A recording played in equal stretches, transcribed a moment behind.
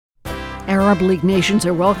Arab League nations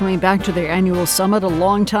are welcoming back to their annual summit a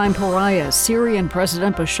longtime pariah, Syrian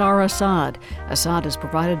President Bashar Assad. Assad has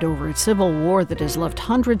provided over a civil war that has left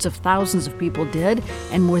hundreds of thousands of people dead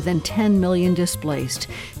and more than 10 million displaced.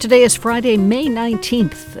 Today is Friday, May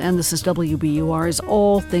 19th, and this is WBUR's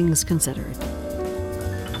All Things Considered.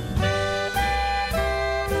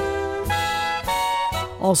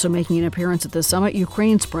 Also making an appearance at the summit,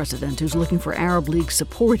 Ukraine's president, who's looking for Arab League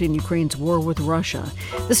support in Ukraine's war with Russia.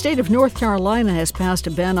 The state of North Carolina has passed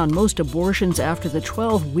a ban on most abortions after the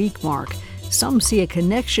 12-week mark. Some see a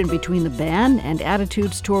connection between the ban and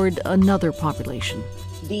attitudes toward another population.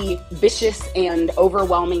 The vicious and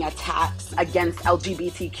overwhelming attacks against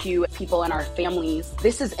LGBTQ people and our families,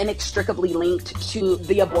 this is inextricably linked to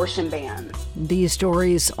the abortion ban. These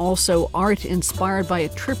stories also art inspired by a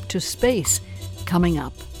trip to space. Coming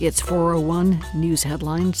up, it's 4:01 news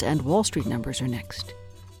headlines and Wall Street numbers are next.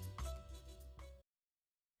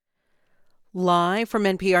 Live from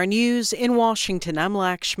NPR News in Washington, I'm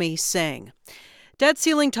Lakshmi Singh. Debt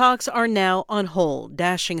ceiling talks are now on hold,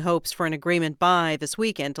 dashing hopes for an agreement by this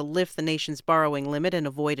weekend to lift the nation's borrowing limit and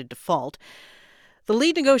avoid a default. The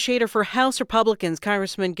lead negotiator for House Republicans,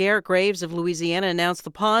 Congressman Garrett Graves of Louisiana, announced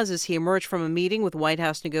the pause as he emerged from a meeting with White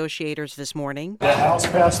House negotiators this morning. The House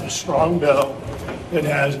passed a strong bill that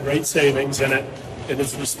has great savings in it, and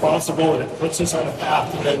it's responsible, and it puts us on a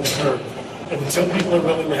path to end the curve. And until people are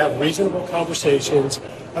willing to have reasonable conversations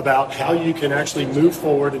about how you can actually move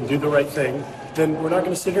forward and do the right thing, then we're not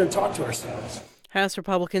going to sit here and talk to ourselves. House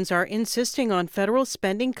Republicans are insisting on federal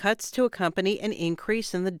spending cuts to accompany an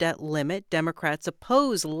increase in the debt limit. Democrats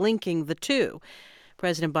oppose linking the two.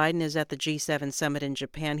 President Biden is at the G7 summit in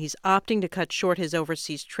Japan. He's opting to cut short his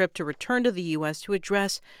overseas trip to return to the U.S. to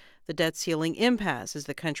address the debt ceiling impasse as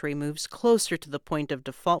the country moves closer to the point of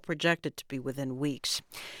default projected to be within weeks.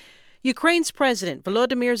 Ukraine's President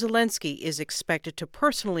Volodymyr Zelensky is expected to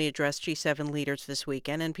personally address G7 leaders this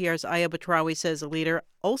weekend. NPR's Aya Batrawi says the leader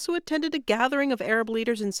also attended a gathering of Arab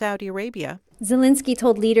leaders in Saudi Arabia. Zelensky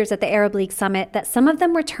told leaders at the Arab League summit that some of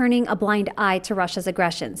them were turning a blind eye to Russia's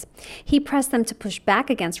aggressions. He pressed them to push back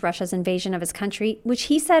against Russia's invasion of his country, which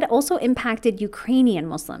he said also impacted Ukrainian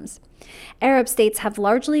Muslims. Arab states have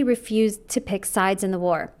largely refused to pick sides in the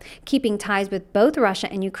war, keeping ties with both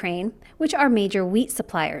Russia and Ukraine, which are major wheat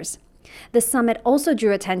suppliers. The summit also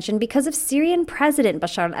drew attention because of Syrian President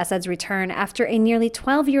Bashar al-Assad's return after a nearly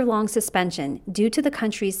 12-year-long suspension due to the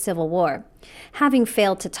country's civil war. Having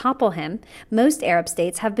failed to topple him, most Arab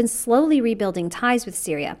states have been slowly rebuilding ties with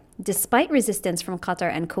Syria, despite resistance from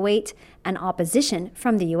Qatar and Kuwait and opposition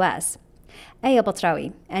from the U.S. Aya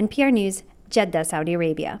Batrawi, NPR News, Jeddah, Saudi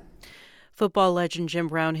Arabia. Football legend Jim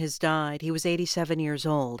Brown has died. He was 87 years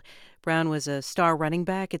old. Brown was a star running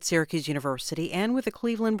back at Syracuse University and with the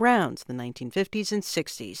Cleveland Browns in the 1950s and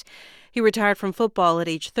 60s. He retired from football at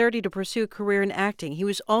age 30 to pursue a career in acting. He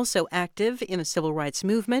was also active in the civil rights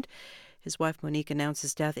movement. His wife Monique announced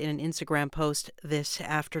his death in an Instagram post this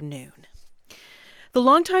afternoon. The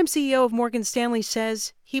longtime CEO of Morgan Stanley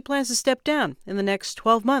says he plans to step down in the next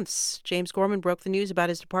 12 months. James Gorman broke the news about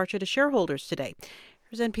his departure to shareholders today.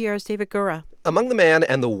 Here's NPR's David Gura. Among the man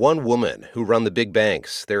and the one woman who run the big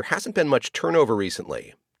banks, there hasn't been much turnover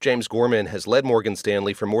recently. James Gorman has led Morgan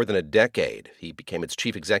Stanley for more than a decade. He became its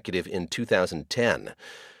chief executive in 2010.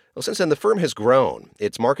 Well, since then, the firm has grown.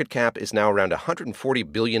 Its market cap is now around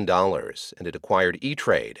 $140 billion, and it acquired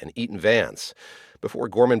E-Trade and Eaton Vance. Before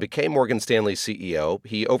Gorman became Morgan Stanley's CEO,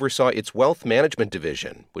 he oversaw its wealth management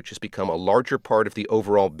division, which has become a larger part of the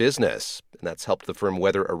overall business, and that's helped the firm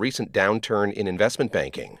weather a recent downturn in investment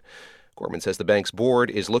banking. Gorman says the bank's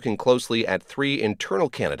board is looking closely at 3 internal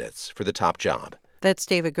candidates for the top job. That's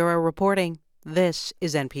David Gura reporting. This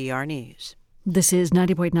is NPR News. This is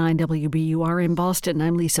 90.9 WBUR in Boston.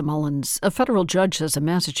 I'm Lisa Mullins. A federal judge says a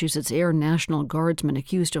Massachusetts Air National Guardsman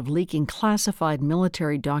accused of leaking classified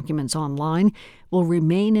military documents online will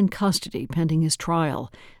remain in custody pending his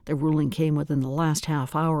trial. The ruling came within the last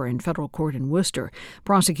half hour in federal court in Worcester.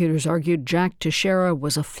 Prosecutors argued Jack Teixeira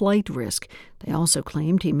was a flight risk. They also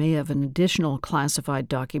claimed he may have an additional classified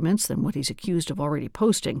documents than what he's accused of already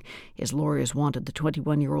posting. His lawyers wanted the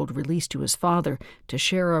 21-year-old released to his father.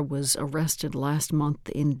 Teixeira was arrested last month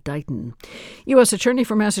in Dighton. U.S. Attorney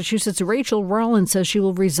for Massachusetts Rachel Rollins says she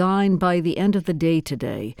will resign by the end of the day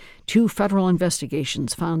today. 2 federal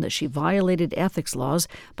investigations found that she violated ethics laws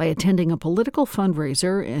by attending a political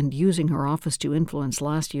fundraiser and using her office to influence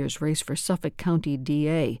last year's race for Suffolk County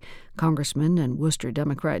DA. Congressman and Worcester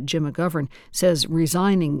Democrat Jim McGovern says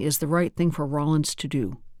resigning is the right thing for Rollins to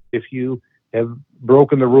do. If you have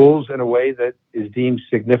broken the rules in a way that is deemed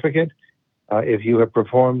significant, if you have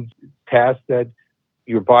performed tasks that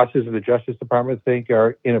your bosses in the Justice Department think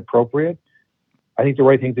are inappropriate, I think the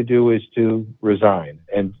right thing to do is to resign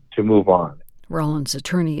and to move on. Rollins'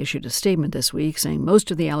 attorney issued a statement this week saying most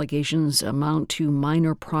of the allegations amount to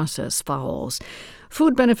minor process fouls.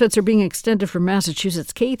 Food benefits are being extended for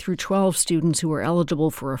Massachusetts K through 12 students who are eligible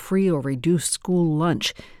for a free or reduced school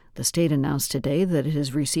lunch. The state announced today that it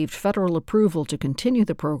has received federal approval to continue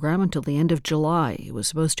the program until the end of July. It was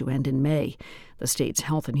supposed to end in May. The state's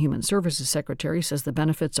Health and Human Services Secretary says the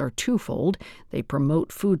benefits are twofold. They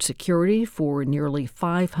promote food security for nearly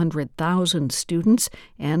 500,000 students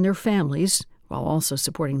and their families, while also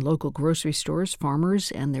supporting local grocery stores, farmers,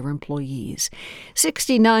 and their employees.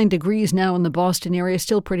 69 degrees now in the Boston area.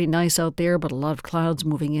 Still pretty nice out there, but a lot of clouds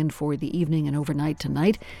moving in for the evening and overnight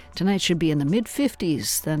tonight. Tonight should be in the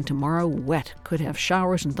mid-50s. Then tomorrow, wet. Could have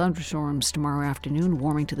showers and thunderstorms tomorrow afternoon,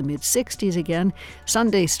 warming to the mid-60s again.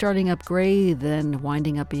 Sunday starting up gray, then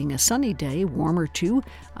winding up being a sunny day, warmer too,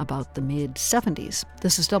 about the mid-70s.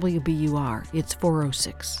 This is WBUR. It's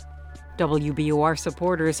 4:06. WBUR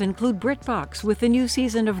supporters include BritBox with the new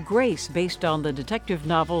season of Grace based on the detective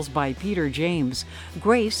novels by Peter James.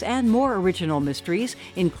 Grace and more original mysteries,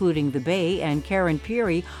 including The Bay and Karen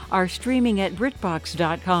Peary, are streaming at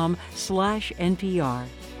BritBox.com/NPR.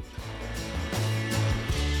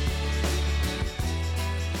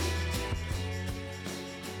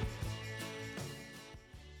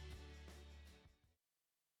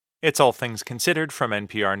 It's All Things Considered from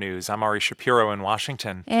NPR News. I'm Ari Shapiro in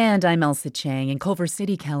Washington. And I'm Elsa Chang in Culver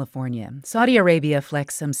City, California. Saudi Arabia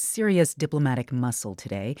flexed some serious diplomatic muscle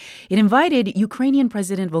today. It invited Ukrainian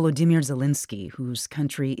President Volodymyr Zelensky, whose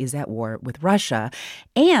country is at war with Russia,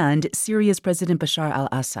 and Syria's President Bashar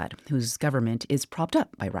al-Assad, whose government is propped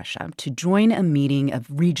up by Russia, to join a meeting of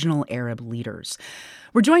regional Arab leaders.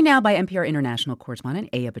 We're joined now by NPR international correspondent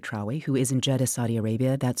Aya Batrawi, who is in Jeddah, Saudi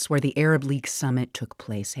Arabia. That's where the Arab League summit took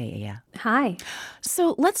place. Hey, Aya. Hi.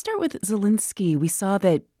 So let's start with Zelensky. We saw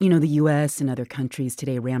that, the U.S. and other countries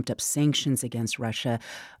today ramped up sanctions against Russia.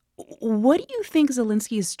 What do you think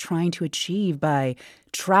Zelensky is trying to achieve by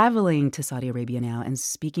traveling to Saudi Arabia now and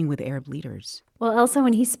speaking with Arab leaders? Well, Elsa,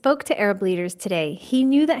 when he spoke to Arab leaders today, he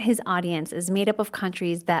knew that his audience is made up of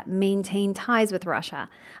countries that maintain ties with Russia,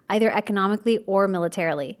 either economically or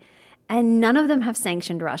militarily. And none of them have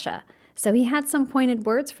sanctioned Russia. So he had some pointed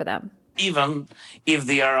words for them. Even if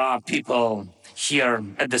there are people here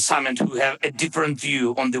at the summit who have a different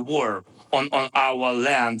view on the war on our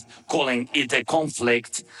land, calling it a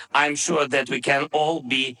conflict, I'm sure that we can all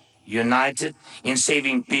be united in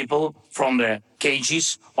saving people from the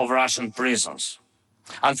cages of Russian prisons.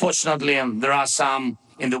 Unfortunately, there are some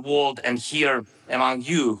in the world and here among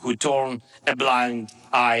you who turn a blind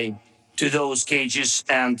eye to those cages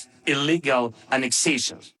and illegal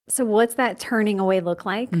annexations. So what's that turning away look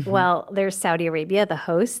like? Well, there's Saudi Arabia, the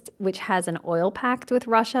host, which has an oil pact with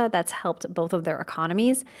Russia that's helped both of their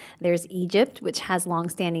economies. There's Egypt, which has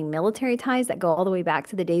longstanding military ties that go all the way back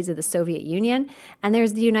to the days of the Soviet Union. And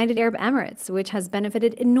there's the United Arab Emirates, which has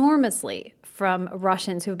benefited enormously from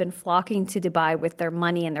Russians who've been flocking to Dubai with their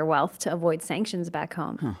money and their wealth to avoid sanctions back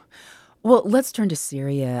home. Well, let's turn to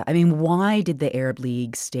Syria. Why did the Arab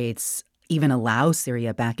League states even allow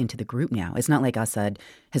Syria back into the group now? It's not like Assad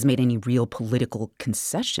has made any real political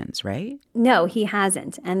concessions, right? No, he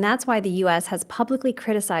hasn't. And that's why the U.S. has publicly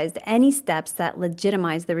criticized any steps that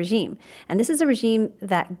legitimize the regime. And this is a regime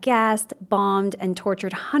that gassed, bombed, and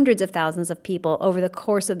tortured hundreds of thousands of people over the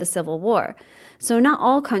course of the civil war. So not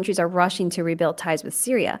all countries are rushing to rebuild ties with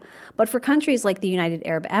Syria. But for countries like the United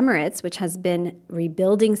Arab Emirates, which has been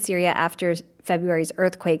rebuilding Syria after February's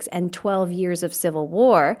earthquakes and 12 years of civil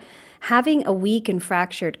war, having a weak and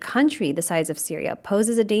fractured country the size of Syria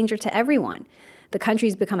poses a danger to everyone. The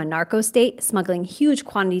country's become a narco state, smuggling huge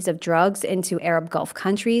quantities of drugs into Arab Gulf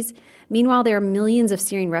countries. Meanwhile, there are millions of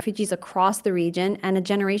Syrian refugees across the region and a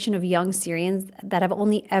generation of young Syrians that have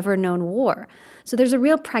only ever known war. So there's a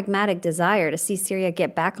real pragmatic desire to see Syria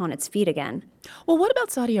get back on its feet again. Well, what about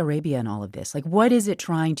Saudi Arabia and all of this? What is it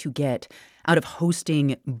trying to get out of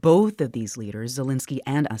hosting both of these leaders, Zelensky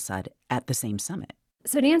and Assad, at the same summit?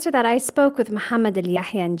 So to answer that, I spoke with Mohammed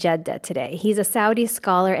Al-Yahya in Jeddah today. He's a Saudi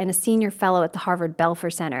scholar and a senior fellow at the Harvard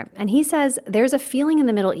Belfer Center. And he says there's a feeling in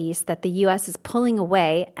the Middle East that the U.S. is pulling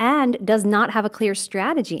away and does not have a clear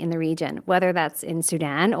strategy in the region, whether that's in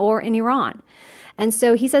Sudan or in Iran. And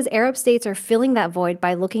so he says Arab states are filling that void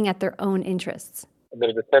by looking at their own interests.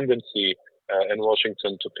 There's a tendency in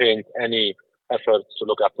Washington to paint any efforts to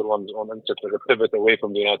look after one's own interests, a pivot away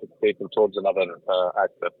from the United States and towards another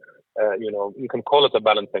actor. You can call it a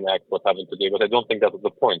balancing act, what happened today, but I don't think that was the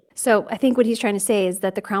point. So I think what he's trying to say is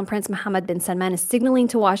that the Crown Prince Mohammed bin Salman is signaling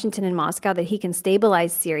to Washington and Moscow that he can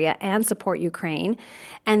stabilize Syria and support Ukraine.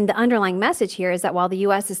 And the underlying message here is that while the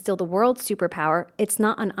U.S. is still the world's superpower, it's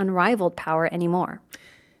not an unrivaled power anymore.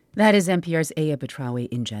 That is NPR's Aya Batrawi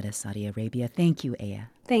in Jeddah, Saudi Arabia. Thank you, Aya.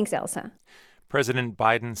 Thanks, Elsa. President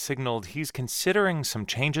Biden signaled he's considering some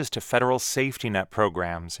changes to federal safety net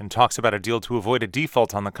programs and talks about a deal to avoid a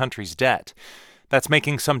default on the country's debt. That's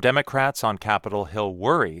making some Democrats on Capitol Hill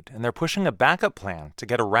worried, and they're pushing a backup plan to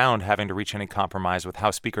get around having to reach any compromise with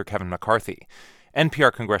House Speaker Kevin McCarthy.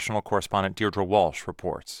 NPR congressional correspondent Deirdre Walsh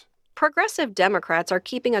reports. Progressive Democrats are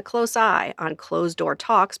keeping a close eye on closed-door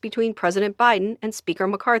talks between President Biden and Speaker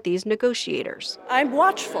McCarthy's negotiators. I'm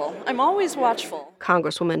watchful. I'm always watchful.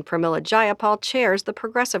 Congresswoman Pramila Jayapal chairs the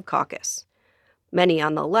Progressive Caucus. Many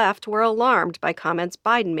on the left were alarmed by comments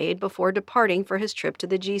Biden made before departing for his trip to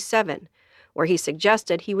the G7, where he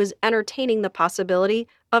suggested he was entertaining the possibility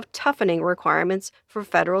of toughening requirements for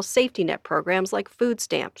federal safety net programs like food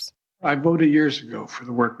stamps. I voted years ago for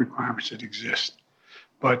the work requirements that exist.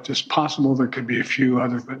 But it's possible there could be a few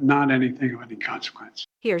others, but not anything of any consequence.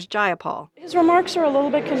 Here's Jayapal. His remarks are a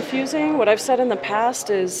little bit confusing. What I've said in the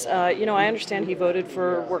past is, I understand he voted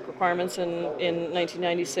for work requirements in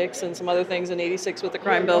 1996 and some other things in 86 with the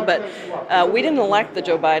crime bill, but we didn't elect the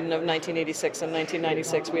Joe Biden of 1986 and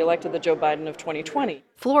 1996. We elected the Joe Biden of 2020.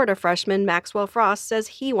 Florida freshman Maxwell Frost says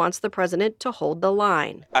he wants the president to hold the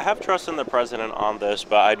line. I have trust in the president on this,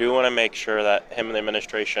 but I do want to make sure that him and the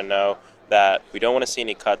administration know that we don't want to see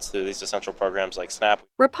any cuts through these essential programs like SNAP.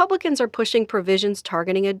 Republicans are pushing provisions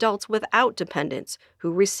targeting adults without dependents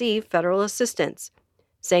who receive federal assistance,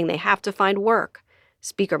 saying they have to find work.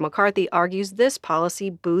 Speaker McCarthy argues this policy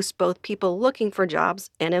boosts both people looking for jobs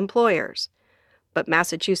and employers. But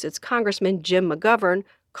Massachusetts Congressman Jim McGovern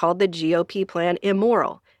called the GOP plan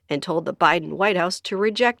immoral and told the Biden White House to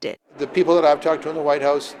reject it. The people that I've talked to in the White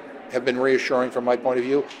House have been reassuring from my point of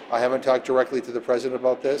view. I haven't talked directly to the president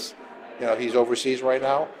about this. He's overseas right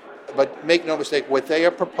now. But make no mistake, what they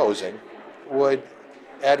are proposing would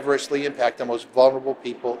adversely impact the most vulnerable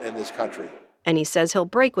people in this country. And he says he'll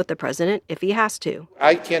break with the president if he has to.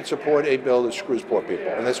 I can't support a bill that screws poor people,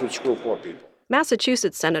 and this would screw poor people.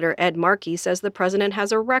 Massachusetts Senator Ed Markey says the president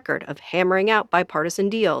has a record of hammering out bipartisan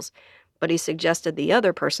deals, but he suggested the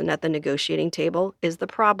other person at the negotiating table is the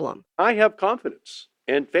problem. I have confidence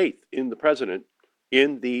and faith in the president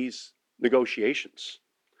in these negotiations.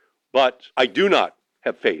 But I do not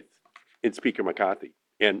have faith in Speaker McCarthy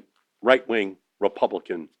and right-wing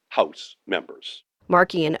Republican House members.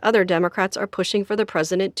 Markey and other Democrats are pushing for the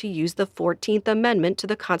president to use the 14th Amendment to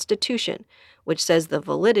the Constitution, which says the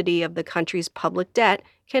validity of the country's public debt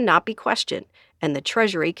cannot be questioned, and the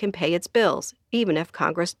Treasury can pay its bills, even if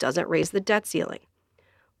Congress doesn't raise the debt ceiling.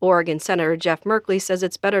 Oregon Senator Jeff Merkley says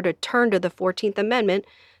it's better to turn to the 14th Amendment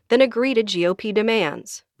than agree to GOP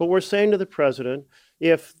demands. But we're saying to the president,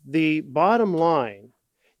 if the bottom line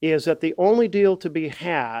is that the only deal to be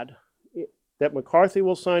had that McCarthy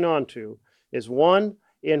will sign on to is one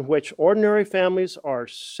in which ordinary families are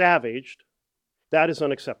savaged, that is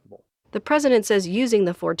unacceptable. The president says using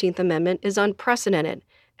the 14th Amendment is unprecedented,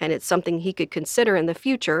 and it's something he could consider in the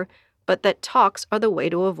future, but that talks are the way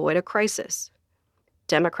to avoid a crisis.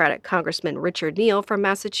 Democratic Congressman Richard Neal from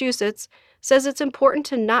Massachusetts says it's important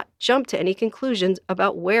to not jump to any conclusions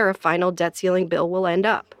about where a final debt ceiling bill will end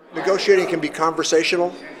up. Negotiating can be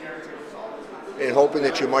conversational and hoping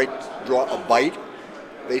that you might draw a bite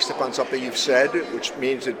based upon something you've said, which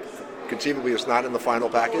means that conceivably it's not in the final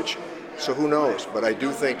package. So who knows? But I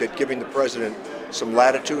do think that giving the president some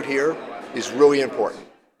latitude here is really important.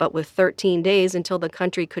 But with 13 days until the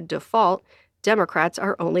country could default, Democrats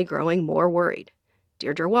are only growing more worried.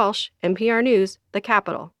 Deirdre Walsh, NPR News, the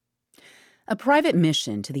Capitol. A private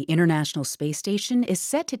mission to the International Space Station is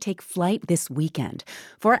set to take flight this weekend.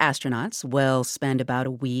 Four astronauts will spend about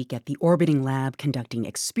a week at the orbiting lab conducting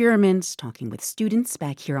experiments, talking with students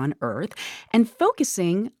back here on Earth, and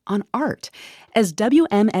focusing on art. As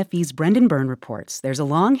WMFE's Brendan Byrne reports, there's a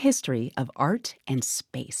long history of art and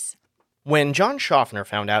space. When John Schaffner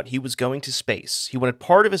found out he was going to space, he wanted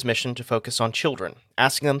part of his mission to focus on children,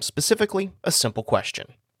 asking them specifically a simple question.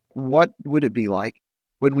 What would it be like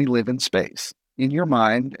when we live in space? In your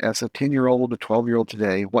mind, as a 10-year-old, a 12-year-old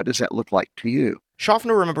today, what does that look like to you?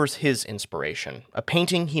 Schaffner remembers his inspiration, a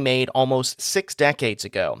painting he made almost 6 decades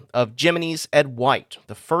ago of Gemini's Ed White,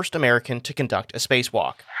 the first American to conduct a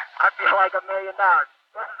spacewalk. I feel like $1 million.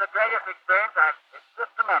 This is the greatest experience. It's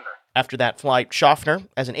just tremendous. After that flight, Schaffner,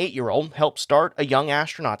 as an 8-year-old, helped start a Young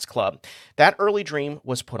Astronauts Club. That early dream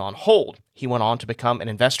was put on hold. He went on to become an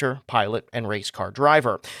investor, pilot, and race car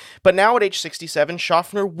driver. But now at age 67,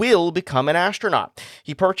 Schaffner will become an astronaut.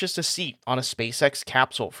 He purchased a seat on a SpaceX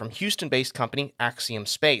capsule from Houston-based company Axiom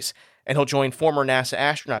Space, and he'll join former NASA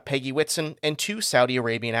astronaut Peggy Whitson and 2 Saudi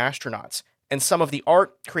Arabian astronauts. And some of the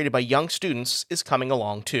art created by young students is coming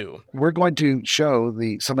along too. We're going to show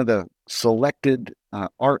some of the selected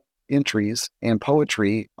art entries and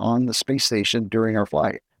poetry on the space station during our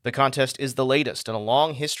flight. The contest is the latest in a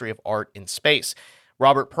long history of art in space.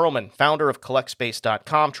 Robert Perlman, founder of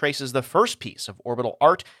CollectSpace.com, traces the first piece of orbital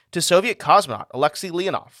art to Soviet cosmonaut Alexei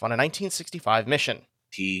Leonov on a 1965 mission.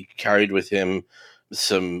 He carried with him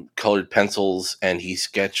some colored pencils, and he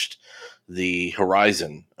sketched the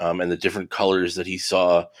horizon and the different colors that he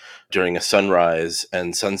saw during a sunrise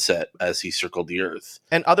and sunset as he circled the Earth.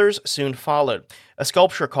 And others soon followed. A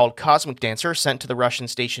sculpture called Cosmic Dancer, sent to the Russian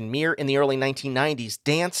station Mir in the early 1990s,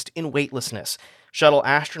 danced in weightlessness. Shuttle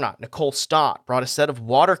astronaut Nicole Stott brought a set of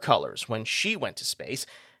watercolors when she went to space.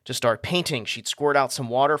 To start painting, she'd squirt out some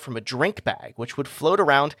water from a drink bag, which would float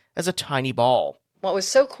around as a tiny ball. What was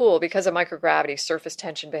so cool, because of microgravity, surface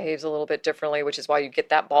tension behaves a little bit differently, which is why you get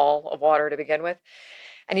that ball of water to begin with.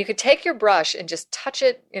 And you could take your brush and just touch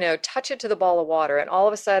it to the ball of water, and all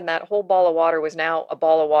of a sudden that whole ball of water was now a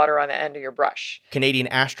ball of water on the end of your brush. Canadian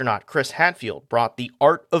astronaut Chris Hadfield brought the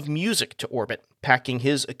art of music to orbit, packing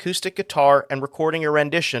his acoustic guitar and recording a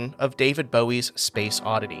rendition of David Bowie's Space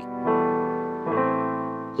Oddity.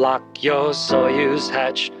 Lock your Soyuz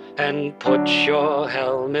hatch and put your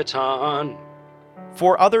helmet on.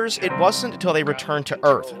 For others, it wasn't until they returned to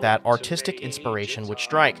Earth that artistic inspiration would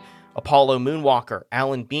strike. Apollo moonwalker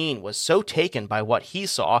Alan Bean was so taken by what he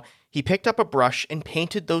saw, he picked up a brush and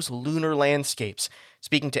painted those lunar landscapes.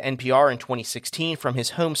 Speaking to NPR in 2016 from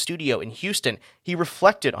his home studio in Houston, he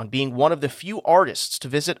reflected on being one of the few artists to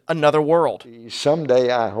visit another world. Someday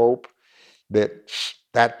I hope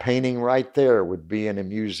that painting right there would be in a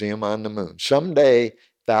museum on the moon. Someday,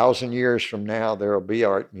 1,000 years from now, there will be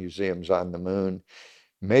art museums on the moon.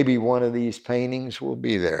 Maybe one of these paintings will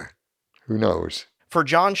be there. Who knows? For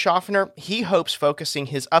John Schaffner, he hopes focusing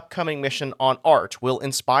his upcoming mission on art will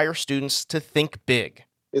inspire students to think big.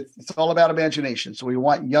 It's all about imagination. So we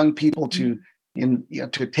want young people to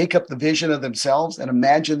take up the vision of themselves and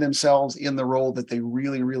imagine themselves in the role that they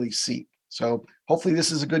really, really seek. So hopefully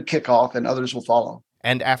this is a good kickoff and others will follow.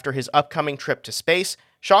 And after his upcoming trip to space,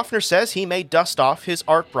 Schaffner says he may dust off his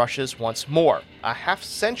art brushes once more, a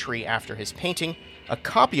half-century after his painting, a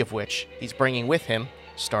copy of which he's bringing with him,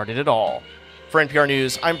 started it all. For NPR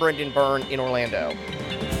News, I'm Brendan Byrne in Orlando.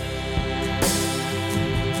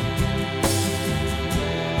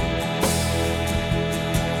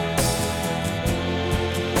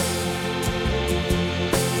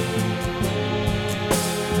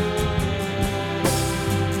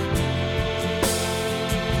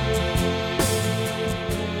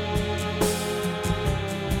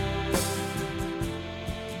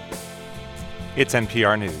 It's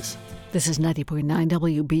NPR News. This is 90.9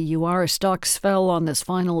 WBUR. Stocks fell on this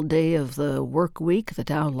final day of the work week. The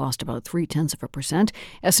Dow lost about 0.3%.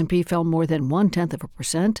 S&P fell more than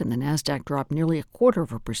 0.1%, and the Nasdaq dropped nearly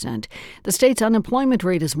 0.25%. The state's unemployment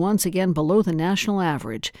rate is once again below the national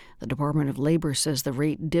average. The Department of Labor says the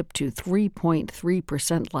rate dipped to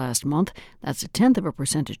 3.3% last month. That's 0.1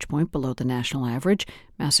 percentage point below the national average.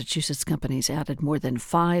 Massachusetts companies added more than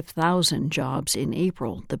 5,000 jobs in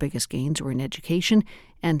April. The biggest gains were in education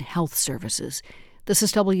and health services. This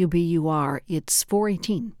is WBUR. It's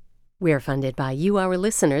 4:18. We're funded by you, our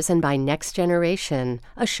listeners, and by Next Generation,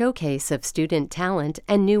 a showcase of student talent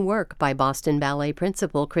and new work by Boston Ballet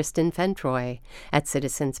principal Kristen Fentroy at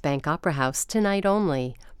Citizens Bank Opera House tonight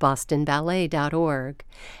only, bostonballet.org.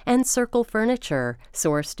 And Circle Furniture,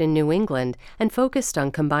 sourced in New England and focused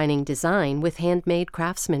on combining design with handmade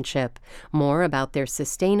craftsmanship. More about their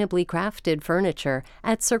sustainably crafted furniture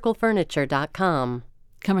at circlefurniture.com.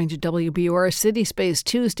 Coming to WBUR City Space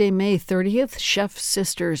Tuesday, May 30th, chef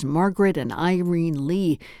sisters Margaret and Irene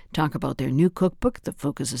Lee talk about their new cookbook that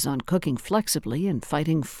focuses on cooking flexibly and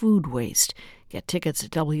fighting food waste. Get tickets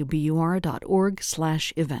at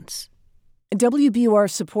wbur.org/events. WBUR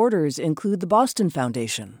supporters include the Boston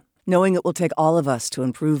Foundation. Knowing it will take all of us to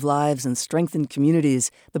improve lives and strengthen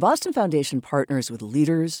communities, the Boston Foundation partners with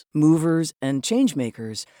leaders, movers, and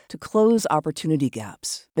changemakers to close opportunity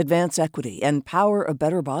gaps, advance equity, and power a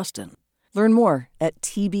better Boston. Learn more at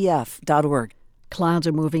tbf.org. Clouds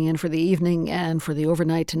are moving in for the evening and for the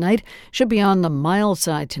overnight tonight. Should be on the mild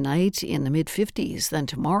side tonight in the mid-50s. Then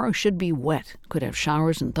tomorrow should be wet. Could have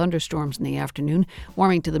showers and thunderstorms in the afternoon,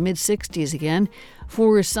 warming to the mid-60s again.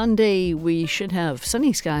 For Sunday, we should have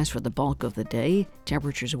sunny skies for the bulk of the day.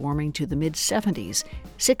 Temperatures warming to the mid-70s.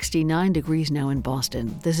 69 degrees now in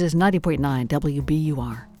Boston. This is 90.9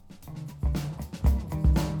 WBUR.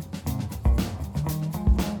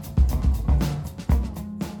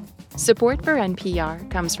 Support for NPR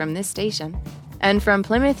comes from this station and from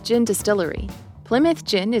Plymouth Gin Distillery. Plymouth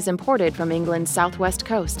Gin is imported from England's southwest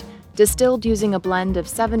coast, distilled using a blend of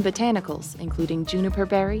 7 botanicals, including juniper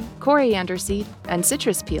berry, coriander seed, and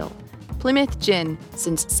citrus peel. Plymouth Gin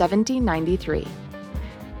since 1793.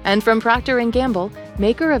 And from Procter & Gamble,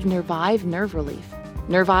 maker of Nervive Nerve Relief.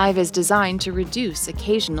 Nervive is designed to reduce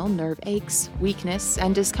occasional nerve aches, weakness,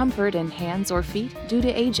 and discomfort in hands or feet due to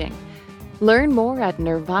aging. Learn more at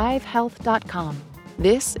nervivehealth.com.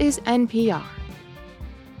 This is NPR.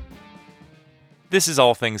 This is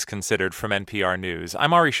All Things Considered from NPR News.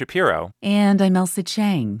 I'm Ari Shapiro. And I'm Elsa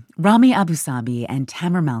Chang. Rami Abusabi and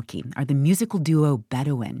Tamer Malki are the musical duo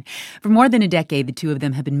Bedouin. For more than a decade, the two of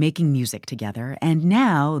them have been making music together, and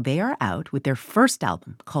now they are out with their first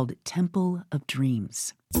album called Temple of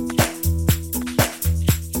Dreams.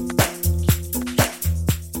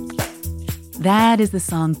 That is the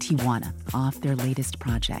song Tijuana off their latest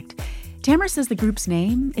project. Tamer says the group's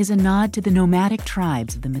name is a nod to the nomadic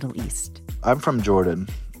tribes of the Middle East. I'm from Jordan,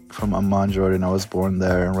 from Amman, Jordan. I was born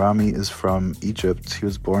there. And Rami is from Egypt. He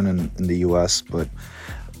was born in the U.S., but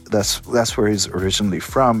that's where he's originally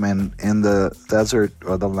from. And in the desert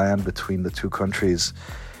or the land between the two countries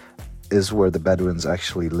is where the Bedouins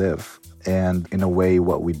actually live. And in a way,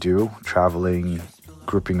 what we do, traveling,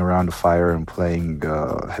 grouping around a fire and playing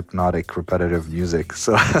hypnotic, repetitive music.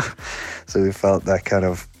 So we felt that kind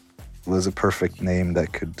of was a perfect name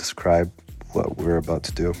that could describe what we're about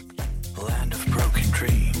to do. Land of broken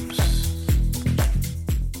dreams.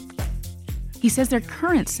 He says their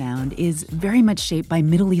current sound is very much shaped by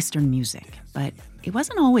Middle Eastern music, but it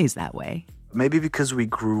wasn't always that way. Maybe because we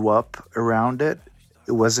grew up around it,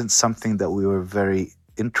 it wasn't something that we were very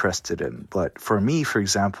interested in. But for me, for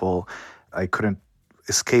example, I couldn't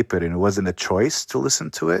escape it, and it wasn't a choice to listen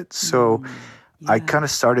to it. So I kind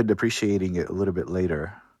of started appreciating it a little bit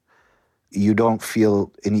later. You don't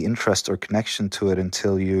feel any interest or connection to it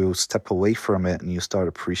until you step away from it and you start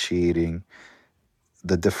appreciating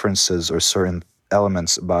the differences or certain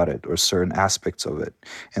elements about it or certain aspects of it.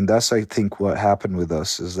 And that's, I think, what happened with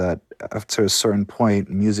us, is that after a certain point,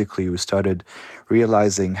 musically, we started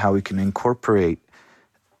realizing how we can incorporate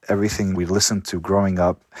everything we listened to growing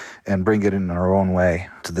up and bring it in our own way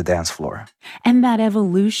to the dance floor. And that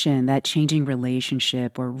evolution, that changing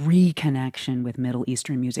relationship or reconnection with Middle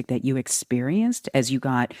Eastern music that you experienced as you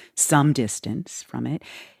got some distance from it,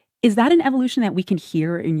 is that an evolution that we can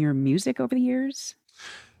hear in your music over the years?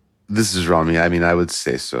 This is Rami. I mean, I would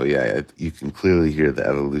say so, yeah. You can clearly hear the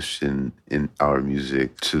evolution in our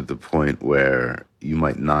music to the point where you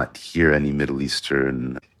might not hear any Middle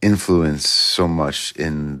Eastern influence so much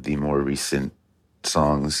in the more recent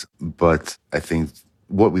songs. But I think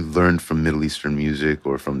what we learned from Middle Eastern music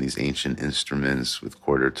or from these ancient instruments with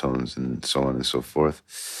quarter tones and so on and so forth,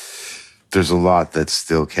 there's a lot that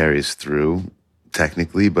still carries through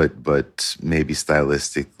technically, but maybe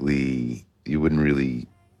stylistically you wouldn't really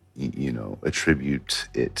attribute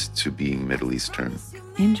it to being Middle Eastern.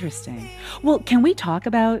 Interesting. Well, can we talk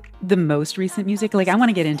about the most recent music? I want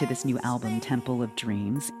to get into this new album, Temple of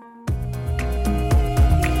Dreams.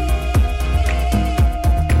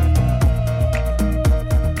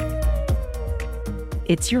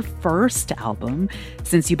 It's your first album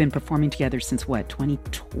since you've been performing together since,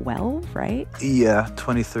 2012, right? Yeah,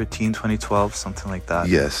 2013, 2012, something like that.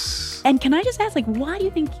 Yes. And can I just ask, why do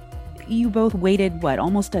you think you both waited,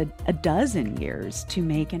 almost a dozen years to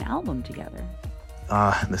make an album together?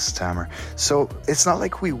 This is Tamer. So it's not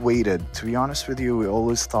like we waited. To be honest with you, we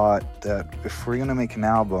always thought that if we're going to make an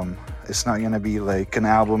album, it's not going to be like an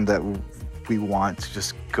album that we want to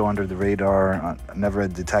just go under the radar, never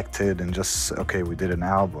detected, and just, okay, we did an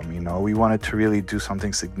album, We wanted to really do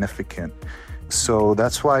something significant. So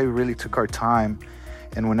that's why we really took our time.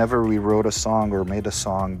 And whenever we wrote a song or made a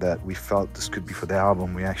song that we felt this could be for the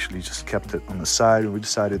album, we actually just kept it on the side. And we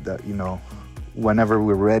decided that, whenever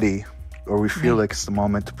we're ready or we feel like it's the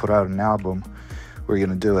moment to put out an album, we're going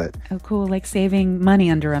to do it. Oh, cool. Like saving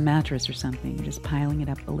money under a mattress or something. You're just piling it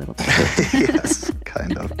up a little bit. Yes,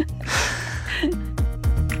 kind of.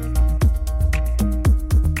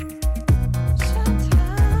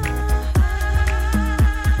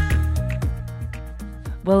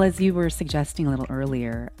 Well, as you were suggesting a little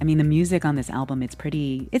earlier, I mean, the music on this album,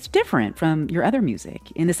 it's different from your other music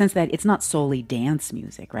in the sense that it's not solely dance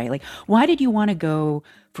music, right? Like, why did you want to go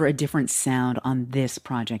for a different sound on this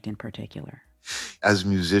project in particular? As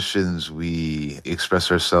musicians, we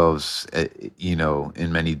express ourselves,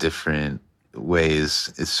 in many different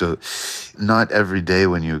ways. So not every day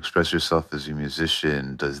when you express yourself as a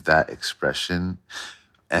musician does that expression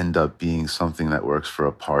end up being something that works for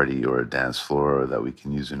a party or a dance floor or that we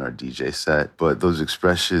can use in our DJ set. But those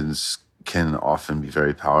expressions can often be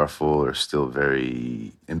very powerful or still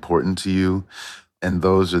very important to you. And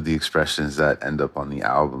those are the expressions that end up on the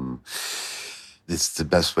album. It's the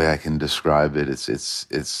best way I can describe it. It's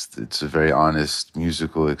a very honest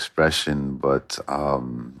musical expression, but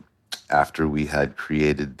after we had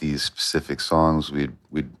created these specific songs, we'd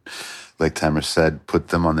like Tamara said, put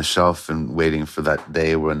them on the shelf and waiting for that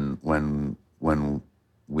day when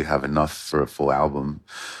we have enough for a full album,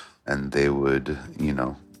 and they would,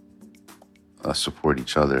 support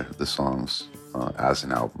each other, the songs, as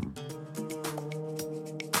an album.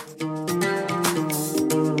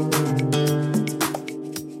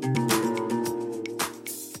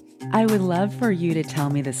 I would love for you to tell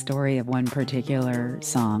me the story of one particular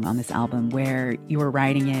song on this album where you were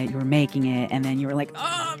writing it, you were making it, and then you were like,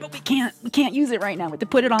 oh, but we can't use it right now. We have to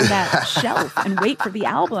put it on that shelf and wait for the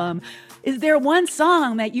album. Is there one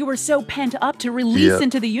song that you were so pent up to release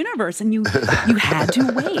into the universe and you had to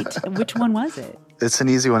wait? Which one was it? It's an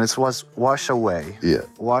easy one. It was Wash Away. Yeah.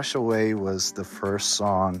 Wash Away was the first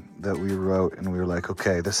song that we wrote, and we were like,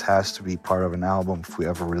 okay, this has to be part of an album if we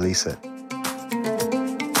ever release it.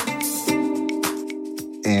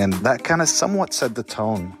 And that kind of somewhat set the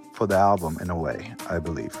tone for the album in a way, I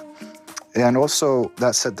believe. And also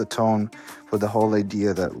that set the tone for the whole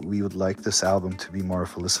idea that we would like this album to be more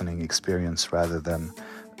of a listening experience rather than,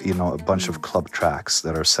 a bunch of club tracks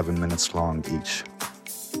that are 7 minutes long each.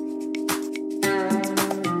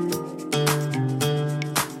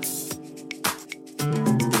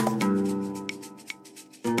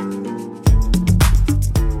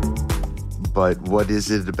 But what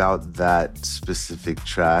is it about that specific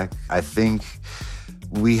track? I think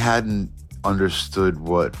we hadn't understood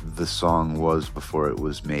what the song was before it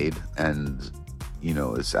was made. And,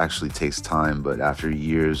 it actually takes time. But after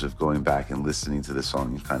years of going back and listening to the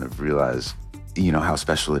song, you kind of realize, how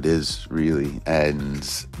special it is, really. And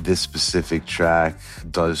this specific track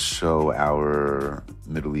does show our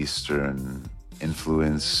Middle Eastern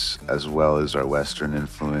influence as well as our Western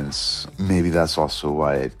influence. Maybe that's also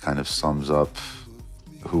why it kind of sums up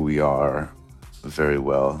who we are very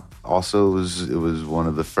well. Also, it was one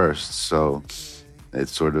of the first, so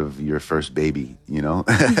it's sort of your first baby,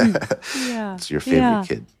 Yeah. It's your favorite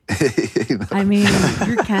kid. I mean,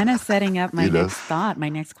 you're kind of setting up my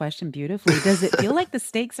next question beautifully. Does it feel like the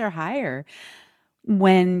stakes are higher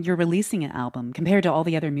when you're releasing an album compared to all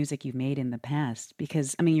the other music you've made in the past?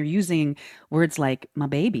 Because, I mean, you're using words like my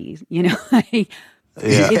baby, does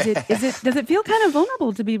it feel kind of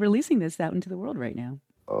vulnerable to be releasing this out into the world right now?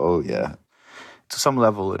 Oh, yeah. To some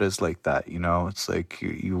level, it is like that, It's like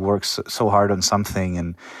you work so hard on something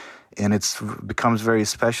and it becomes very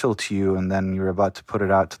special to you, and then you're about to put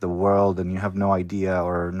it out to the world and you have no idea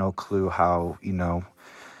or no clue how,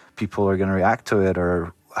 people are going to react to it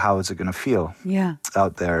or how is it going to feel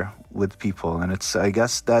out there with people. And I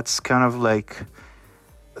guess that's kind of like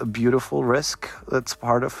a beautiful risk that's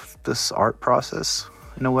part of this art process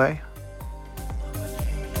in a way.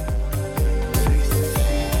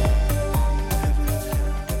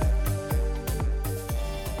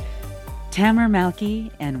 Tamer Malki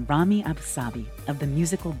and Rami Abusabi of the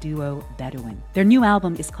musical duo Bedouin. Their new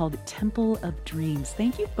album is called Temple of Dreams.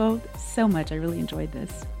 Thank you both so much. I really enjoyed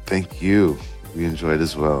this. Thank you. We enjoyed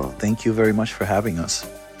as well. Thank you very much for having us.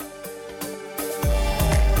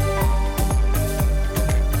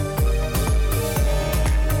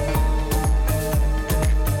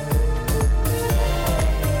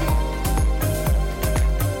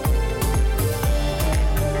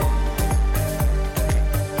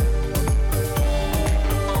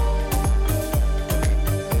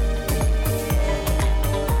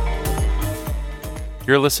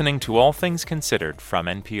 You're listening to All Things Considered from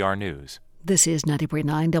NPR News. This is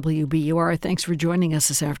 90.9 WBUR. Thanks for joining us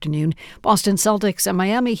this afternoon. Boston Celtics and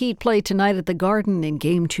Miami Heat play tonight at the Garden in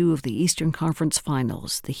Game 2 of the Eastern Conference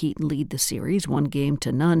Finals. The Heat lead the series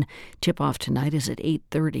 1-0. Tip-off tonight is at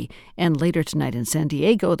 8:30. And later tonight in San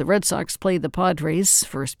Diego, the Red Sox play the Padres.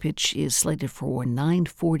 First pitch is slated for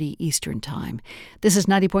 9:40 Eastern Time. This is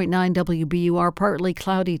 90.9 WBUR. Partly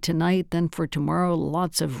cloudy tonight. Then for tomorrow,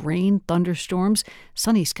 lots of rain, thunderstorms.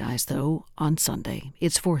 Sunny skies, though, on Sunday.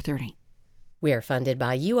 It's 4:30. We're funded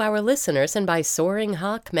by you, our listeners, and by Soaring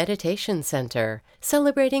Hawk Meditation Center,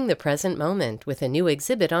 celebrating the present moment with a new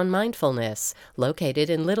exhibit on mindfulness, located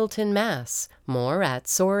in Littleton, Mass. More at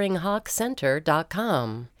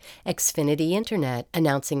SoaringHawkCenter.com. Xfinity Internet,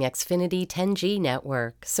 announcing Xfinity 10G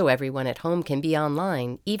network, so everyone at home can be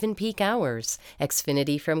online, even peak hours.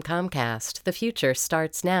 Xfinity from Comcast, the future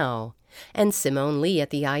starts now. And Simone Lee at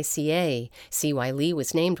the ICA. See why Lee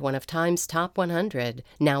was named one of Time's top 100.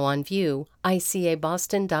 Now on view,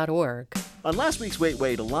 ICABoston.org. On last week's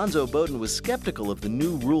Wait, Alonzo Bowden was skeptical of the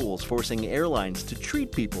new rules forcing airlines to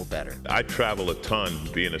treat people better. I travel a ton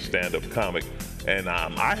being a stand-up comic, and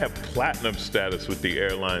I have platinum status with the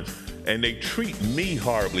airlines, and they treat me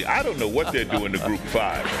horribly. I don't know what they're doing to Group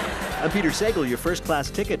 5. I'm Peter Sagal. Your first-class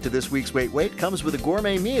ticket to this week's Wait comes with a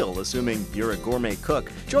gourmet meal, assuming you're a gourmet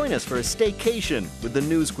cook. Join us for a staycation with the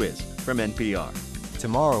News Quiz from NPR.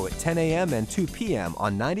 Tomorrow at 10 a.m. and 2 p.m.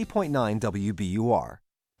 on 90.9 WBUR.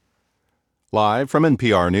 Live from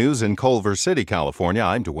NPR News in Culver City, California,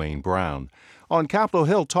 I'm Dwayne Brown. On Capitol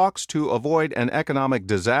Hill, talks to avoid an economic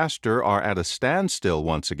disaster are at a standstill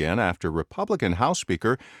once again after Republican House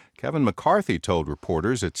Speaker Kevin McCarthy told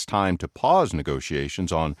reporters it's time to pause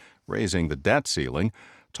negotiations on raising the debt ceiling.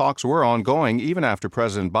 Talks were ongoing even after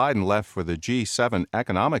President Biden left for the G7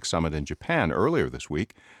 Economic Summit in Japan earlier this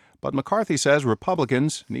week. But McCarthy says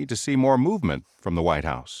Republicans need to see more movement from the White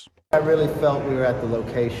House. I really felt we were at the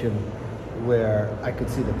location where I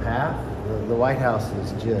could see the path. The White House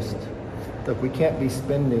is just, look, we can't be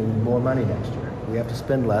spending more money next year. We have to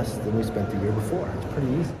spend less than we spent the year before. It's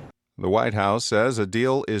pretty easy. The White House says a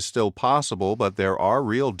deal is still possible, but there are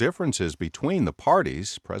real differences between the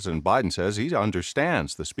parties. President Biden says he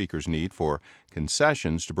understands the Speaker's need for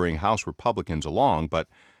concessions to bring House Republicans along, but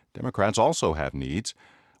Democrats also have needs.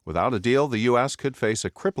 Without a deal, the U.S. could face a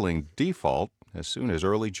crippling default as soon as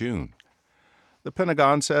early June. The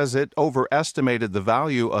Pentagon says it overestimated the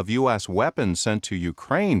value of U.S. weapons sent to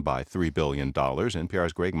Ukraine by $3 billion.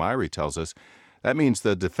 NPR's Greg Myrie tells us that means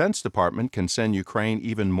the Defense Department can send Ukraine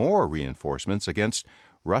even more reinforcements against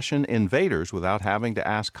Russian invaders without having to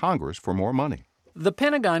ask Congress for more money. The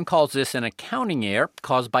Pentagon calls this an accounting error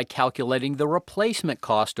caused by calculating the replacement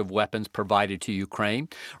cost of weapons provided to Ukraine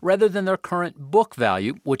rather than their current book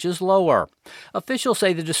value, which is lower. Officials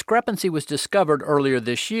say the discrepancy was discovered earlier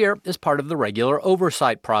this year as part of the regular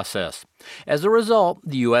oversight process. As a result,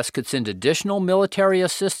 the U.S. could send additional military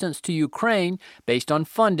assistance to Ukraine based on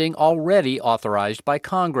funding already authorized by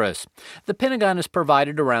Congress. The Pentagon has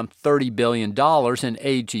provided around $30 billion in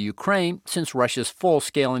aid to Ukraine since Russia's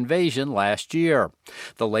full-scale invasion last year.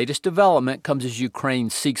 The latest development comes as Ukraine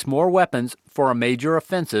seeks more weapons for a major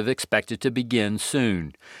offensive expected to begin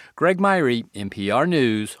soon. Greg Myrie, NPR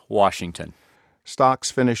News, Washington.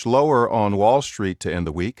 Stocks finished lower on Wall Street to end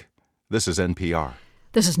the week. This is NPR.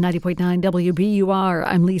 This is 90.9 WBUR.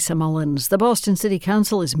 I'm Lisa Mullins. The Boston City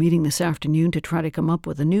Council is meeting this afternoon to try to come up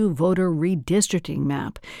with a new voter redistricting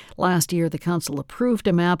map. Last year, the council approved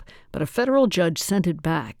a map, but a federal judge sent it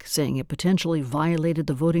back, saying it potentially violated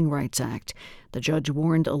the Voting Rights Act. The judge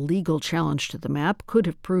warned a legal challenge to the map could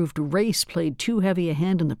have proved race played too heavy a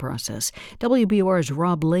hand in the process. WBUR's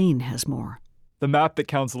Rob Lane has more. The map that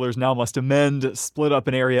councilors now must amend split up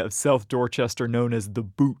an area of South Dorchester known as the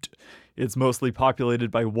Boot. It's mostly populated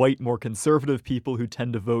by white, more conservative people who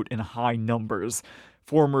tend to vote in high numbers.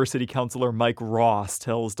 Former city councilor Mike Ross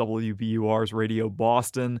tells WBUR's Radio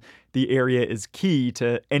Boston the area is key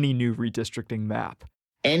to any new redistricting map.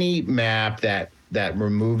 Any map that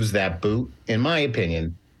removes that boot, in my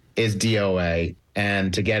opinion, is DOA.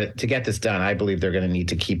 And to get this done, I believe they're going to need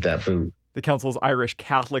to keep that boot. The council's Irish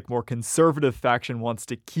Catholic, more conservative faction wants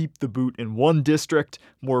to keep the boot in one district.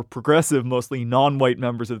 More progressive, mostly non-white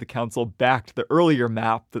members of the council backed the earlier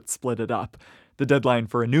map that split it up. The deadline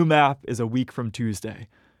for a new map is a week from Tuesday.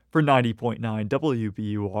 For 90.9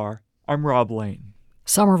 WBUR, I'm Rob Lane.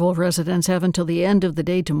 Somerville residents have until the end of the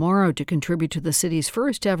day tomorrow to contribute to the city's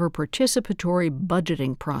first-ever participatory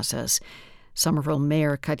budgeting process. Somerville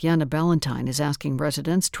Mayor Katyana Ballantyne is asking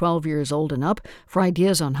residents 12 years old and up for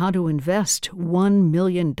ideas on how to invest $1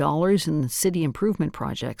 million in city improvement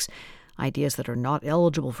projects. Ideas that are not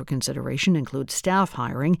eligible for consideration include staff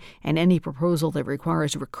hiring and any proposal that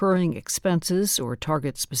requires recurring expenses or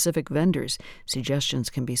targets specific vendors.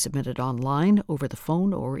 Suggestions can be submitted online, over the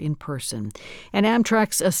phone, or in person. And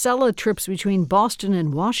Amtrak's Acela trips between Boston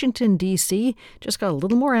and Washington, D.C. just got a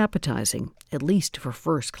little more appetizing, at least for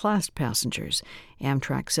first-class passengers.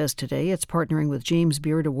 Amtrak says today it's partnering with James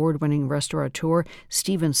Beard Award-winning restaurateur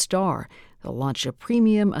Stephen Starr. They'll launch a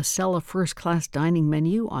premium Acela first-class dining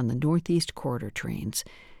menu on the Northeast Corridor trains.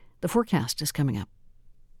 The forecast is coming up.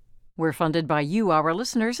 We're funded by you, our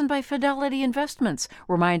listeners, and by Fidelity Investments,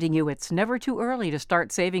 reminding you it's never too early to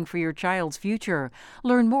start saving for your child's future.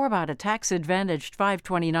 Learn more about a tax-advantaged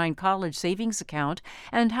 529 college savings account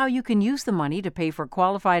and how you can use the money to pay for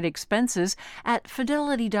qualified expenses at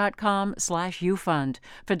fidelity.com/ufund.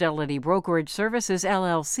 Fidelity Brokerage Services,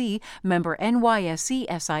 LLC, member NYSE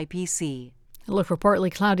SIPC. Look for partly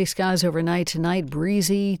cloudy skies overnight tonight,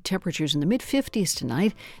 breezy, temperatures in the mid-50s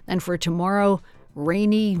tonight. And for tomorrow,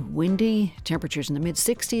 rainy, windy, temperatures in the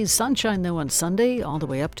mid-60s, sunshine though on Sunday, all the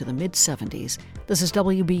way up to the mid-70s. This is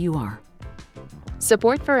WBUR.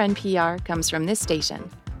 Support for NPR comes from this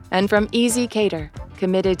station and from Easy Cater,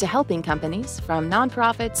 committed to helping companies, from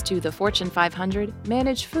nonprofits to the Fortune 500,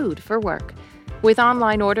 manage food for work. With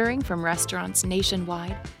online ordering from restaurants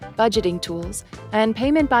nationwide, budgeting tools, and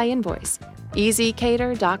payment by invoice,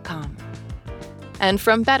 EasyCater.com. And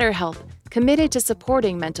from BetterHelp, committed to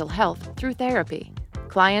supporting mental health through therapy.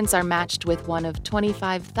 Clients are matched with one of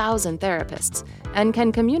 25,000 therapists and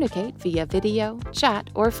can communicate via video, chat,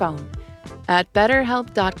 or phone at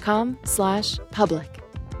betterhelp.com/public.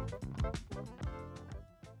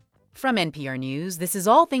 From NPR News, this is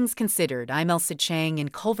All Things Considered. I'm Elsa Chang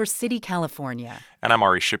in Culver City, California. And I'm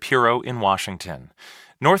Ari Shapiro in Washington.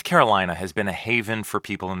 North Carolina has been a haven for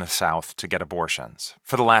people in the South to get abortions.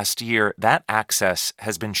 For the last year, that access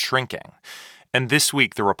has been shrinking. And this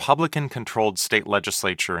week, the Republican-controlled state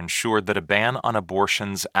legislature ensured that a ban on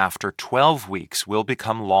abortions after 12 weeks will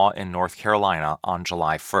become law in North Carolina on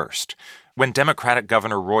July 1st. When Democratic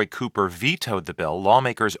Governor Roy Cooper vetoed the bill,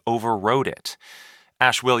 lawmakers overrode it.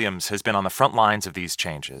 Ash Williams has been on the front lines of these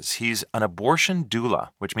changes. He's an abortion doula,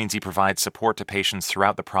 which means he provides support to patients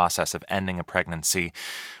throughout the process of ending a pregnancy.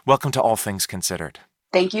 Welcome to All Things Considered.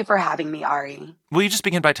 Thank you for having me, Ari. Will you just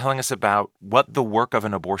begin by telling us about what the work of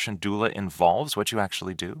an abortion doula involves, what you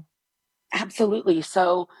actually do? Absolutely.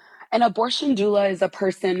 So, an abortion doula is a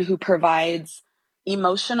person who provides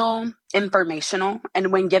emotional, informational,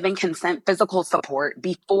 and when given consent, physical support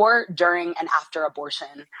before, during, and after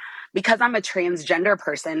abortion. Because I'm a transgender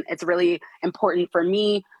person, it's really important for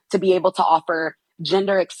me to be able to offer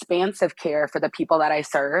gender expansive care for the people that I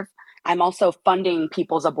serve. I'm also funding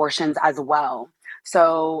people's abortions as well.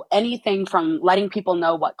 So anything from letting people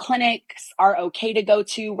know what clinics are okay to go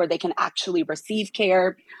to where they can actually receive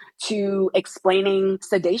care, to explaining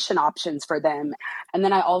sedation options for them. And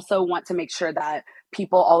then I also want to make sure that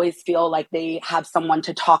people always feel like they have someone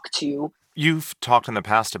to talk to. You've talked in the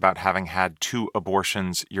past about having had 2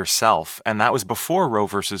 abortions yourself, and that was before Roe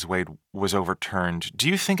versus Wade was overturned. Do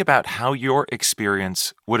you think about how your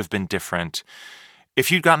experience would have been different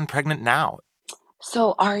if you'd gotten pregnant now?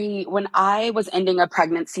 So, Ari, when I was ending a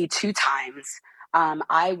pregnancy 2 times,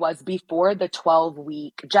 I was before the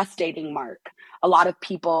 12-week gestating mark. A lot of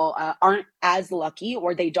people aren't as lucky,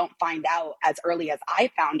 or they don't find out as early as I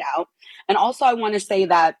found out. And also, I want to say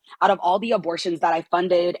that out of all the abortions that I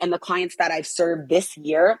funded and the clients that I've served this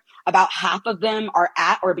year, about half of them are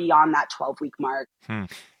at or beyond that 12-week mark.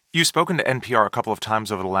 You've spoken to NPR a couple of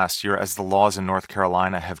times over the last year as the laws in North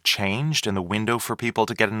Carolina have changed and the window for people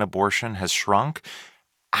to get an abortion has shrunk.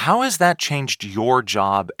 How has that changed your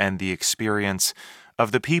job and the experience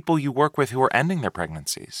of the people you work with who are ending their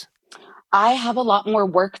pregnancies? I have a lot more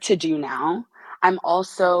work to do now. I'm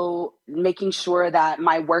also making sure that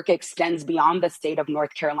my work extends beyond the state of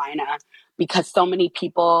North Carolina, because so many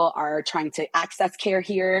people are trying to access care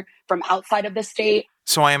here from outside of the state.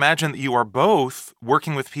 So I imagine that you are both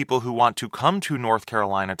working with people who want to come to North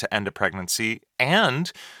Carolina to end a pregnancy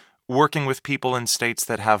and working with people in states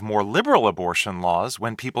that have more liberal abortion laws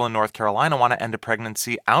when people in North Carolina want to end a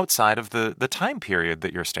pregnancy outside of the time period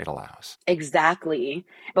that your state allows. Exactly.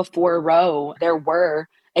 Before Roe, there were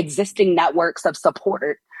existing networks of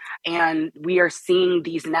support, and we are seeing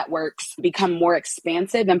these networks become more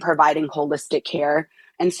expansive in providing holistic care.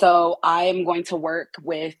 And so I'm going to work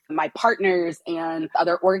with my partners and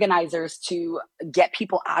other organizers to get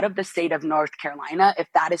people out of the state of North Carolina if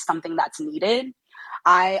that is something that's needed.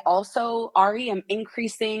 I also, Ari, am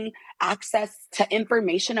increasing access to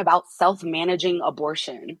information about self-managing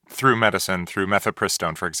abortion. Through medicine, through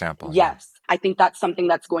mifepristone, for example. Yes, I think that's something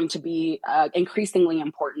that's going to be increasingly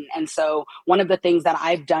important. And so one of the things that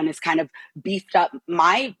I've done is kind of beefed up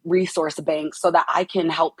my resource bank so that I can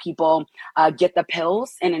help people get the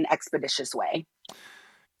pills in an expeditious way.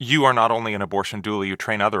 You are not only an abortion doula, you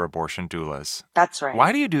train other abortion doulas. That's right.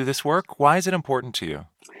 Why do you do this work? Why is it important to you?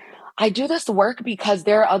 I do this work because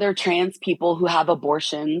there are other trans people who have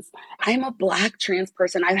abortions. I'm a Black trans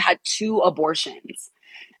person. I've had 2 abortions.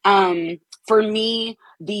 For me,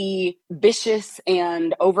 the vicious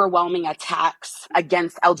and overwhelming attacks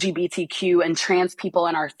against LGBTQ and trans people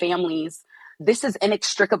and our families, this is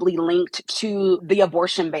inextricably linked to the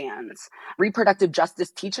abortion bans. Reproductive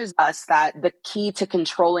justice teaches us that the key to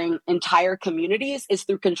controlling entire communities is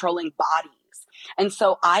through controlling bodies. And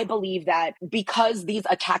so I believe that because these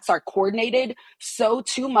attacks are coordinated, so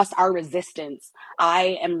too must our resistance.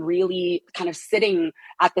 I am really kind of sitting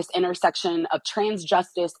at this intersection of trans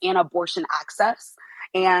justice and abortion access.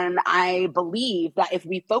 And I believe that if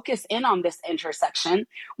we focus in on this intersection,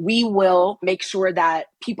 we will make sure that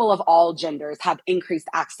people of all genders have increased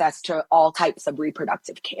access to all types of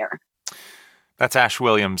reproductive care. That's Ash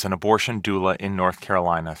Williams, an abortion doula in North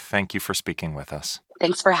Carolina. Thank you for speaking with us.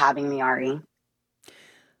 Thanks for having me, Ari.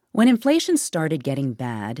 When inflation started getting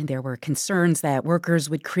bad, there were concerns that workers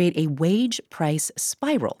would create a wage price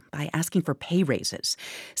spiral by asking for pay raises.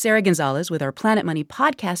 Sarah Gonzalez with our Planet Money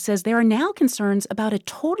podcast says there are now concerns about a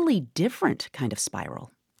totally different kind of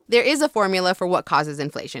spiral. There is a formula for what causes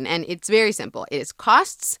inflation, and it's very simple. It is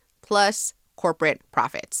costs plus corporate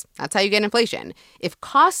profits. That's how you get inflation. If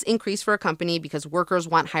costs increase for a company because workers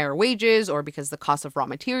want higher wages or because the cost of raw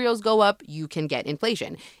materials go up, you can get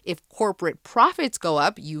inflation. If corporate profits go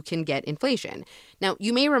up, you can get inflation. Now,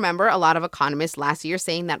 you may remember a lot of economists last year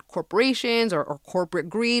saying that corporations or corporate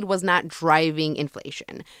greed was not driving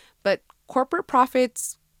inflation. But corporate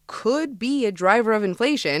profits could be a driver of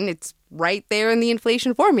inflation. It's right there in the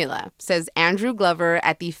inflation formula, says Andrew Glover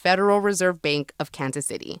at the Federal Reserve Bank of Kansas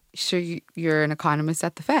City. Sure, you're an economist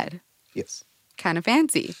at the Fed. Yes. Kind of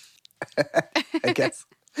fancy. I guess.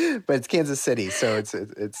 But it's Kansas City, so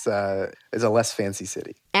it's a less fancy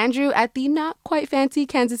city. Andrew at the not quite fancy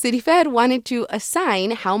Kansas City Fed wanted to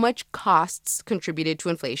assign how much costs contributed to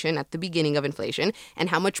inflation at the beginning of inflation and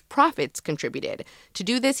how much profits contributed. To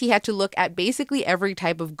do this, he had to look at basically every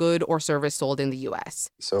type of good or service sold in the U.S.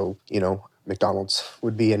 So, McDonald's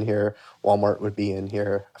would be in here, Walmart would be in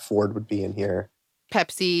here, Ford would be in here.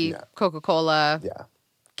 Pepsi, yeah. Coca-Cola, yeah.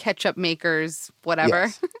 Ketchup makers, whatever.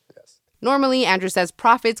 Yes. Normally, Andrew says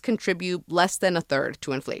profits contribute less than a third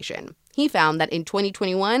to inflation. He found that in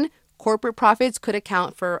 2021, corporate profits could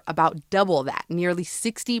account for about double that, nearly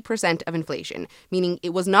 60% of inflation, meaning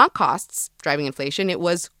it was not costs driving inflation, it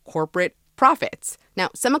was corporate profits. Now,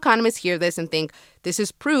 some economists hear this and think this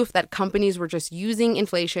is proof that companies were just using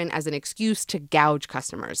inflation as an excuse to gouge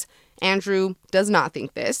customers. Andrew does not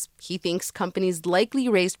think this. He thinks companies likely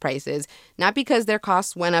raised prices not because their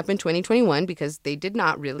costs went up in 2021, because they did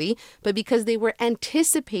not really, but because they were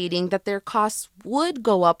anticipating that their costs would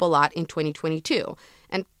go up a lot in 2022.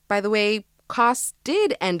 And by the way, costs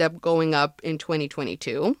did end up going up in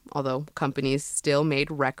 2022, although companies still made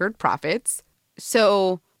record profits.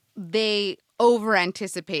 So they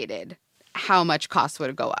over-anticipated how much costs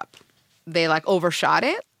would go up. They overshot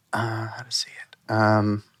it? How to say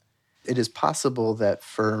it? It is possible that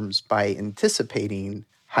firms, by anticipating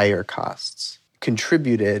higher costs,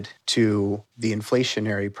 contributed to the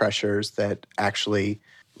inflationary pressures that actually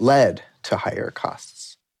led to higher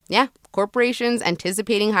costs. Yeah, corporations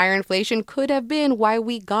anticipating higher inflation could have been why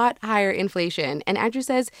we got higher inflation. And Andrew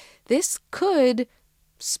says this could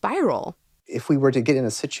spiral. If we were to get in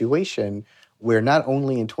a situation where not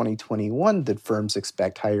only in 2021 did firms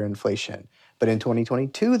expect higher inflation, but in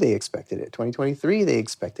 2022 they expected it, 2023 they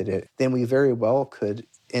expected it, then we very well could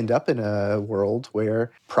end up in a world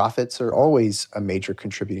where profits are always a major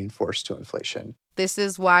contributing force to inflation. This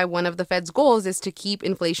is why one of the Fed's goals is to keep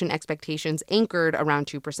inflation expectations anchored around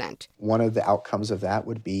 2%. One of the outcomes of that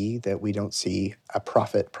would be that we don't see a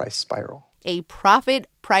profit price spiral. A profit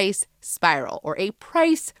price spiral, or a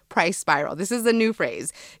price spiral. This is a new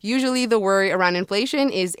phrase. Usually the worry around inflation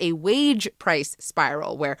is a wage price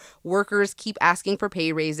spiral, where workers keep asking for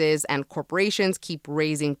pay raises and corporations keep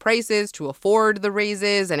raising prices to afford the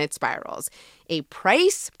raises, and it spirals. A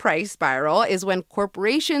price spiral is when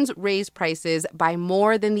corporations raise prices by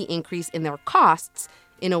more than the increase in their costs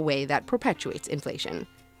in a way that perpetuates inflation.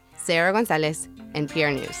 Sarah Gonzalez,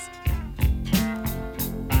 NPR News.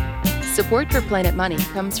 Support for Planet Money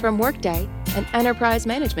comes from Workday, an enterprise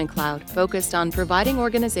management cloud focused on providing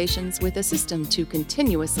organizations with a system to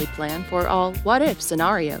continuously plan for all what-if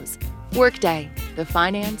scenarios. Workday, the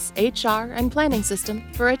finance, HR, and planning system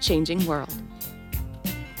for a changing world.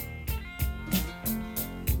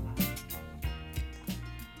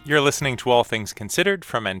 You're listening to All Things Considered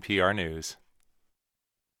from NPR News.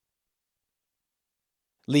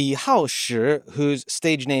 Li Haoshi, whose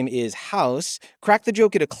stage name is House, cracked the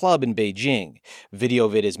joke at a club in Beijing. Video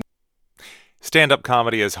of it is... Stand-up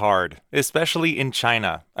comedy is hard, especially in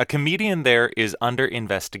China. A comedian there is under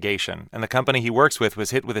investigation, and the company he works with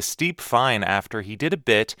was hit with a steep fine after he did a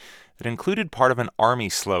bit that included part of an army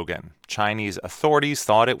slogan. Chinese authorities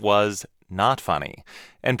thought it was not funny.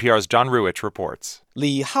 NPR's John Ruwitch reports.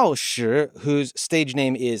 Li Haoshi, whose stage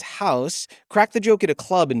name is House, cracked the joke at a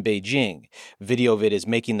club in Beijing. Video of it is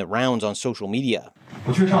making the rounds on social media.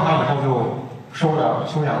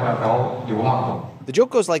 The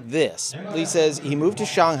joke goes like this. Li says he moved to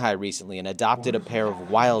Shanghai recently and adopted a pair of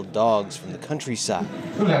wild dogs from the countryside.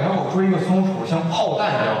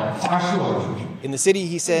 In the city,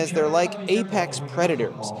 he says they're like apex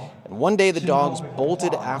predators. And one day the dogs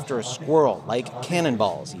bolted after a squirrel like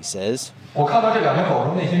cannonballs, he says.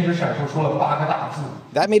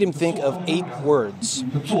 That made him think of 8 words.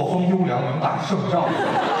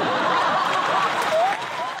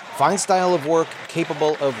 Fine style of work,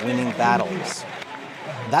 capable of winning battles.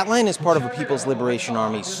 That line is part of a People's Liberation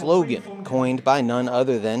Army slogan, coined by none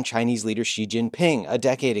other than Chinese leader Xi Jinping a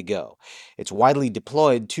decade ago. It's widely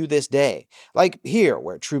deployed to this day, like here,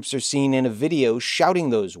 where troops are seen in a video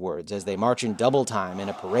shouting those words as they march in double time in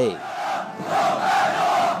a parade.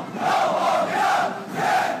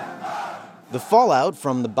 The fallout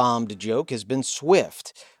from the bombed joke has been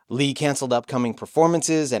swift. Li canceled upcoming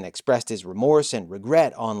performances and expressed his remorse and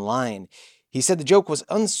regret online. He said the joke was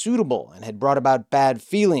unsuitable and had brought about bad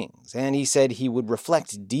feelings, and he said he would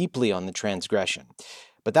reflect deeply on the transgression.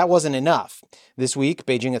 But that wasn't enough. This week,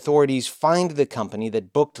 Beijing authorities fined the company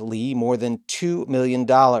that booked Li more than $2 million.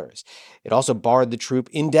 It also barred the troupe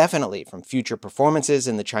indefinitely from future performances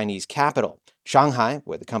in the Chinese capital. Shanghai,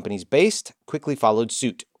 where the company's based, quickly followed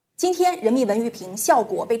suit. 今天人民文娱评效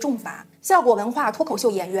果被重罚，效果文化脱口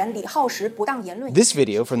秀演员李浩石不当言论。 This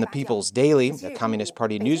video from the People's Daily, a Communist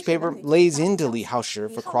Party newspaper, lays into Li Haoshi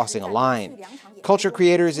for crossing a line. Culture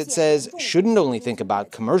creators, it says, shouldn't only think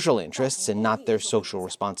about commercial interests and not their social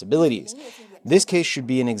responsibilities. This case should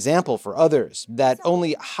be an example for others that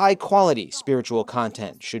only high-quality spiritual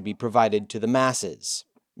content should be provided to the masses.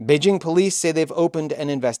 Beijing police say they've opened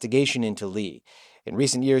an investigation into Li. In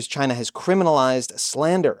recent years, China has criminalized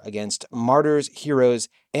slander against martyrs, heroes,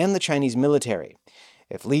 and the Chinese military.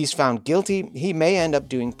 If Li's found guilty, he may end up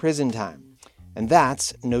doing prison time. And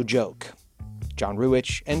that's no joke. John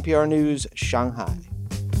Ruwitch, NPR News, Shanghai.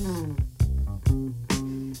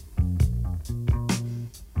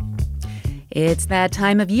 It's that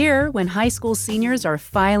time of year when high school seniors are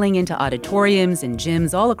filing into auditoriums and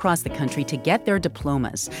gyms all across the country to get their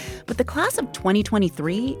diplomas. But the class of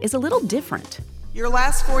 2023 is a little different. Your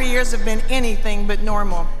last 4 years have been anything but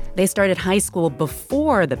normal. They started high school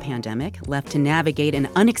before the pandemic, left to navigate an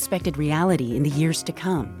unexpected reality in the years to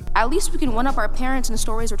come. At least we can one-up our parents in the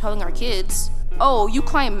stories we're telling our kids. Oh, you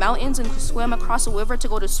climbed mountains and swam across a river to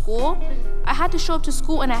go to school? I had to show up to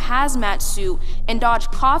school in a hazmat suit and dodge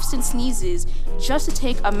coughs and sneezes just to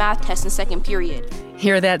take a math test in second period.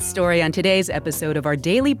 Hear that story on today's episode of our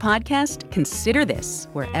daily podcast, Consider This,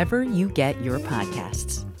 wherever you get your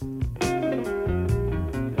podcasts.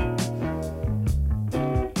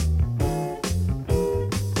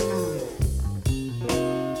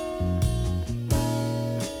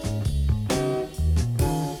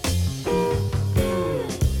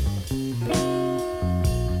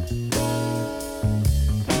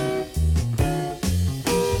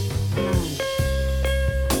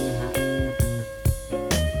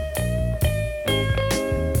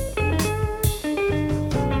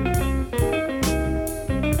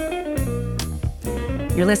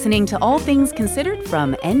 You're listening to All Things Considered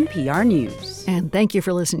from NPR News. And thank you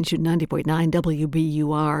for listening to 90.9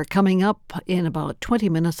 WBUR. Coming up in about 20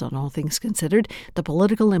 minutes on All Things Considered, the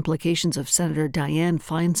political implications of Senator Dianne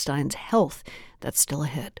Feinstein's health. That's still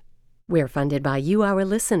ahead. We're funded by you, our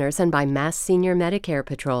listeners, and by Mass Senior Medicare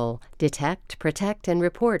Patrol. Detect, protect, and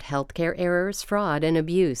report healthcare errors, fraud, and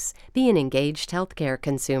abuse. Be an engaged healthcare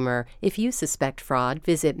consumer. If you suspect fraud,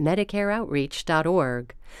 visit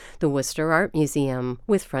MedicareOutreach.org. The Worcester Art Museum,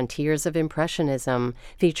 with Frontiers of Impressionism,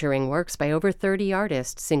 featuring works by over 30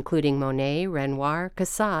 artists, including Monet, Renoir,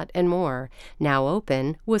 Cassatt, and more. Now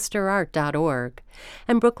open, worcesterart.org.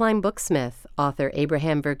 And Brookline Booksmith, author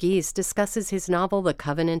Abraham Verghese discusses his novel The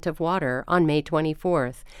Covenant of Water on May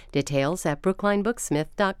 24th. Details at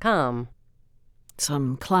brooklinebooksmith.com.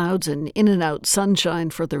 Some clouds and in and out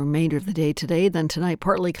sunshine for the remainder of the day today. Then tonight,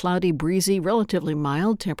 partly cloudy, breezy, relatively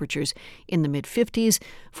mild. Temperatures in the mid-50s.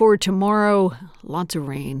 For tomorrow, lots of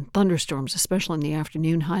rain, thunderstorms, especially in the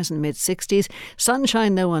afternoon, highs in the mid-60s.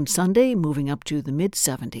 Sunshine, though, on Sunday, moving up to the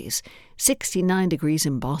mid-70s. 69 degrees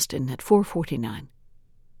in Boston at 4:49.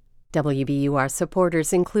 WBUR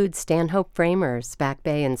supporters include Stanhope Framers, Back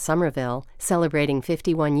Bay and Somerville, celebrating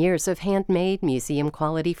 51 years of handmade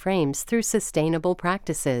museum-quality frames through sustainable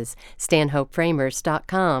practices,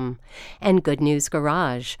 stanhopeframers.com. And Good News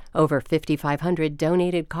Garage, over 5,500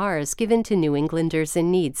 donated cars given to New Englanders in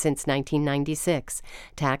need since 1996,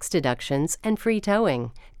 tax deductions and free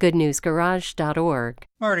towing. goodnewsgarage.org.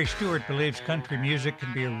 Marty Stewart believes country music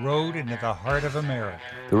can be a road into the heart of America.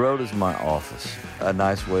 The road is my office. A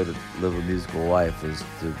nice way to live a musical life is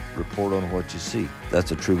to report on what you see.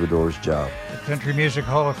 That's a troubadour's job. The Country Music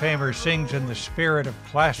Hall of Famer sings in the spirit of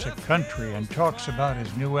classic country and talks about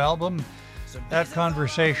his new album. That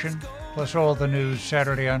conversation, plus all the news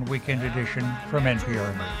Saturday on Weekend Edition from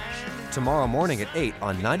NPR News. Tomorrow morning at 8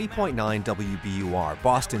 on 90.9 WBUR,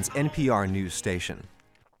 Boston's NPR news station.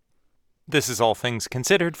 This is All Things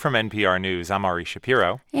Considered from NPR News. I'm Ari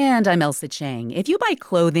Shapiro. And I'm Elsa Chang. If you buy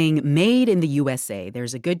clothing made in the USA,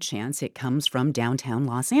 there's a good chance it comes from downtown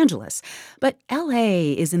Los Angeles. But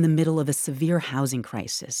LA is in the middle of a severe housing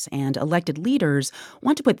crisis, and elected leaders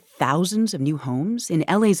want to put thousands of new homes in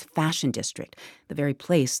LA's fashion district, the very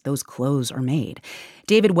place those clothes are made.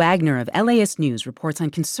 David Wagner of LAist News reports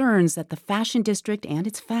on concerns that the fashion district and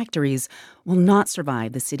its factories will not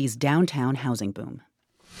survive the city's downtown housing boom.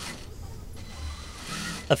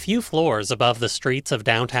 A few floors above the streets of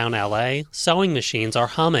downtown LA, sewing machines are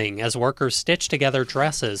humming as workers stitch together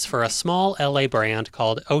dresses for a small LA brand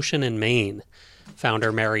called Ocean and Main.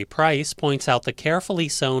 Founder Mary Price points out the carefully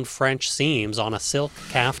sewn French seams on a silk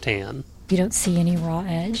caftan. You don't see any raw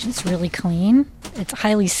edge. It's really clean. It's a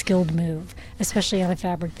highly skilled move, especially on a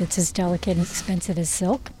fabric that's as delicate and expensive as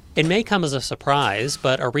silk. It may come as a surprise,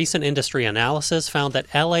 but a recent industry analysis found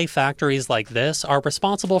that LA factories like this are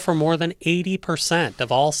responsible for more than 80%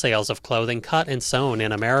 of all sales of clothing cut and sewn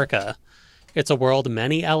in America. It's a world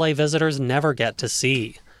many LA visitors never get to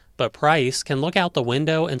see, but Price can look out the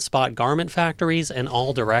window and spot garment factories in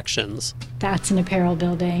all directions. That's an apparel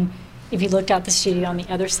building. If you look out the studio on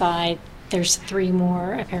the other side, there's 3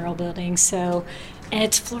 more apparel buildings. And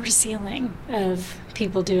it's floor to ceiling of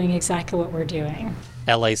people doing exactly what we're doing.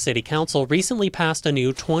 LA City Council recently passed a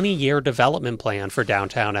new 20-year development plan for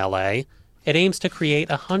downtown LA. It aims to create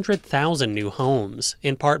 100,000 new homes,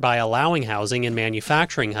 in part by allowing housing in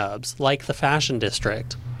manufacturing hubs like the Fashion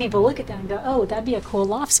District. People look at that and go, oh, that'd be a cool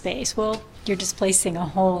loft space. Well, you're displacing a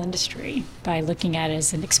whole industry by looking at it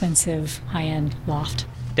as an expensive, high-end loft.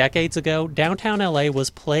 Decades ago, downtown LA was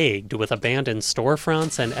plagued with abandoned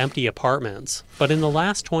storefronts and empty apartments. But in the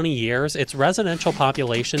last 20 years, its residential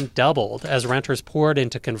population doubled as renters poured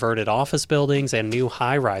into converted office buildings and new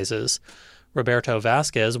high-rises. Roberto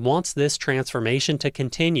Vasquez wants this transformation to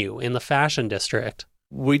continue in the Fashion District.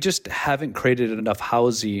 We just haven't created enough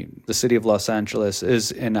housing. The city of Los Angeles is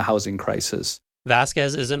in a housing crisis.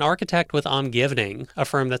 Vasquez is an architect with Givning, a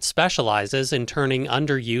firm that specializes in turning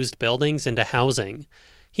underused buildings into housing.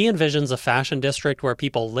 He envisions a fashion district where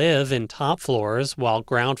people live in top floors while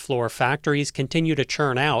ground floor factories continue to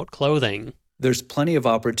churn out clothing. There's plenty of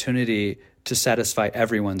opportunity to satisfy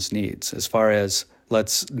everyone's needs as far as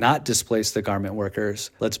let's not displace the garment workers,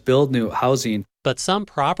 let's build new housing. But some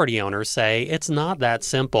property owners say it's not that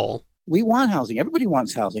simple. We want housing. Everybody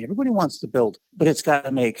wants housing. Everybody wants to build, but it's got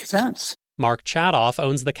to make sense. Mark Chadoff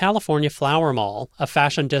owns the California Flower Mall, a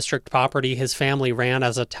fashion district property his family ran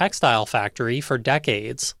as a textile factory for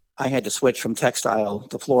decades. I had to switch from textile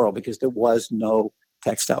to floral because there was no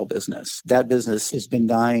textile business. That business has been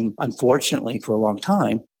dying, unfortunately, for a long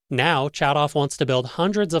time. Now, Chadoff wants to build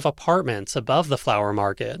hundreds of apartments above the flower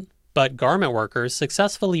market. But garment workers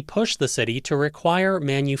successfully pushed the city to require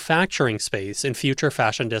manufacturing space in future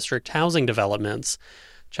fashion district housing developments.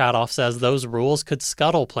 Chadoff says those rules could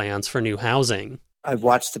scuttle plans for new housing. I've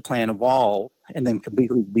watched the plan evolve and then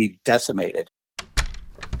completely be decimated.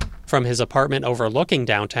 From his apartment overlooking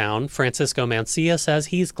downtown, Francisco Mancia says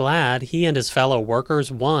he's glad he and his fellow workers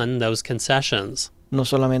won those concessions. Not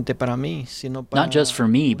just for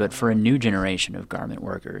me, but for a new generation of garment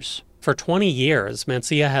workers. For 20 years,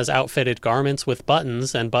 Mancia has outfitted garments with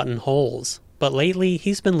buttons and buttonholes. But lately,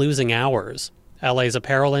 he's been losing hours. LA's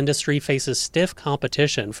apparel industry faces stiff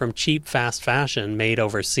competition from cheap fast fashion made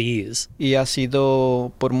overseas. Y ha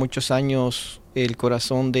sido por muchos años el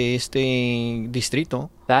corazón de este distrito.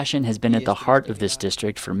 Fashion has been at the heart of this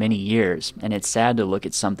district for many years, and it's sad to look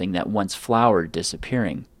at something that once flowered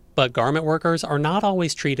disappearing. But garment workers are not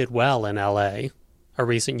always treated well in LA. A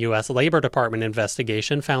recent U.S. Labor Department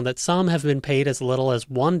investigation found that some have been paid as little as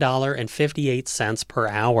 $1.58 per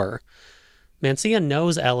hour. Mancia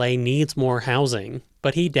knows LA needs more housing,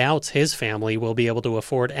 but he doubts his family will be able to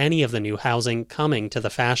afford any of the new housing coming to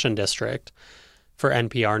the Fashion District. For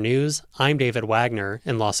NPR News, I'm David Wagner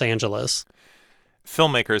in Los Angeles.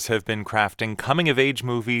 Filmmakers have been crafting coming-of-age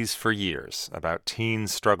movies for years about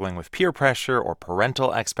teens struggling with peer pressure or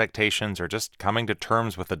parental expectations or just coming to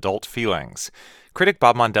terms with adult feelings. Critic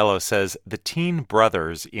Bob Mondello says the teen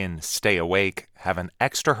brothers in Stay Awake have an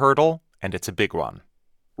extra hurdle, and it's a big one.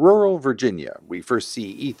 Rural Virginia. We first see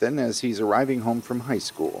Ethan as he's arriving home from high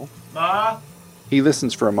school. Ma? He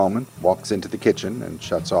listens for a moment, walks into the kitchen, and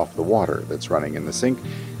shuts off the water that's running in the sink.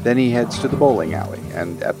 Then he heads to the bowling alley,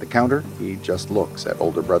 and at the counter, he just looks at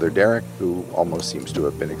older brother Derek, who almost seems to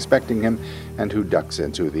have been expecting him, and who ducks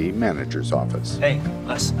into the manager's office. Hey,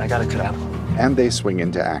 Les, I gotta cut out. And they swing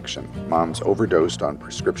into action. Mom's overdosed on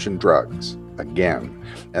prescription drugs. Again.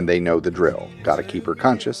 And they know the drill. Gotta keep her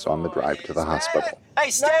conscious on the drive to the hospital. Hey,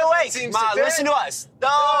 stay awake! Ma, listen to us.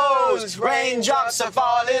 Those raindrops are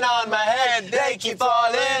falling on my head. They keep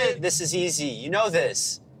falling. This is easy. You know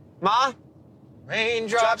this. Ma?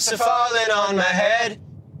 Raindrops are falling on my head.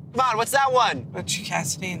 Come on, what's that one? Butch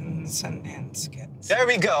Cassidy and Sundance Kids. There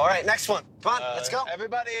we go. All right, next one. Come on, let's go.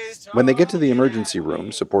 Everybody. When they get to the emergency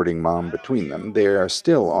room, supporting Mom between them, they are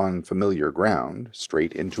still on familiar ground,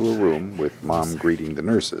 straight into a room with Mom greeting the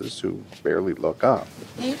nurses, who barely look up.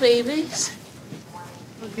 Hey, babies.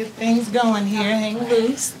 We'll get things going here. Hang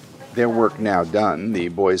loose. Their work now done, the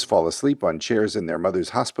boys fall asleep on chairs in their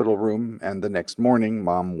mother's hospital room, and the next morning,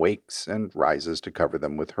 Mom wakes and rises to cover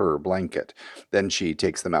them with her blanket. Then she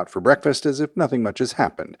takes them out for breakfast as if nothing much has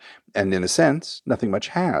happened. And in a sense, nothing much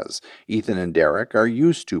has. Ethan and Derek are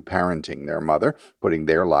used to parenting their mother, putting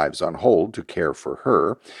their lives on hold to care for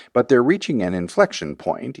her. But they're reaching an inflection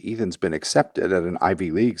point. Ethan's been accepted at an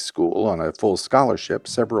Ivy League school on a full scholarship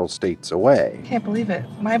several states away. Can't believe it.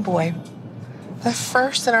 My boy. The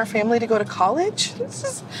first in our family to go to college?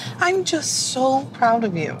 I'm just so proud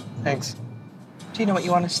of you. Thanks. Do you know what you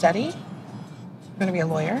want to study? You're going to be a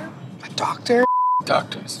lawyer? A doctor?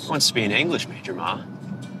 Doctors. Wants to be an English major, Ma.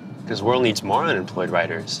 Because the world needs more unemployed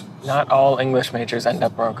writers. Not all English majors end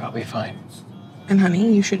up broke. I'll be fine. And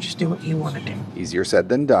honey, you should just do what you want to do. Easier said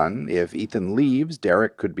than done. If Ethan leaves,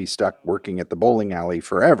 Derek could be stuck working at the bowling alley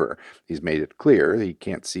forever. He's made it clear he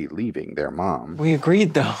can't see leaving their mom. We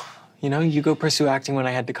agreed, though. You know, you go pursue acting when I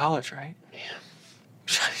head to college, right? Yeah.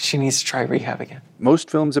 She needs to try rehab again. Most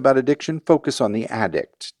films about addiction focus on the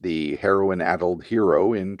addict, the heroin-addled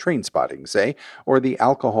hero in Trainspotting, say, or the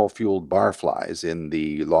alcohol-fueled barflies in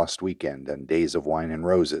The Lost Weekend and Days of Wine and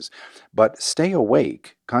Roses. But Stay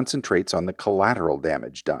Awake concentrates on the collateral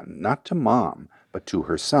damage done, not to Mom, but to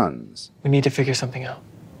her sons. We need to figure something out.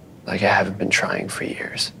 Like I haven't been trying for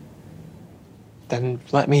years. Then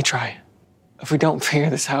let me try. If we don't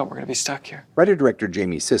figure this out, we're going to be stuck here. Writer-director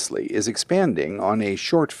Jamie Sisley is expanding on a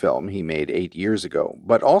short film he made 8 years ago,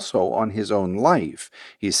 but also on his own life.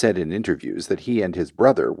 He said in interviews that he and his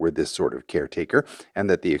brother were this sort of caretaker, and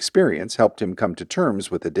that the experience helped him come to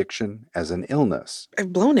terms with addiction as an illness.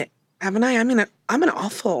 I've blown it, haven't I? I'm an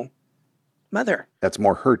awful mother. That's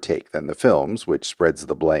more her take than the film's, which spreads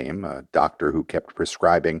the blame, a doctor who kept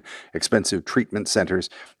prescribing expensive treatment centers,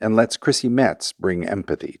 and lets Chrissy Metz bring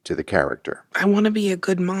empathy to the character. I want to be a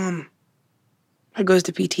good mom who goes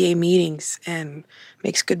to PTA meetings and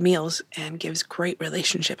makes good meals and gives great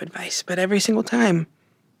relationship advice. But every single time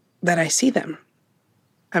that I see them,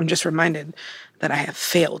 I'm just reminded that I have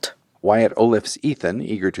failed. Wyatt Olif's Ethan,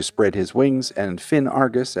 eager to spread his wings, and Finn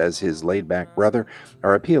Argus as his laid-back brother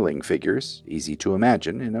are appealing figures, easy to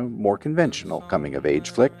imagine in a more conventional coming-of-age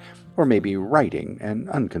flick, or maybe writing an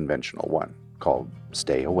unconventional one called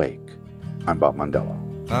Stay Awake. I'm Bob Mondello.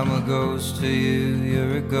 I'm a ghost to you,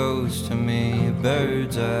 you're a ghost to me, a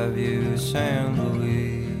bird's eye view, San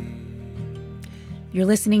Luis. You're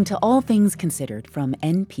listening to All Things Considered from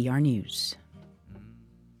NPR News.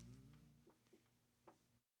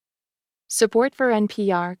 Support for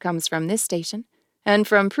NPR comes from this station and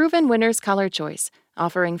from Proven Winners Color Choice,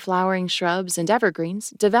 offering flowering shrubs and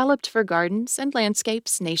evergreens developed for gardens and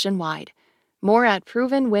landscapes nationwide. More at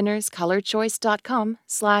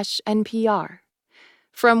provenwinnerscolorchoice.com/NPR.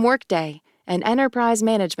 From Workday, an enterprise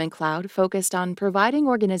management cloud focused on providing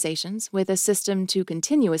organizations with a system to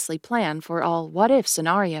continuously plan for all what-if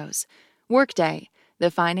scenarios. Workday, the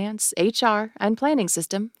finance, HR, and planning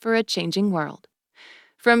system for a changing world.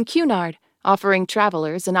 From Cunard, offering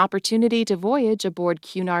travelers an opportunity to voyage aboard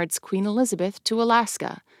Cunard's Queen Elizabeth to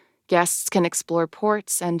Alaska. Guests can explore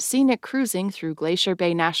ports and scenic cruising through Glacier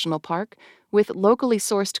Bay National Park with locally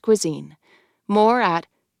sourced cuisine. More at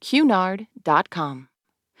cunard.com.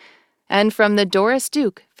 And from the Doris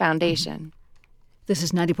Duke Foundation. This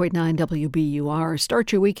is 90.9 WBUR.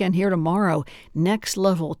 Start your weekend here tomorrow. Next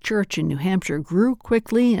Level Church in New Hampshire grew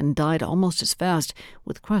quickly and died almost as fast,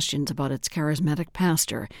 with questions about its charismatic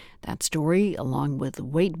pastor. That story, along with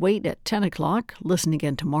Wait at 10 o'clock. Listen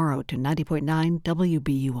again tomorrow to 90.9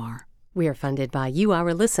 WBUR. We are funded by you,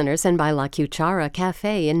 our listeners, and by La Cuchara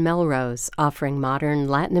Cafe in Melrose, offering modern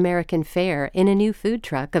Latin American fare in a new food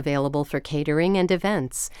truck available for catering and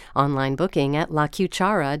events. Online booking at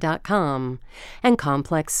lacuchara.com. And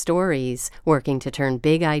Complex Stories, working to turn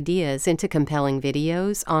big ideas into compelling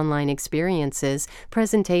videos, online experiences,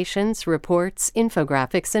 presentations, reports,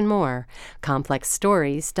 infographics, and more.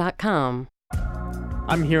 ComplexStories.com.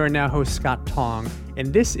 I'm here and now host Scott Tong,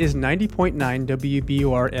 and this is 90.9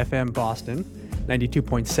 WBUR FM Boston,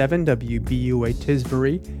 92.7 WBUA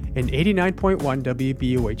Tisbury, and 89.1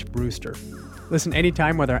 WBUH Brewster. Listen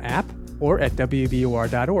anytime with our app or at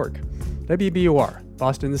WBUR.org. WBUR,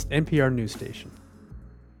 Boston's NPR news station.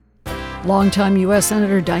 Longtime U.S.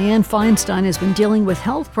 Senator Dianne Feinstein has been dealing with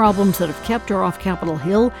health problems that have kept her off Capitol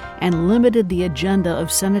Hill and limited the agenda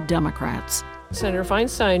of Senate Democrats. Senator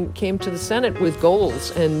Feinstein came to the Senate with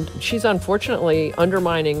goals, and she's unfortunately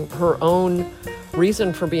undermining her own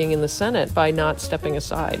reason for being in the Senate by not stepping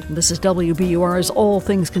aside. This is WBUR's All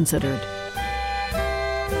Things Considered.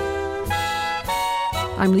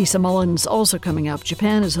 I'm Lisa Mullins. Also coming up,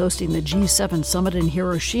 Japan is hosting the G7 summit in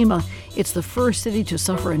Hiroshima. It's the first city to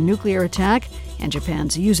suffer a nuclear attack, and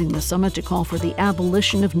Japan's using the summit to call for the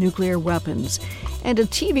abolition of nuclear weapons. And a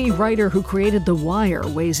TV writer who created The Wire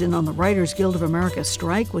weighs in on the Writers Guild of America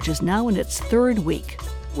strike, which is now in its third week.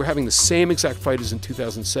 We're having the same exact fight as in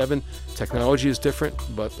 2007. Technology is different,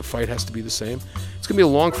 but the fight has to be the same. It's going to be a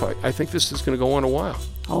long fight. I think this is going to go on a while.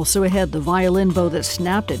 Also ahead, the violin bow that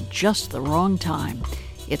snapped at just the wrong time.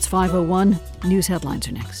 It's 5:01. News headlines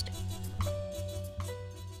are next.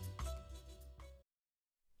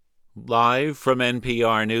 Live from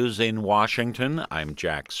NPR News in Washington, I'm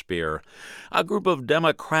Jack Speer. A group of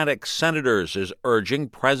Democratic senators is urging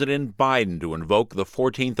President Biden to invoke the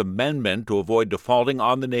 14th Amendment to avoid defaulting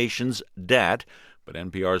on the nation's debt. But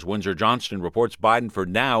NPR's Windsor Johnston reports Biden, for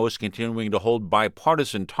now, is continuing to hold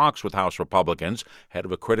bipartisan talks with House Republicans ahead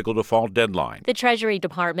of a critical default deadline. The Treasury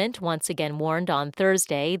Department once again warned on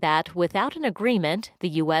Thursday that without an agreement, the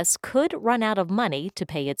U.S. could run out of money to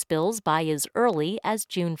pay its bills by as early as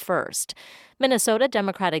June 1st. Minnesota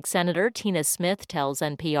Democratic Senator Tina Smith tells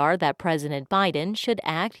NPR that President Biden should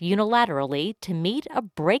act unilaterally to meet a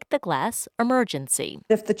break-the-glass emergency.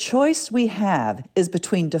 If the choice we have is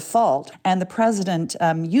between default and the president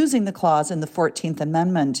using the clause in the 14th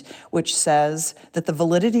Amendment, which says that the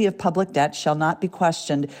validity of public debt shall not be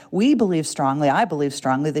questioned, I believe strongly,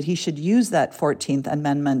 that he should use that 14th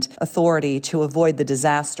Amendment authority to avoid the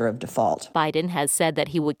disaster of default. Biden has said that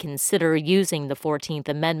he would consider using the 14th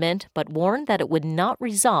Amendment, but warned that it would not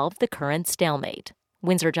resolve the current stalemate.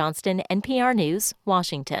 Windsor Johnston, NPR News,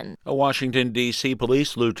 Washington. A Washington, D.C.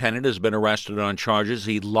 police lieutenant has been arrested on charges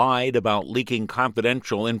he lied about leaking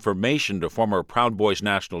confidential information to former Proud Boys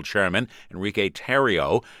national chairman Enrique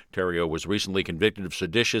Tarrio. Tarrio was recently convicted of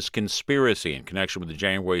seditious conspiracy in connection with the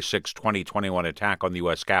January 6, 2021 attack on the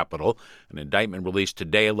U.S. Capitol. An indictment released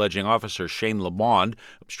today alleging Officer Shane Lamond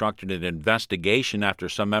obstructed an investigation after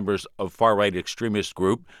some members of far-right extremist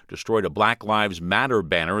group destroyed a Black Lives Matter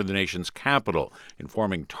banner in the nation's capital.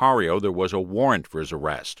 Informing Tarrio there was a warrant for his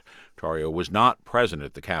arrest. Tarrio was not present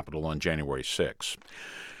at the Capitol on January 6.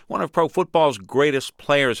 One of pro football's greatest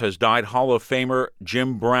players has died, Hall of Famer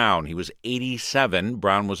Jim Brown. He was 87.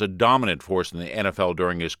 Brown was a dominant force in the NFL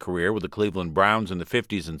during his career with the Cleveland Browns in the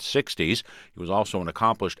 50s and 60s. He was also an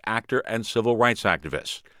accomplished actor and civil rights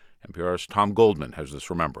activist. NPR's Tom Goldman has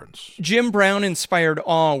this remembrance. Jim Brown inspired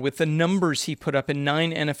awe with the numbers he put up in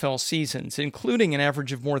 9 NFL seasons, including an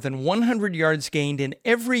average of more than 100 yards gained in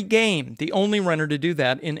every game, the only runner to do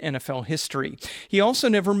that in NFL history. He also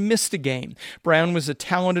never missed a game. Brown was a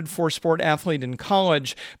talented four-sport athlete in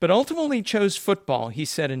college, but ultimately chose football, he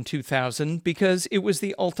said in 2000, because it was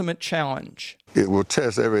the ultimate challenge. It will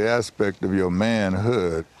test every aspect of your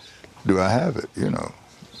manhood. Do I have it,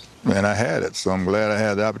 And I had it, so I'm glad I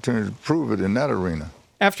had the opportunity to prove it in that arena.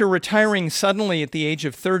 After retiring suddenly at the age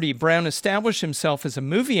of 30, Brown established himself as a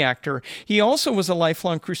movie actor. He also was a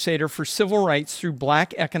lifelong crusader for civil rights through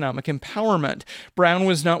black economic empowerment. Brown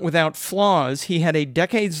was not without flaws. He had a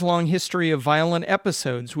decades-long history of violent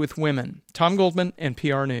episodes with women. Tom Goldman,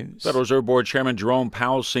 NPR News. Federal Reserve Board Chairman Jerome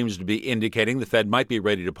Powell seems to be indicating the Fed might be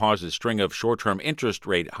ready to pause its string of short-term interest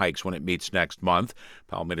rate hikes when it meets next month.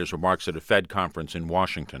 Powell made his remarks at a Fed conference in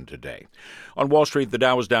Washington today. On Wall Street, the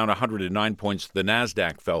Dow was down 109 points. The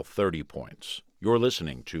Nasdaq fell 30 points. You're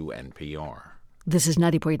listening to NPR. This is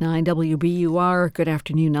 90.9 WBUR. Good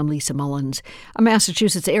afternoon. I'm Lisa Mullins. A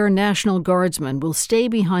Massachusetts Air National Guardsman will stay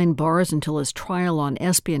behind bars until his trial on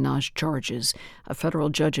espionage charges. A federal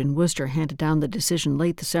judge in Worcester handed down the decision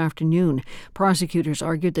late this afternoon. Prosecutors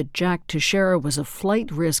argued that Jack Teixeira was a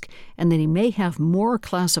flight risk and that he may have more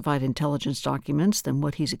classified intelligence documents than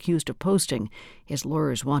what he's accused of posting. His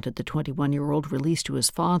lawyers wanted the 21-year-old released to his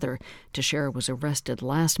father. Teixeira was arrested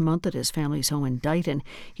last month at his family's home in Dighton.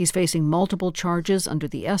 He's facing multiple charges under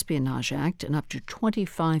the Espionage Act and up to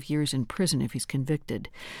 25 years in prison if he's convicted.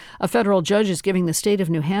 A federal judge is giving the state of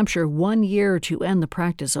New Hampshire 1 year to end the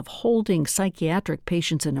practice of holding psychiatric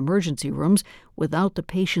patients in emergency rooms without the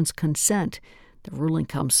patient's consent. The ruling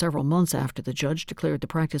comes several months after the judge declared the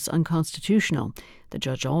practice unconstitutional. The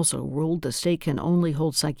judge also ruled the state can only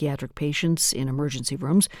hold psychiatric patients in emergency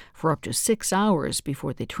rooms for up to 6 hours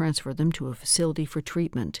before they transfer them to a facility for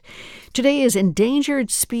treatment. Today is Endangered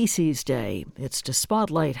Species Day. It's to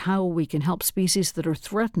spotlight how we can help species that are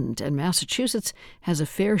threatened, and Massachusetts has a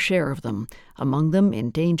fair share of them. Among them,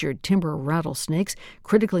 endangered timber rattlesnakes,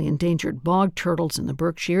 critically endangered bog turtles in the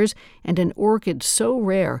Berkshires, and an orchid so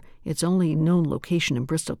rare its only known location in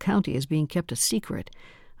Bristol County is being kept a secret.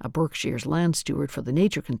 A Berkshire's land steward for the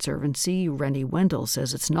Nature Conservancy, Rennie Wendell,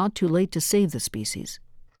 says it's not too late to save the species.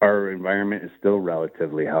 Our environment is still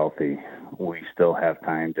relatively healthy. We still have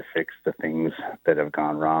time to fix the things that have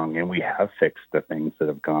gone wrong, and we have fixed the things that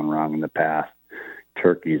have gone wrong in the past.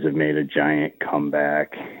 Turkeys have made a giant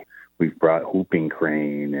comeback. We've brought whooping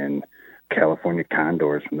crane and California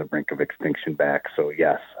condors from the brink of extinction back. So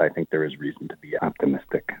yes, I think there is reason to be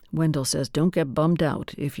optimistic. Wendell says don't get bummed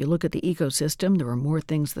out. If you look at the ecosystem, there are more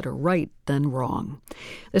things that are right than wrong.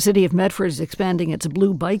 The city of Medford is expanding its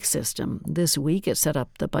blue bike system. This week it set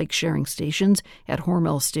up the bike sharing stations at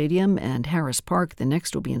Hormel Stadium and Harris Park. The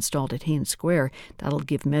next will be installed at Haynes Square. That'll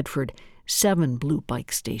give Medford 7 blue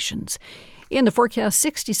bike stations. In the forecast,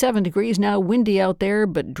 67 degrees, now windy out there,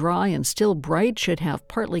 but dry and still bright. Should have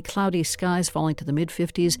partly cloudy skies falling to the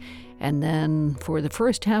mid-50s. And then for the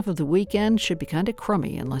first half of the weekend, should be kind of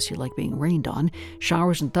crummy unless you like being rained on.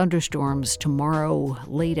 Showers and thunderstorms tomorrow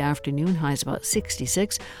late afternoon, highs about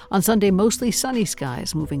 66. On Sunday, mostly sunny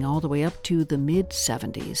skies, moving all the way up to the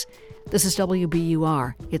mid-70s. This is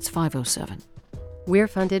WBUR. It's 5:07. We're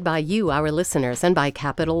funded by you, our listeners, and by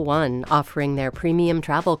Capital One, offering their premium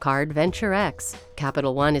travel card, Venture X.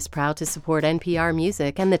 Capital One is proud to support NPR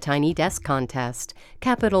Music and the Tiny Desk Contest.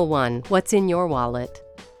 Capital One, what's in your wallet?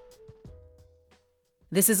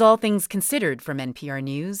 This is All Things Considered from NPR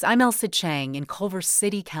News. I'm Elsa Chang in Culver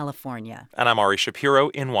City, California. And I'm Ari Shapiro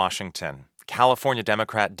in Washington. California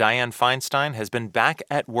Democrat Dianne Feinstein has been back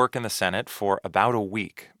at work in the Senate for about a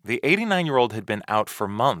week. The 89-year-old had been out for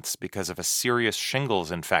months because of a serious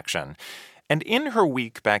shingles infection. And in her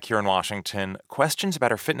week back here in Washington, questions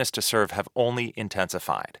about her fitness to serve have only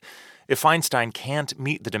intensified. If Feinstein can't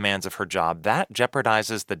meet the demands of her job, that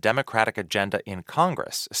jeopardizes the Democratic agenda in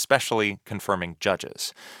Congress, especially confirming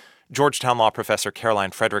judges. Georgetown law professor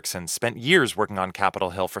Caroline Fredrickson spent years working on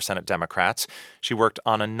Capitol Hill for Senate Democrats. She worked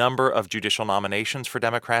on a number of judicial nominations for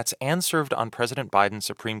Democrats and served on President Biden's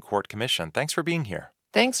Supreme Court commission. Thanks for being here.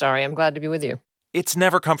 Thanks, Ari. I'm glad to be with you. It's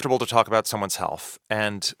never comfortable to talk about someone's health,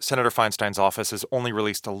 and Senator Feinstein's office has only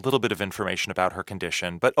released a little bit of information about her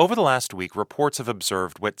condition. But over the last week, reports have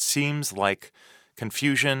observed what seems like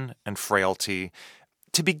confusion and frailty.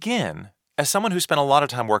 To begin, as someone who spent a lot of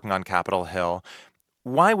time working on Capitol Hill,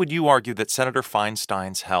 why would you argue that Senator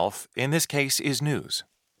Feinstein's health, in this case, is news?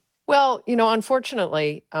 Well,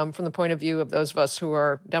 unfortunately, from the point of view of those of us who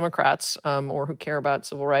are Democrats or who care about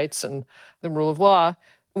civil rights and the rule of law,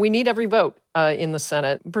 we need every vote in the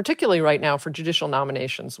Senate, particularly right now for judicial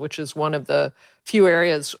nominations, which is one of the few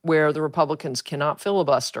areas where the Republicans cannot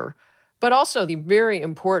filibuster, but also the very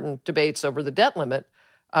important debates over the debt limit,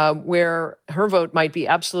 where her vote might be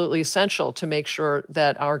absolutely essential to make sure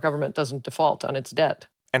that our government doesn't default on its debt.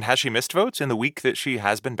 And has she missed votes in the week that she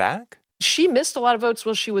has been back? She missed a lot of votes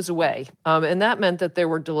while she was away, and that meant that there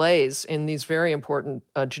were delays in these very important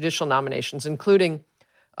judicial nominations, including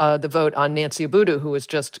the vote on Nancy Abudu, who was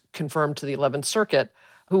just confirmed to the 11th Circuit,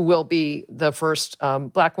 who will be the first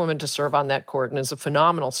Black woman to serve on that court and is a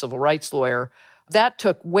phenomenal civil rights lawyer. That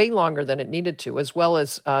took way longer than it needed to, as well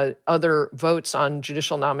as other votes on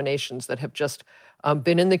judicial nominations that have just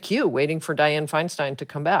been in the queue waiting for Dianne Feinstein to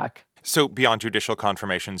come back. So beyond judicial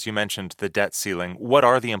confirmations, you mentioned the debt ceiling. What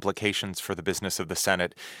are the implications for the business of the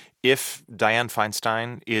Senate if Dianne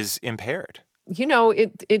Feinstein is impaired?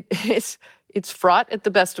 It's fraught at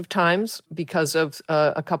the best of times because of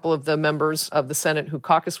a couple of the members of the Senate who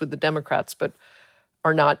caucus with the Democrats, but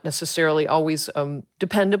are not necessarily always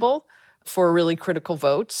dependable. for really critical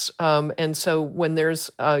votes. And so when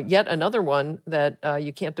there's yet another one that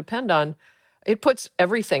you can't depend on, it puts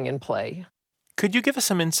everything in play. Could you give us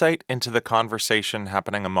some insight into the conversation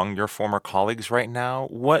happening among your former colleagues right now?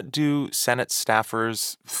 What do Senate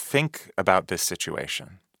staffers think about this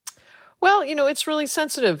situation? Well, it's really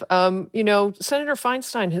sensitive. Senator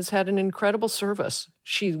Feinstein has had an incredible service.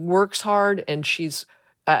 She works hard and she's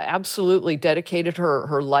absolutely dedicated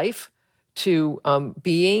her life to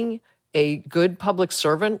being a good public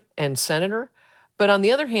servant and senator. But on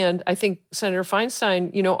the other hand, I think Senator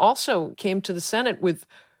Feinstein, also came to the Senate with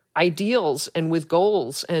ideals and with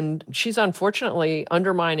goals. And she's unfortunately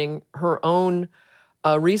undermining her own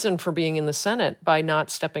reason for being in the Senate by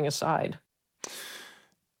not stepping aside.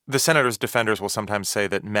 The senator's defenders will sometimes say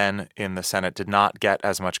that men in the Senate did not get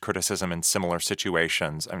as much criticism in similar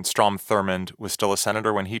situations. I mean, Strom Thurmond was still a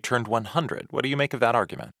senator when he turned 100. What do you make of that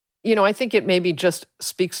argument? I think it maybe just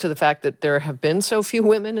speaks to the fact that there have been so few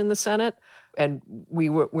women in the Senate, and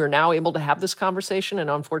we're now able to have this conversation, and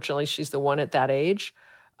unfortunately, she's the one at that age.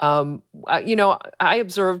 I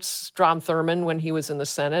observed Strom Thurmond when he was in the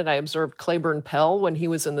Senate. I observed Claiborne Pell when he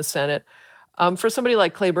was in the Senate. For somebody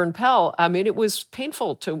like Claiborne Pell, it was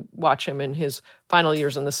painful to watch him in his final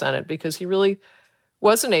years in the Senate because he really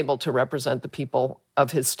wasn't able to represent the people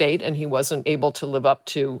of his state, and he wasn't able to live up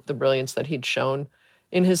to the brilliance that he'd shown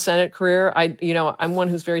in his Senate career. I'm one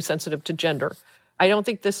who's very sensitive to gender. I don't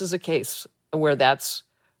think this is a case where that's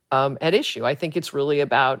at issue. I think it's really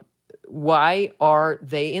about why are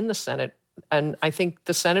they in the Senate? And I think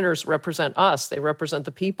the senators represent us. They represent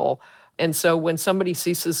the people. And so when somebody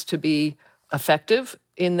ceases to be effective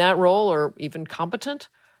in that role or even competent,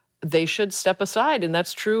 they should step aside. And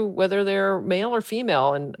that's true whether they're male or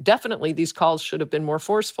female. And definitely these calls should have been more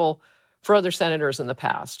forceful for other senators in the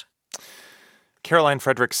past. Caroline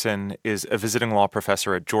Fredrickson is a visiting law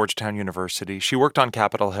professor at Georgetown University. She worked on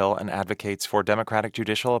Capitol Hill and advocates for Democratic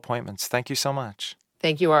judicial appointments. Thank you so much.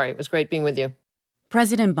 Thank you, Ari. It was great being with you.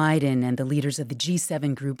 President Biden and the leaders of the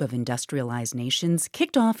G7 group of industrialized nations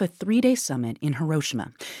kicked off a 3-day summit in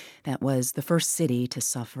Hiroshima. That was the first city to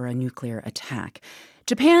suffer a nuclear attack.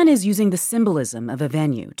 Japan is using the symbolism of a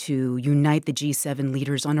venue to unite the G7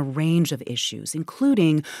 leaders on a range of issues,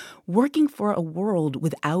 including working for a world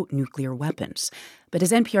without nuclear weapons. But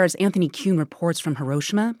as NPR's Anthony Kuhn reports from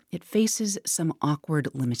Hiroshima, it faces some awkward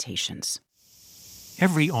limitations.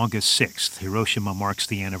 Every August 6th, Hiroshima marks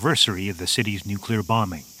the anniversary of the city's nuclear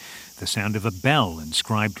bombing. The sound of a bell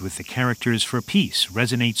inscribed with the characters for peace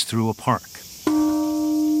resonates through a park.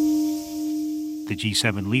 The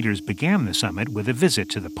G7 leaders began the summit with a visit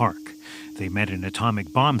to the park. They met an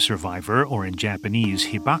atomic bomb survivor, or in Japanese,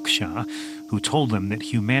 hibakusha, who told them that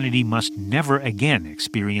humanity must never again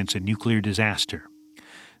experience a nuclear disaster.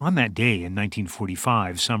 On that day in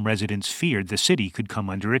 1945, some residents feared the city could come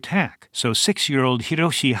under attack, so 6-year-old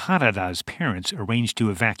Hiroshi Harada's parents arranged to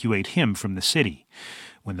evacuate him from the city.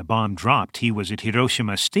 When the bomb dropped, he was at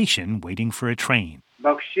Hiroshima Station waiting for a train.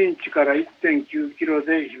 I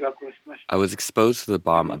was exposed to the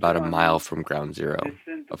bomb about a mile from ground zero.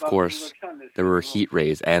 Of course, there were heat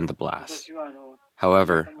rays and the blast.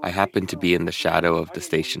 However, I happened to be in the shadow of the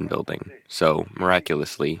station building, so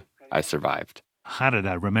miraculously, I survived.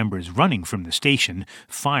 Harada remembers running from the station.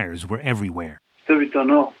 Fires were everywhere.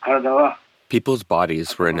 People's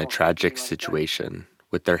bodies were in a tragic situation,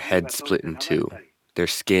 with their heads split in two, their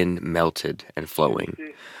skin melted and flowing.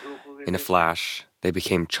 In a flash, they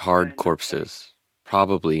became charred corpses.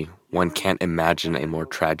 Probably one can't imagine a more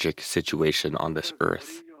tragic situation on this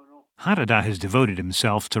earth. Harada has devoted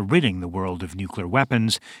himself to ridding the world of nuclear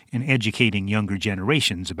weapons and educating younger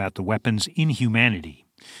generations about the weapon's inhumanity.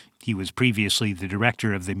 He was previously the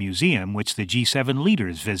director of the museum which the G7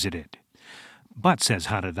 leaders visited. But, says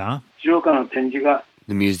Harada,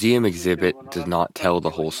 the museum exhibit does not tell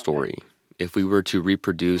the whole story. If we were to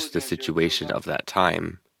reproduce the situation of that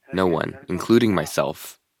time, no one, including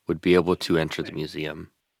myself, would be able to enter the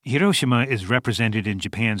museum. Hiroshima is represented in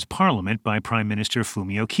Japan's parliament by Prime Minister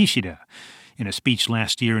Fumio Kishida. In a speech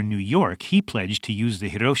last year in New York, he pledged to use the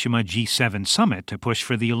Hiroshima G7 summit to push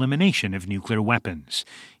for the elimination of nuclear weapons.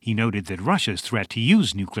 He noted that Russia's threat to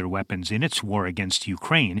use nuclear weapons in its war against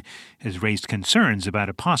Ukraine has raised concerns about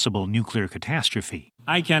a possible nuclear catastrophe.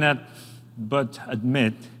 I cannot but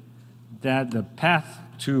admit that the path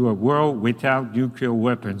to a world without nuclear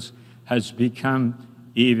weapons has become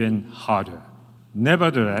even harder.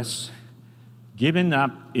 Nevertheless, giving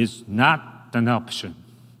up is not an option.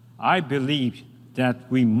 I believe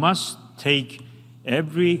that we must take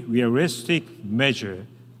every realistic measure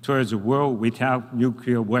towards a world without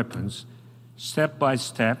nuclear weapons, step by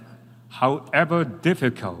step, however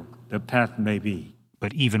difficult the path may be.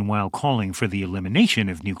 But even while calling for the elimination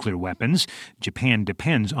of nuclear weapons, Japan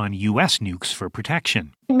depends on U.S. nukes for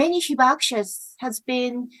protection. Many hibakshas has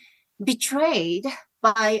been betrayed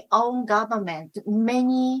by own government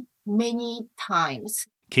many times.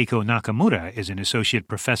 Keiko Nakamura is an associate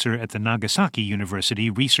professor at the Nagasaki University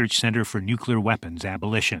Research Center for Nuclear Weapons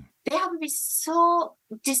Abolition. They have been so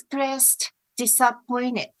distressed,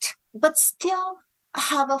 disappointed, but still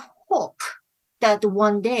have a hope that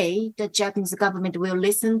one day the Japanese government will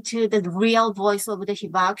listen to the real voice of the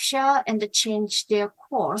hibakusha and change their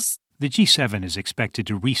course. The G7 is expected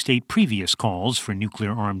to restate previous calls for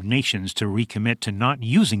nuclear-armed nations to recommit to not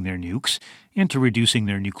using their nukes and to reducing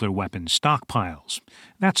their nuclear weapons stockpiles.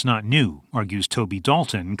 That's not new, argues Toby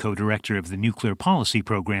Dalton, co-director of the Nuclear Policy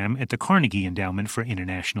Program at the Carnegie Endowment for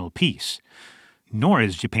International Peace. Nor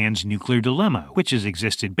is Japan's nuclear dilemma, which has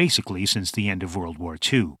existed basically since the end of World War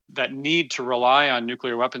II. That need to rely on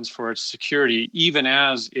nuclear weapons for its security, even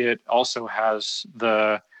as it also has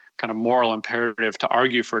the kind of moral imperative to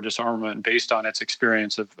argue for disarmament based on its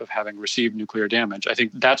experience of having received nuclear damage. I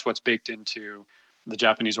think that's what's baked into the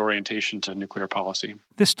Japanese orientation to nuclear policy.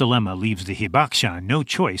 This dilemma leaves the hibakusha no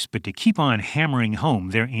choice but to keep on hammering home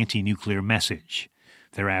their anti-nuclear message.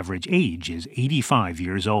 Their average age is 85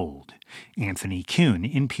 years old. Anthony Kuhn,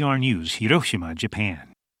 NPR News, Hiroshima,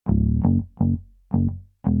 Japan.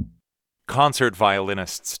 Concert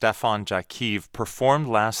violinist Stefan Jakiv performed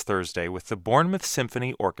last Thursday with the Bournemouth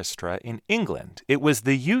Symphony Orchestra in England. It was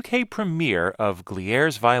the UK premiere of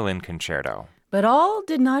Glier's Violin Concerto. But all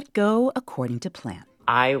did not go according to plan.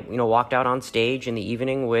 I, walked out on stage in the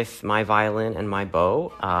evening with my violin and my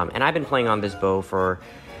bow, and I've been playing on this bow for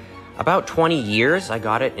about 20 years. I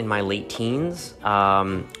got it in my late teens,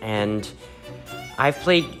 and I've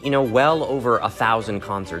played, well over 1,000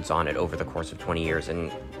 concerts on it over the course of 20 years and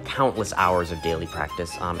countless hours of daily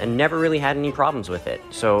practice, and never really had any problems with it.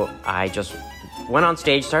 So I just went on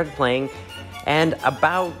stage, started playing, and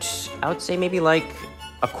about, I would say maybe like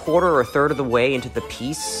a quarter or a third of the way into the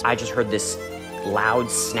piece, I just heard this loud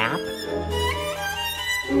snap,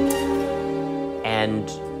 and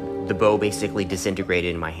the bow basically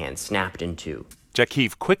disintegrated in my hand, snapped in two.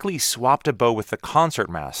 Jakiv quickly swapped a bow with the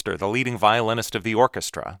concertmaster, the leading violinist of the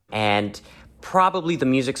orchestra. And probably the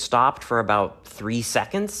music stopped for about 3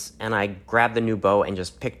 seconds, and I grabbed the new bow and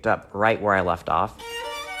just picked up right where I left off.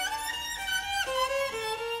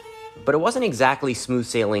 But it wasn't exactly smooth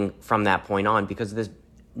sailing from that point on, because this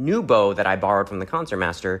new bow that I borrowed from the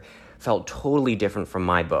concertmaster felt totally different from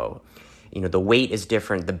my bow. The weight is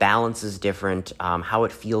different, the balance is different, how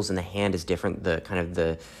it feels in the hand is different,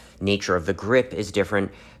 the nature of the grip is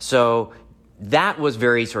different. So that was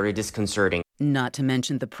very sort of disconcerting. Not to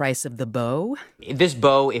mention the price of the bow. This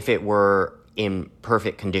bow, if it were in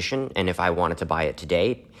perfect condition, and if I wanted to buy it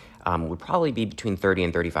today, would probably be between $30,000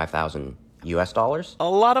 and $35,000 US dollars. A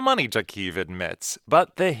lot of money, Jakiv admits,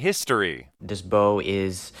 but the history. This bow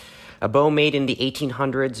is a bow made in the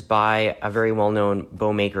 1800s by a very well-known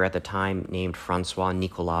bow maker at the time named Francois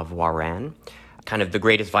Nicolas Voisin. Kind of the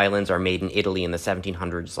greatest violins are made in Italy in the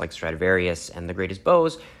 1700s, like Stradivarius, and the greatest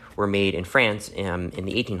bows were made in France in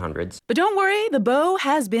the 1800s. But don't worry, the bow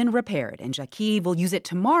has been repaired, and Jakiv will use it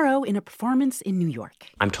tomorrow in a performance in New York.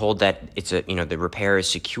 I'm told that the repair is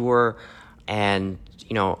secure, and,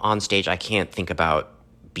 on stage I can't think about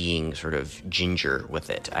being sort of ginger with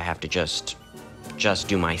it. I have to just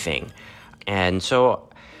do my thing. And so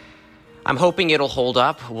I'm hoping it'll hold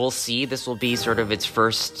up. We'll see. This will be sort of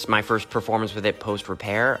my first performance with it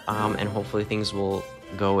post-repair, and hopefully things will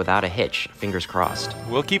go without a hitch. Fingers crossed.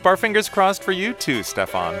 We'll keep our fingers crossed for you too,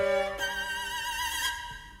 Stefan.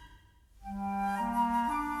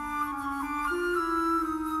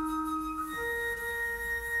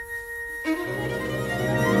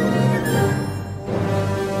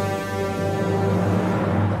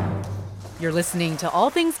 You're listening to All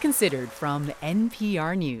Things Considered from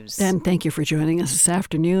NPR News. And thank you for joining us this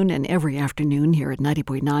afternoon and every afternoon here at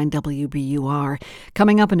 90.9 WBUR.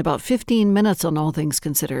 Coming up in about 15 minutes on All Things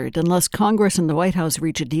Considered, unless Congress and the White House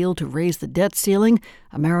reach a deal to raise the debt ceiling,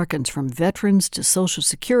 Americans from veterans to Social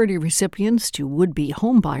Security recipients to would-be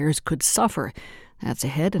homebuyers could suffer. That's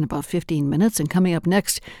ahead in about 15 minutes. And coming up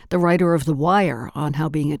next, the writer of The Wire on how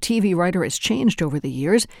being a TV writer has changed over the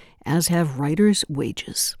years, as have writers'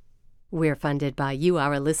 wages. We're funded by you,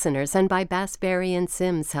 our listeners, and by Bass, Berry &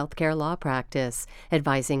 Sims Healthcare Law Practice,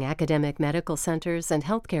 advising academic medical centers and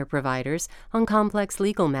healthcare providers on complex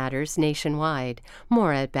legal matters nationwide.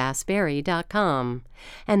 More at bassberry.com.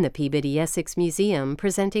 And the Peabody Essex Museum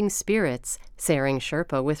presenting Spirits, Sairing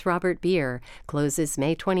Sherpa with Robert Beer, closes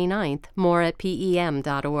May 29th. More at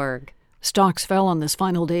pem.org. Stocks fell on this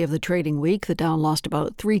final day of the trading week. The Dow lost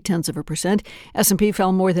about 0.3%. S&P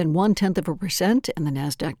fell more than 0.1%, and the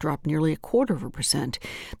Nasdaq dropped nearly 0.25%.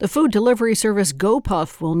 The food delivery service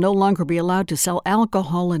GoPuff will no longer be allowed to sell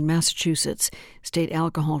alcohol in Massachusetts. State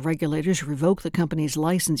alcohol regulators revoked the company's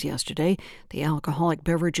license yesterday. The Alcoholic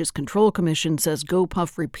Beverages Control Commission says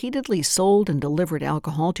GoPuff repeatedly sold and delivered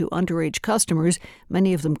alcohol to underage customers,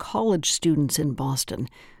 many of them college students in Boston.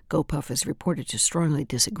 GoPuff is reported to strongly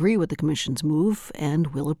disagree with the commission's move and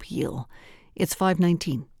will appeal. It's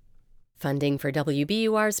 5:19. Funding for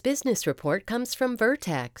WBUR's Business Report comes from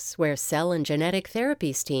Vertex, where cell and genetic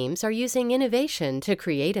therapies teams are using innovation to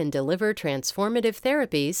create and deliver transformative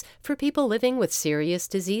therapies for people living with serious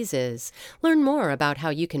diseases. Learn more about how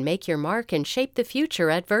you can make your mark and shape the future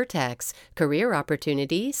at Vertex. Career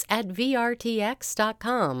opportunities at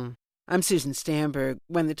vrtx.com. I'm Susan Stamberg.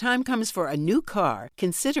 When the time comes for a new car,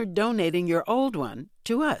 consider donating your old one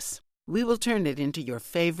to us. We will turn it into your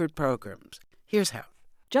favorite programs. Here's how.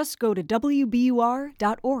 Just go to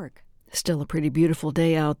WBUR.org. Still a pretty beautiful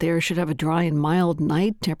day out there. Should have a dry and mild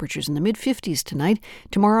night. Temperatures in the mid-50s tonight.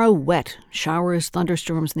 Tomorrow, wet. Showers,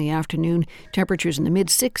 thunderstorms in the afternoon. Temperatures in the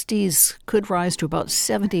mid-60s. Could rise to about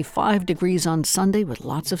 75 degrees on Sunday with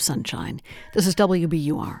lots of sunshine. This is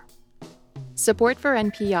WBUR. Support for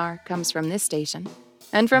NPR comes from this station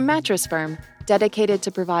and from Mattress Firm, dedicated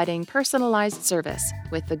to providing personalized service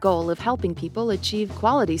with the goal of helping people achieve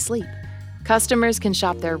quality sleep. Customers can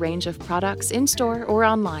shop their range of products in-store or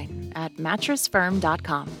online at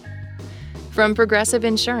mattressfirm.com. From Progressive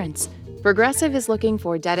Insurance, Progressive is looking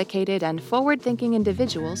for dedicated and forward-thinking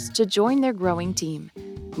individuals to join their growing team.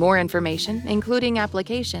 More information, including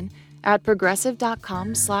application, at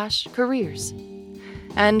progressive.com/careers.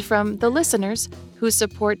 And from the listeners who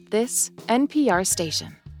support this NPR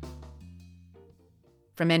station.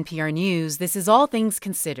 From NPR News, this is All Things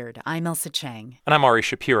Considered. I'm Elsa Chang. And I'm Ari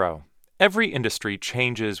Shapiro. Every industry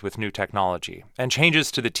changes with new technology, and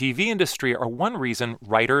changes to the TV industry are one reason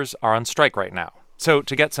writers are on strike right now. So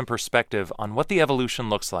to get some perspective on what the evolution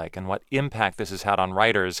looks like and what impact this has had on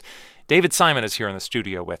writers, David Simon is here in the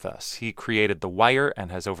studio with us. He created The Wire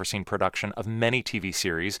and has overseen production of many TV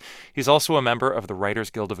series. He's also a member of the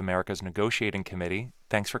Writers Guild of America's negotiating committee.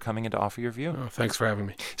 Thanks for coming in to offer your view. Oh, thanks for having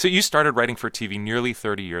me. So you started writing for TV nearly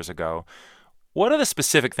 30 years ago. What are the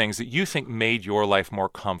specific things that you think made your life more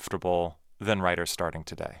comfortable than writers starting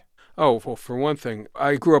today? Oh, well, for one thing,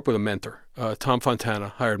 I grew up with a mentor. Tom Fontana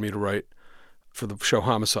hired me to write for the show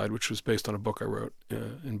Homicide, which was based on a book I wrote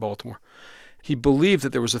in Baltimore. He believed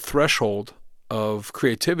that there was a threshold of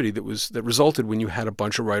creativity that resulted when you had a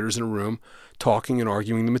bunch of writers in a room talking and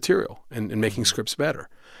arguing the material and making scripts better.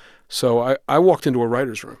 So I walked into a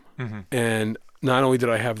writer's room, and not only did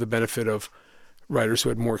I have the benefit of writers who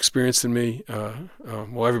had more experience than me,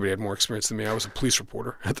 well, everybody had more experience than me. I was a police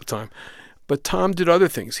reporter at the time. But Tom did other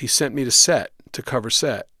things. He sent me to set, to cover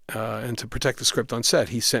set. And to protect the script on set,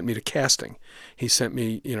 he sent me to casting. He sent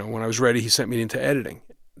me, when I was ready, he sent me into editing.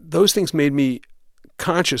 Those things made me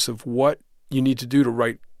conscious of what you need to do to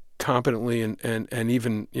write competently and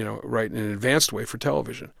even, write in an advanced way for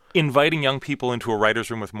television. Inviting young people into a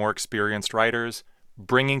writer's room with more experienced writers,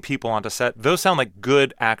 bringing people onto set, those sound like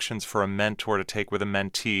good actions for a mentor to take with a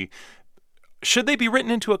mentee. Should they be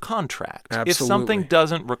written into a contract? Absolutely. If something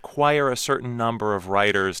doesn't require a certain number of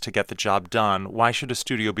writers to get the job done, why should a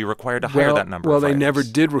studio be required to hire that number of writers? Well, they never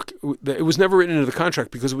did. It was never written into the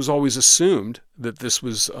contract because it was always assumed that this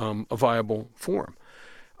was a viable form.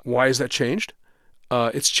 Why has that changed?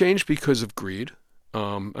 It's changed because of greed.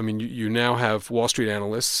 You now have Wall Street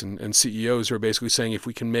analysts and CEOs who are basically saying if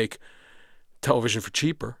we can make television for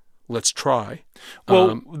cheaper, let's try.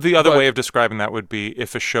 Well, the other way of describing that would be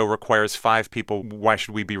if a show requires 5 people, why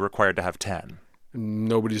should we be required to have 10?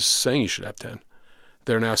 Nobody's saying you should have 10.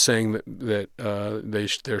 They're now saying that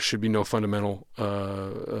there should be no fundamental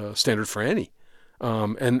standard for any.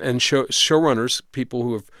 And showrunners, people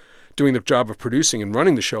who are doing the job of producing and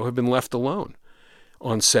running the show, have been left alone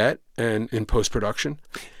on set and in post-production.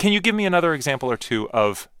 Can you give me another example or two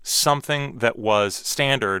of something that was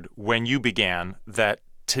standard when you began that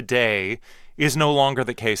today is no longer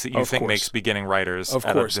the case that you think makes beginning writers of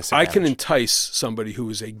at course. a disadvantage? I can entice somebody who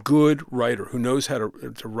is a good writer, who knows how to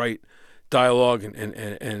write dialogue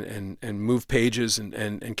and move pages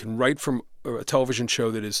and can write from a television show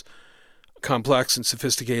that is complex and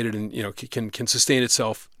sophisticated and can sustain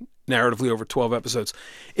itself narratively over 12 episodes,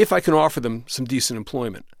 if I can offer them some decent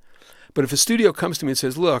employment. But if a studio comes to me and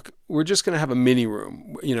says, look, we're just going to have a mini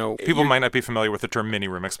room, People might not be familiar with the term mini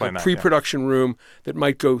room. Explain that. A pre-production room that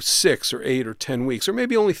might go 6 or 8 or 10 weeks, or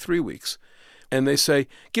maybe only 3 weeks. and they say,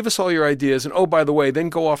 give us all your ideas, and oh, by the way, then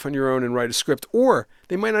go off on your own and write a script. Or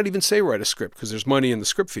they might not even say write a script, because there's money in the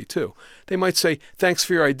script fee too. They might say, thanks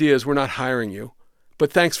for your ideas, we're not hiring you,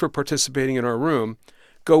 but thanks for participating in our room.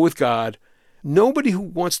 Go with God. Nobody who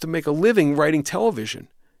wants to make a living writing television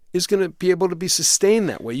is going to be able to be sustained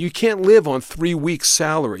that way. You can't live on 3 weeks'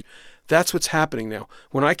 salary. That's what's happening now.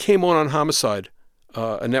 When I came on Homicide,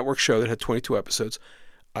 a network show that had 22 episodes,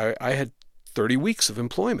 I had 30 weeks of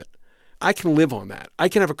employment. I can live on that. I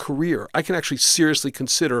can have a career. I can actually seriously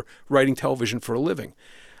consider writing television for a living.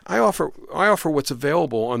 I offer what's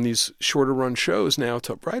available on these shorter run shows now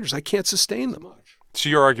to writers. I can't sustain them. So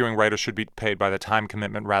you're arguing writers should be paid by the time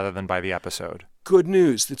commitment rather than by the episode. Good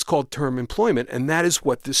news. It's called term employment, and that is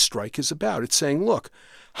what this strike is about. It's saying, look,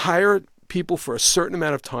 hire people for a certain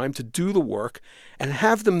amount of time to do the work and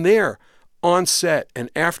have them there on set and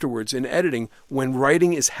afterwards in editing when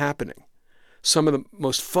writing is happening. Some of the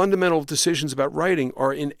most fundamental decisions about writing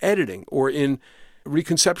are in editing or in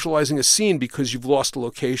reconceptualizing a scene because you've lost a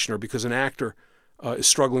location or because an actor is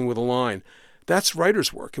struggling with a line. That's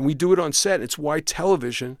writer's work, and we do it on set. It's why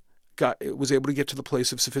television was able to get to the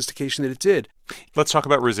place of sophistication that it did. Let's talk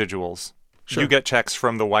about residuals. Sure. You get checks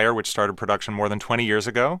from The Wire, which started production more than 20 years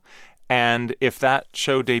ago. And if that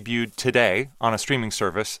show debuted today on a streaming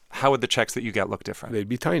service, how would the checks that you get look different? They'd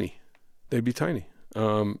be tiny. The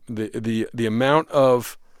amount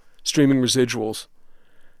of streaming residuals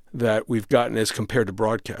that we've gotten as compared to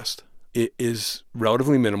broadcast is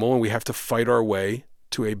relatively minimal, and we have to fight our way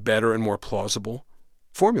to a better and more plausible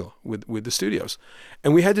formula with the studios.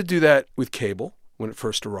 And we had to do that with cable when it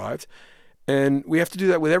first arrived, and we have to do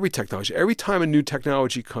that with every technology. Every time a new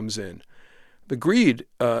technology comes in, the greed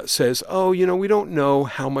says, oh, we don't know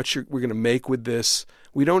how much we're going to make with this.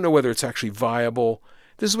 We don't know whether it's actually viable.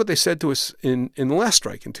 This is what they said to us in the last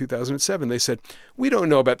strike in 2007. They said, we don't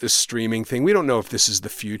know about this streaming thing. We don't know if this is the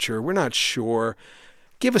future. We're not sure.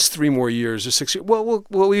 Give us 3 more years or 6 years. Well,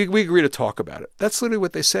 we agree to talk about it. That's literally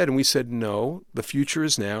what they said. And we said, no, the future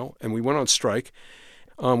is now. And we went on strike.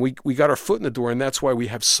 We got our foot in the door, and that's why we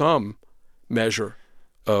have some measure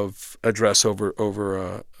of address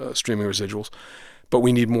over streaming residuals. But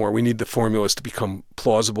we need more. We need the formulas to become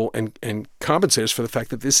plausible and compensate us for the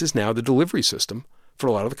fact that this is now the delivery system for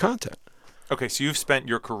a lot of the content. Okay, so you've spent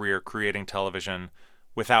your career creating television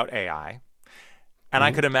without AI. And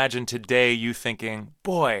I could imagine today you thinking,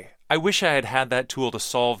 boy, I wish I had had that tool to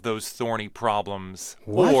solve those thorny problems.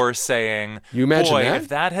 What? Or saying, you imagine boy, that? if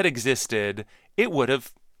that had existed, it would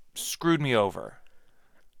have screwed me over.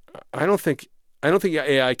 I don't think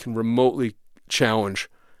AI can remotely challenge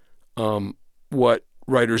what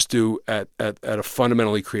writers do at a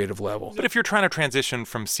fundamentally creative level. But if you're trying to transition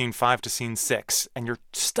from scene 5 to scene 6 and you're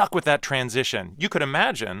stuck with that transition, you could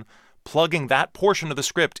imagine plugging that portion of the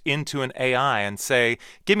script into an AI and say,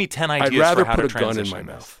 give me 10 ideas for how to transition. I'd rather put a gun in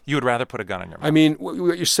my mouth. You would rather put a gun in your mouth. I mean,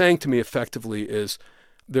 what you're saying to me effectively is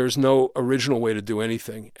there's no original way to do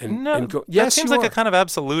anything. That seems like a kind of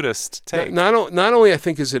absolutist take. Not only I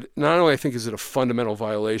think is it a fundamental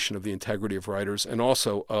violation of the integrity of writers and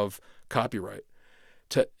also of copyright.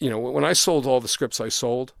 When I sold all the scripts I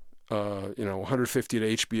sold, 150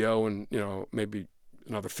 to HBO and maybe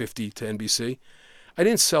another 50 to NBC, I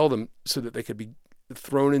didn't sell them so that they could be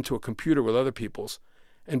thrown into a computer with other people's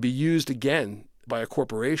and be used again by a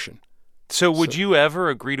corporation. So would you ever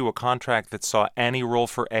agree to a contract that saw any role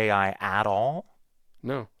for AI at all?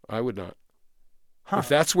 No, I would not. If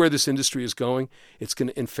that's where this industry is going, it's going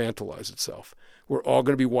to infantilize itself. We're all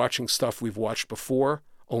going to be watching stuff we've watched before,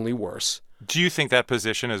 only worse. Do you think that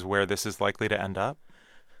position is where this is likely to end up?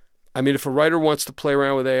 I mean, if a writer wants to play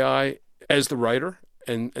around with AI as the writer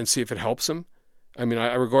and see if it helps him, I mean,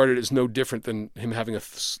 I regard it as no different than him having a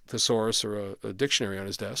thesaurus or a dictionary on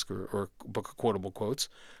his desk or a book of quotable quotes.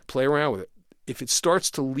 Play around with it. If it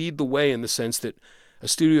starts to lead the way in the sense that a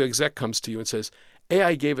studio exec comes to you and says,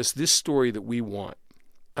 AI gave us this story that we want.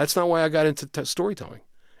 That's not why I got into storytelling.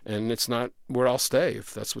 And it's not where I'll stay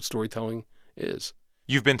if that's what storytelling is.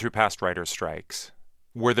 You've been through past writers' strikes.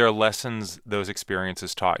 Were there lessons those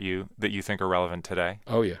experiences taught you that you think are relevant today?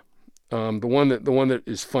 Oh, yeah. The one that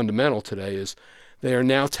is fundamental today is they are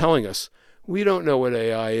now telling us, we don't know what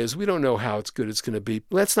AI is. We don't know how good it's going to be.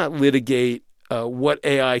 Let's not litigate what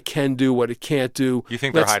AI can do, what it can't do. You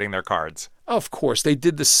think they're hiding their cards? Of course. They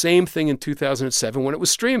did the same thing in 2007 when it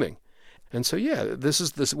was streaming. And so,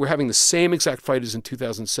 we're having the same exact fight as in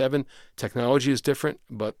 2007. Technology is different,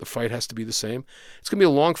 but the fight has to be the same. It's going to be a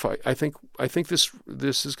long fight. I think this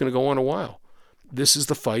is going to go on a while. This is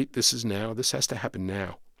the fight. This is now. This has to happen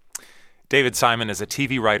now. David Simon is a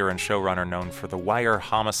TV writer and showrunner known for The Wire,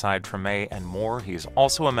 Homicide, Treme, and more. He's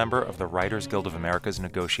also a member of the Writers Guild of America's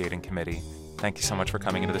negotiating committee. Thank you so much for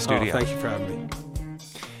coming into the studio. Thank you for having me.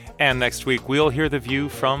 And next week, we'll hear the view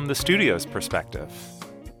from the studio's perspective.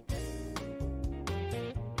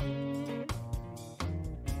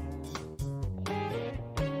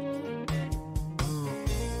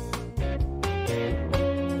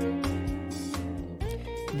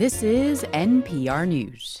 This is NPR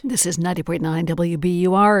News. This is 90.9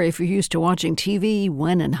 WBUR. If you're used to watching TV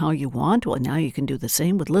when and how you want, well, now you can do the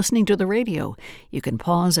same with listening to the radio. You can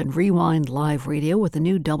pause and rewind live radio with the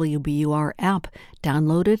new WBUR app.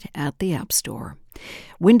 Download it at the App Store.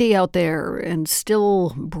 Windy out there and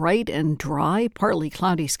still bright and dry. Partly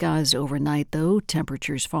cloudy skies overnight, though.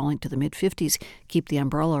 Temperatures falling to the mid-50s. Keep the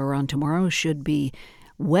umbrella around tomorrow. Should be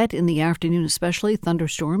wet in the afternoon, especially.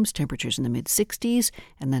 Thunderstorms, temperatures in the mid-60s.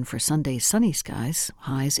 And then for Sunday, sunny skies,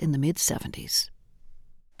 highs in the mid-70s.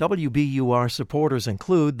 WBUR supporters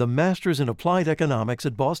include the Masters in Applied Economics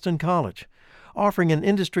at Boston College, offering an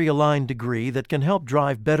industry-aligned degree that can help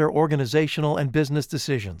drive better organizational and business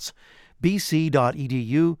decisions. bc.edu/MSAE.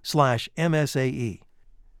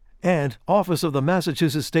 And Office of the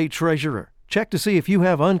Massachusetts State Treasurer. Check to see if you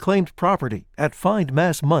have unclaimed property at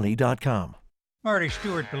findmassmoney.com. Marty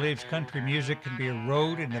Stewart believes country music can be a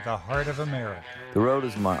road into the heart of America. The road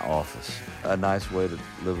is my office. A nice way to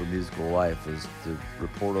live a musical life is to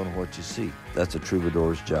report on what you see. That's a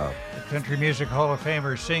troubadour's job. The Country Music Hall of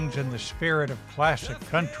Famer sings in the spirit of classic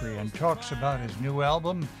country and talks about his new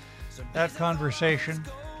album. That conversation,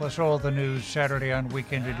 plus all the news Saturday on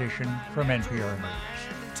Weekend Edition from NPR News.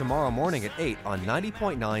 Tomorrow morning at 8 on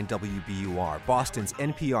 90.9 WBUR, Boston's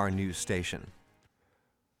NPR news station.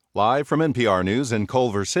 Live from NPR News in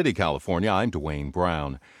Culver City, California, I'm Dwayne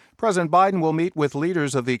Brown. President Biden will meet with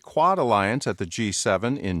leaders of the Quad Alliance at the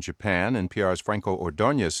G7 in Japan. NPR's Franco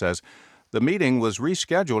Ordonez says the meeting was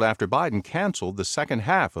rescheduled after Biden canceled the second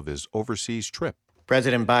half of his overseas trip.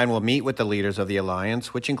 President Biden will meet with the leaders of the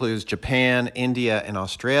alliance, which includes Japan, India, and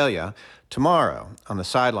Australia, tomorrow on the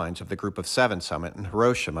sidelines of the Group of Seven summit in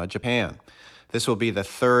Hiroshima, Japan. This will be the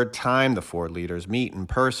third time the four leaders meet in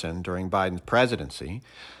person during Biden's presidency.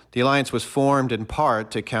 The alliance was formed in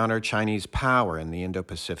part to counter Chinese power in the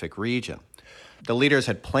Indo-Pacific region. The leaders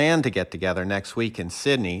had planned to get together next week in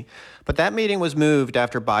Sydney, but that meeting was moved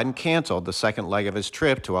after Biden canceled the second leg of his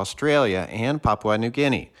trip to Australia and Papua New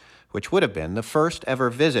Guinea, which would have been the first ever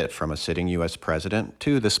visit from a sitting U.S. president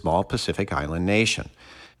to the small Pacific island nation.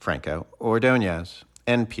 Franco Ordonez,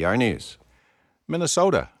 NPR News.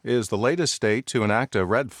 Minnesota is the latest state to enact a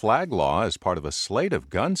red flag law as part of a slate of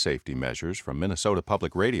gun safety measures. From Minnesota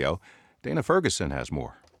Public Radio, Dana Ferguson has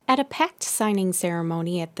more. At a packed signing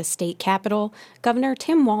ceremony at the state capitol, Governor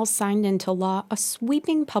Tim Walz signed into law a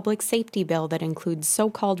sweeping public safety bill that includes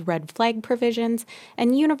so-called red flag provisions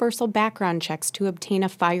and universal background checks to obtain a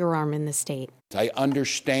firearm in the state. I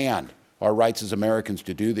understand our rights as Americans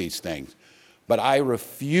to do these things, but I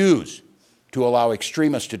refuse to allow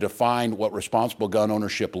extremists to define what responsible gun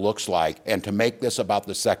ownership looks like and to make this about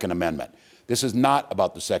the Second Amendment. This is not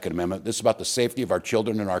about the Second Amendment. This is about the safety of our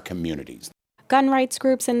children and our communities. Gun rights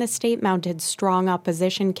groups in the state mounted strong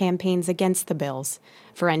opposition campaigns against the bills.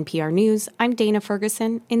 For NPR News, I'm Dana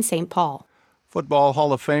Ferguson in St. Paul. Football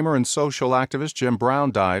Hall of Famer and social activist Jim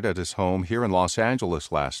Brown died at his home here in Los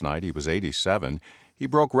Angeles last night. He was 87. He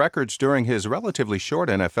broke records during his relatively short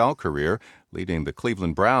NFL career, leading the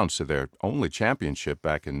Cleveland Browns to their only championship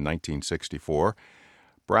back in 1964.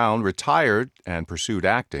 Brown retired and pursued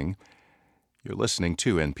acting. You're listening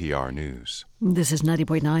to NPR News. This is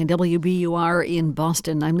 90.9 WBUR in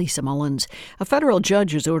Boston. I'm Lisa Mullins. A federal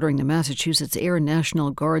judge is ordering the Massachusetts Air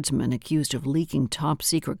National Guardsman accused of leaking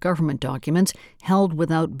top-secret government documents held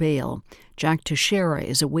without bail. Jack Teixeira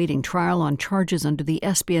is awaiting trial on charges under the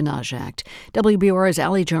Espionage Act. WBUR's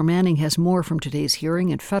Ali Jarmanning has more from today's hearing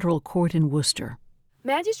in federal court in Worcester.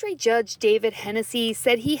 Magistrate Judge David Hennessy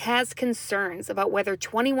said he has concerns about whether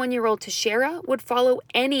 21-year-old Teixeira would follow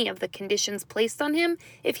any of the conditions placed on him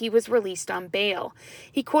if he was released on bail.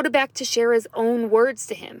 He quoted back Teixeira's own words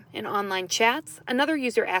to him. In online chats, another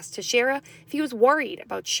user asked Teixeira if he was worried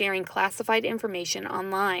about sharing classified information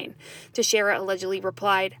online. Teixeira allegedly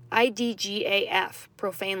replied, IDGAF,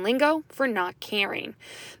 profane lingo for not caring.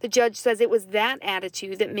 The judge says it was that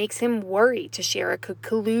attitude that makes him worry Teixeira could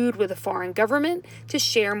collude with a foreign government to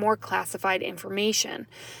share more classified information.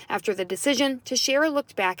 After the decision, Teixeira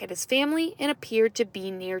looked back at his family and appeared to be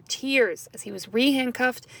near tears as he was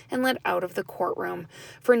re-handcuffed and led out of the courtroom.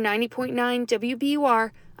 For 90.9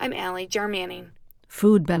 WBUR, I'm Ali Jarmanning.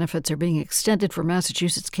 Food benefits are being extended for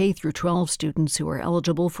Massachusetts K through 12 students who are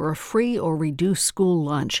eligible for a free or reduced school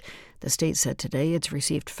lunch. The state said today it's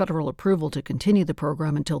received federal approval to continue the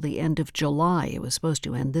program until the end of July. It was supposed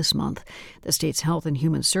to end this month. The state's Health and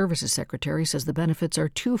Human Services Secretary says the benefits are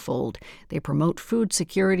twofold. They promote food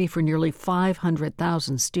security for nearly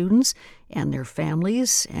 500,000 students and their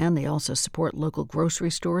families, and they also support local grocery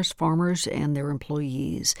stores, farmers, and their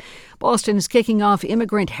employees. Boston is kicking off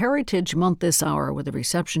Immigrant Heritage Month this hour with a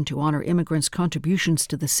reception to honor immigrants' contributions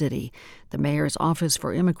to the city. The mayor's Office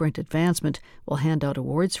for Immigrant Advancement will hand out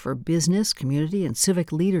awards for business, community, and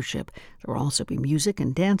civic leadership. There will also be music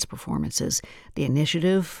and dance performances. The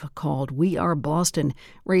initiative, called We Are Boston,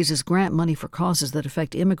 raises grant money for causes that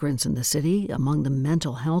affect immigrants in the city, among them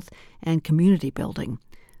mental health and community building.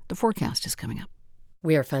 The forecast is coming up.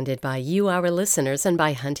 We're funded by you, our listeners, and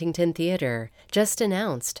by Huntington Theater. Just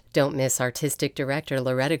announced. Don't miss artistic director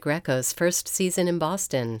Loretta Greco's first season in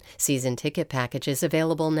Boston. Season ticket packages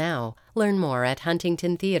available now. Learn more at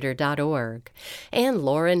huntingtontheater.org. And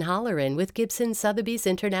Lauren Holleran with Gibson Sotheby's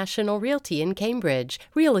International Realty in Cambridge,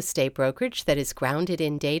 real estate brokerage that is grounded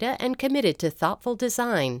in data and committed to thoughtful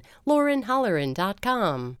design.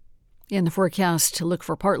 LaurenHolleran.com. In the forecast, look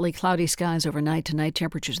for partly cloudy skies overnight. Tonight,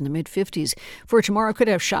 temperatures in the mid-50s. For tomorrow, could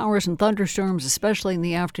have showers and thunderstorms, especially in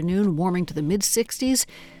the afternoon, warming to the mid-60s.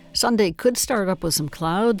 Sunday could start up with some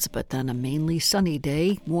clouds, but then a mainly sunny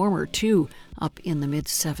day, warmer too, up in the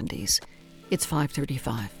mid-70s. It's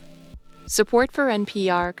 5:35. Support for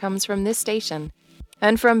NPR comes from this station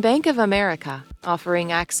and from Bank of America,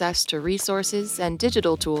 offering access to resources and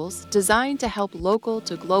digital tools designed to help local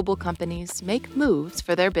to global companies make moves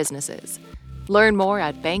for their businesses. Learn more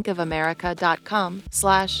at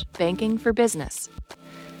bankofamerica.com/bankingforbusiness.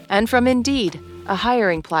 And from Indeed, a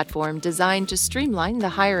hiring platform designed to streamline the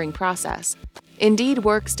hiring process. Indeed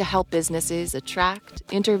works to help businesses attract,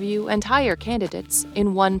 interview, and hire candidates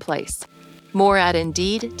in one place. More at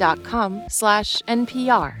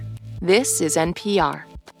Indeed.com/NPR. This is NPR.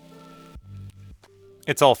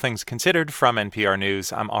 It's All Things Considered from NPR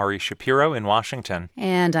News. I'm Ari Shapiro in Washington.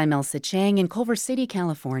 And I'm Elsa Chang in Culver City,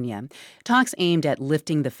 California. Talks aimed at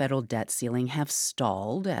lifting the federal debt ceiling have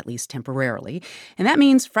stalled, at least temporarily. And that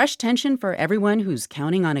means fresh tension for everyone who's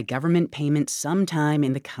counting on a government payment sometime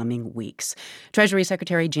in the coming weeks. Treasury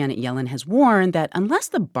Secretary Janet Yellen has warned that unless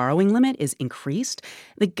the borrowing limit is increased,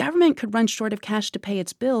 the government could run short of cash to pay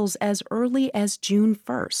its bills as early as June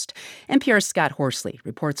 1st. NPR's Scott Horsley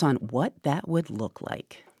reports on what that would look like.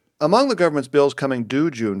 Among the government's bills coming due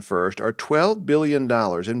June 1st are $12 billion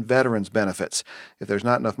in veterans' benefits. If there's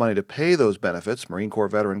not enough money to pay those benefits, Marine Corps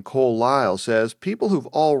veteran Cole Lyle says people who've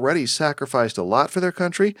already sacrificed a lot for their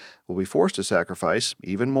country will be forced to sacrifice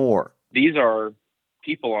even more. These are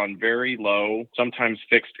people on very low, sometimes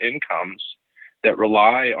fixed incomes that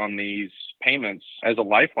rely on these payments as a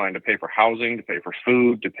lifeline to pay for housing, to pay for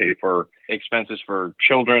food, to pay for expenses for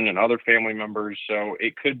children and other family members. So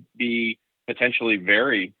it could be potentially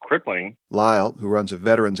very crippling. Lyle, who runs a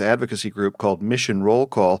veterans advocacy group called Mission Roll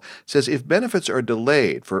Call, says if benefits are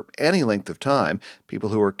delayed for any length of time, people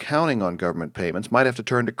who are counting on government payments might have to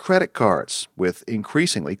turn to credit cards with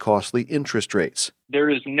increasingly costly interest rates. There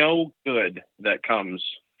is no good that comes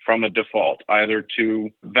from a default, either to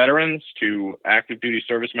veterans, to active duty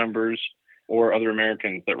service members, or other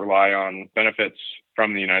Americans that rely on benefits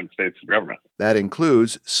from the United States government. That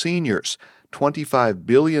includes seniors. $25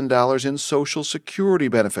 billion in Social Security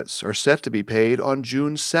benefits are set to be paid on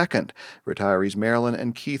June 2nd. Retirees Marilyn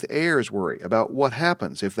and Keith Ayers worry about what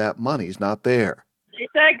happens if that money's not there.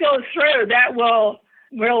 If that goes through, that will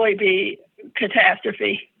really be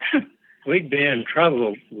catastrophe. We'd be in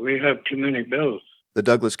trouble. We have too many bills. The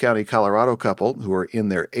Douglas County, Colorado couple, who are in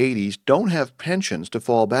their 80s, don't have pensions to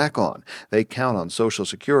fall back on. They count on Social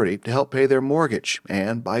Security to help pay their mortgage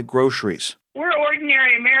and buy groceries. We're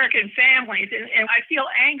ordinary American families, and I feel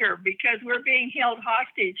anger because we're being held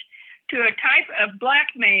hostage to a type of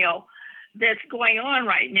blackmail that's going on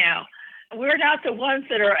right now. We're not the ones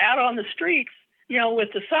that are out on the streets,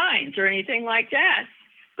 with the signs or anything like that,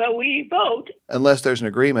 but we vote. Unless there's an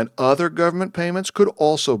agreement, other government payments could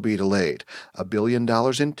also be delayed. $1 billion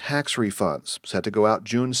in tax refunds, set to go out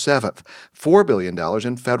June 7th. $4 billion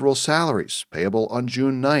in federal salaries, payable on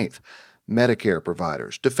June 9th. Medicare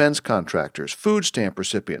providers, defense contractors, food stamp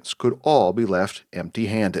recipients could all be left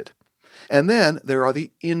empty-handed. And then there are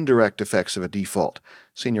the indirect effects of a default.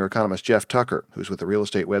 Senior economist Jeff Tucker, who's with the real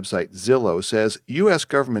estate website Zillow, says U.S.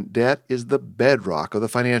 government debt is the bedrock of the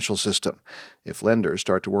financial system. If lenders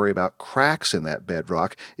start to worry about cracks in that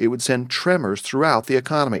bedrock, it would send tremors throughout the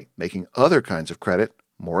economy, making other kinds of credit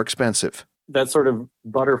more expensive. that sort of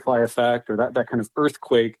butterfly effect or that kind of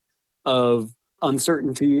earthquake of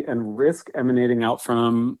uncertainty and risk emanating out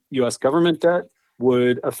from U.S. government debt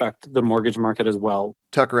would affect the mortgage market as well.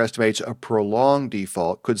 Tucker estimates a prolonged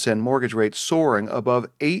default could send mortgage rates soaring above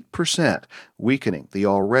 8%, weakening the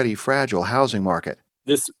already fragile housing market.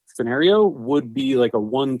 This scenario would be like a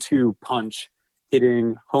 1-2 punch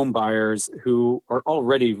hitting home buyers who are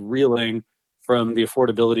already reeling from the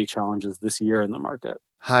affordability challenges this year in the market.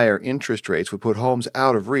 Higher interest rates would put homes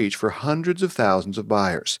out of reach for hundreds of thousands of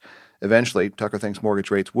buyers. Eventually, Tucker thinks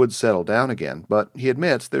mortgage rates would settle down again, but he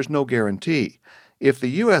admits there's no guarantee. If the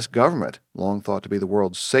U.S. government, long thought to be the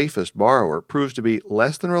world's safest borrower, proves to be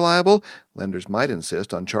less than reliable, lenders might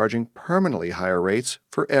insist on charging permanently higher rates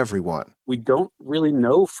for everyone. We don't really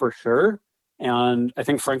know for sure, and I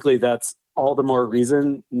think, frankly, that's all the more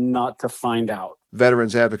reason not to find out.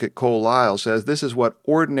 Veterans advocate Cole Lyle says this is what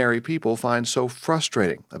ordinary people find so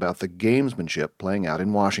frustrating about the gamesmanship playing out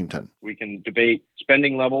in Washington. We can debate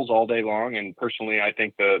spending levels all day long, and personally, I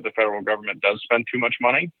think the federal government does spend too much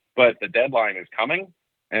money, but the deadline is coming,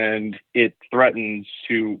 and it threatens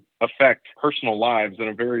to affect personal lives in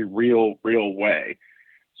a very real way.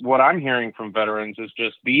 What I'm hearing from veterans is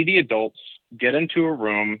just be the adults, get into a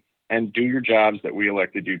room, and do your jobs that we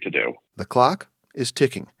elected you to do. The clock is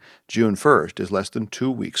ticking. June 1st is less than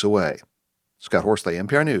 2 weeks away. Scott Horsley,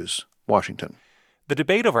 NPR News, Washington. The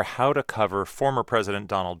debate over how to cover former President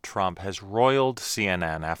Donald Trump has roiled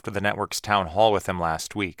CNN after the network's town hall with him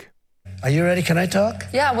last week. Are you ready? Can I talk?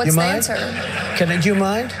 Yeah, what's the answer? Do you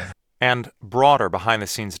mind? And broader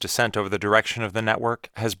behind-the-scenes dissent over the direction of the network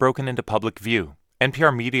has broken into public view.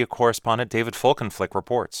 NPR media correspondent David Folkenflik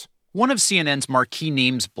reports. One of CNN's marquee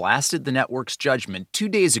names blasted the network's judgment 2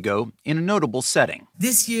 days ago in a notable setting.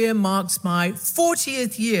 This year marks my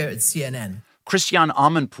 40th year at CNN. Christiane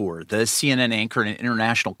Amanpour, the CNN anchor and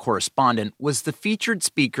international correspondent, was the featured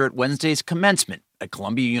speaker at Wednesday's commencement at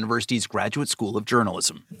Columbia University's Graduate School of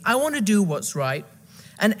Journalism. I want to do what's right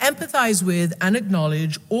and empathize with and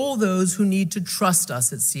acknowledge all those who need to trust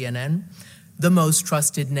us at CNN, the most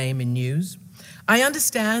trusted name in news. I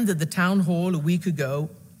understand that the town hall a week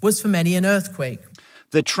ago was for many an earthquake.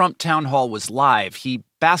 The Trump town hall was live. He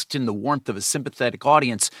basked in the warmth of a sympathetic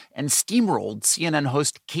audience and steamrolled CNN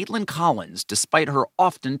host Caitlin Collins, despite her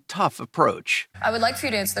often tough approach. I would like for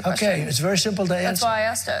you to answer the question. Okay, it's very simple to answer. That's why I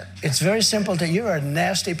asked it. It's very simple to. You're a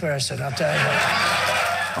nasty person, I'll tell you.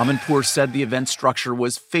 Amanpour said the event structure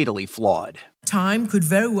was fatally flawed. Time could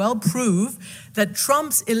very well prove that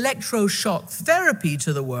Trump's electroshock therapy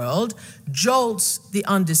to the world jolts the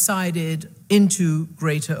undecided into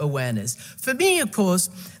greater awareness. For me, of course,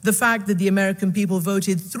 the fact that the American people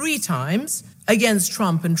voted 3 times against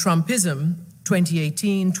Trump and Trumpism,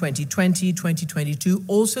 2018, 2020, 2022,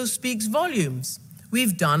 also speaks volumes.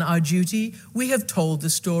 We've done our duty. We have told the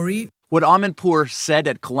story. What Amanpour said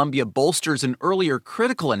at Columbia bolsters an earlier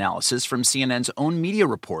critical analysis from CNN's own media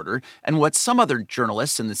reporter and what some other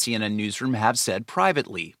journalists in the CNN newsroom have said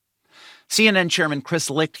privately. CNN Chairman Chris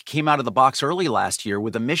Licht came out of the box early last year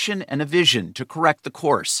with a mission and a vision to correct the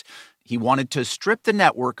course. He wanted to strip the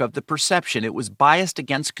network of the perception it was biased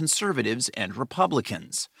against conservatives and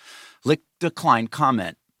Republicans. Licht declined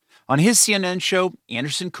comment. On his CNN show,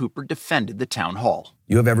 Anderson Cooper defended the town hall.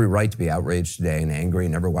 You have every right to be outraged today and angry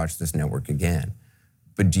and never watch this network again.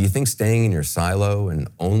 But do you think staying in your silo and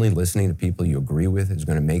only listening to people you agree with is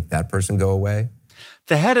going to make that person go away?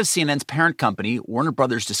 The head of CNN's parent company, Warner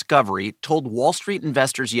Brothers Discovery, told Wall Street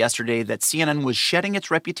investors yesterday that CNN was shedding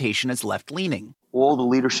its reputation as left-leaning. All the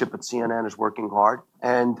leadership at CNN is working hard,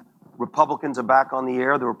 and Republicans are back on the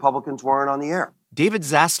air. The Republicans weren't on the air. David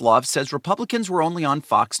Zaslav says Republicans were only on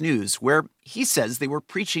Fox News, where he says they were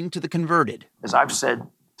preaching to the converted. As I've said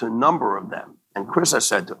to a number of them, and Chris has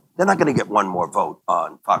said to them, they're not going to get one more vote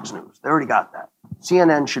on Fox News. They already got that.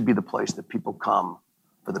 CNN should be the place that people come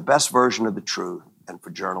for the best version of the truth and for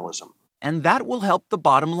journalism. And that will help the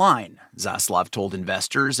bottom line, Zaslav told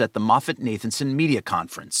investors at the Moffett-Nathanson Media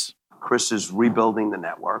Conference. Chris is rebuilding the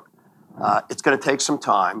network. It's going to take some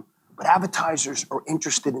time, but advertisers are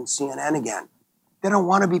interested in CNN again. They don't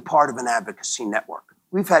want to be part of an advocacy network.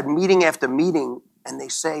 We've had meeting after meeting, and they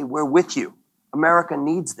say, we're with you. America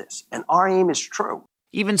needs this, and our aim is true.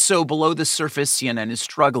 Even so, below the surface, CNN is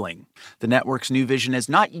struggling. The network's new vision has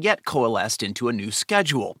not yet coalesced into a new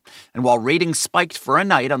schedule. And while ratings spiked for a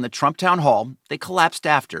night on the Trump town hall, they collapsed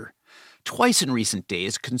after. Twice in recent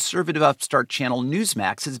days, conservative upstart channel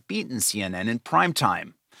Newsmax has beaten CNN in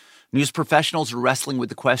primetime. News professionals are wrestling with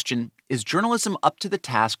the question, is journalism up to the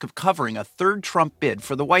task of covering a third Trump bid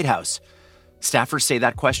for the White House? Staffers say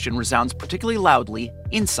that question resounds particularly loudly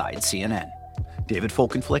inside CNN. David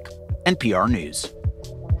Folkenflik, NPR News.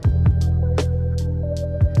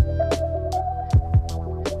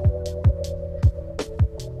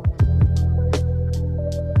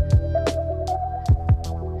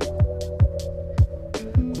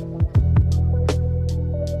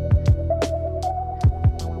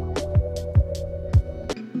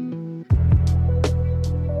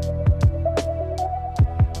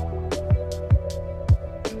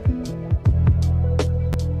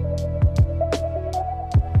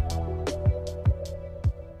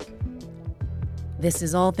 This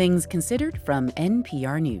is All Things Considered from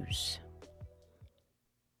NPR News.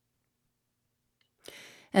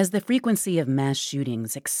 As the frequency of mass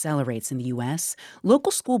shootings accelerates in the U.S.,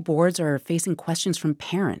 local school boards are facing questions from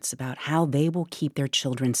parents about how they will keep their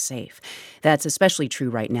children safe. That's especially true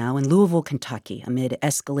right now in Louisville, Kentucky, amid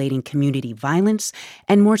escalating community violence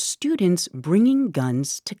and more students bringing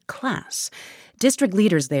guns to class. District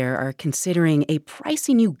leaders there are considering a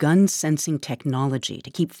pricey new gun sensing technology to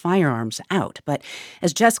keep firearms out. But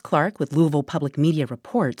as Jess Clark with Louisville Public Media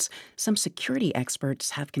reports, some security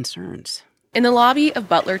experts have concerns. In the lobby of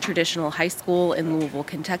Butler Traditional High School in Louisville,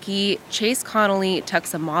 Kentucky, Chase Connolly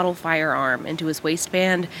tucks a model firearm into his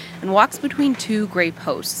waistband and walks between two gray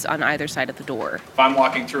posts on either side of the door. If I'm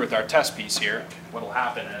walking through with our test piece here, what will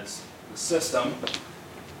happen is the system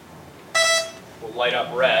will light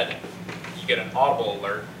up red. You get an audible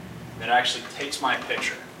alert that actually takes my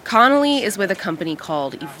picture. Connolly is with a company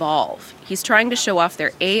called Evolve. He's trying to show off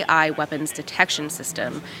their AI weapons detection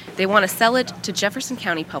system. They want to sell it to Jefferson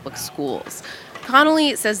County Public Schools.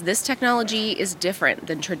 Connolly says this technology is different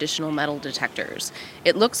than traditional metal detectors.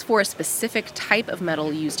 It looks for a specific type of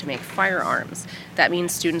metal used to make firearms. That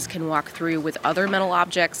means students can walk through with other metal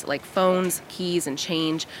objects like phones, keys, and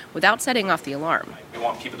change without setting off the alarm. We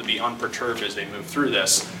want people to be unperturbed as they move through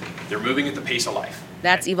this. They're moving at the pace of life.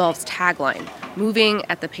 That's Evolve's tagline, moving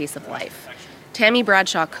at the pace of life. Tammy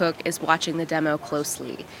Bradshaw Cook is watching the demo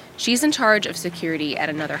closely. She's in charge of security at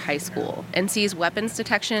another high school and sees weapons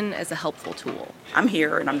detection as a helpful tool. I'm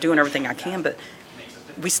here and I'm doing everything I can, but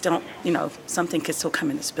we still don't, something could still come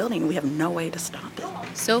in this building and we have no way to stop it.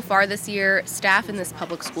 So far this year, staff in this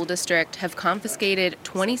public school district have confiscated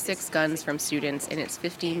 26 guns from students in its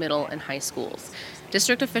 50 middle and high schools.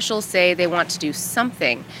 District officials say they want to do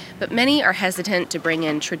something, but many are hesitant to bring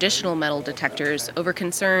in traditional metal detectors over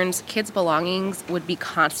concerns kids' belongings would be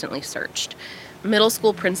constantly searched. Middle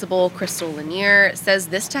school principal Crystal Lanier says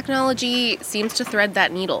this technology seems to thread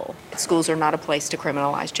that needle. Schools are not a place to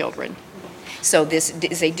criminalize children. So this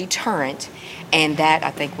is a deterrent, and that,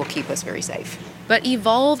 I think, will keep us very safe. But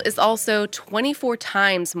Evolve is also 24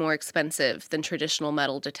 times more expensive than traditional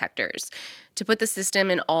metal detectors. To put the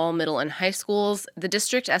system in all middle and high schools, the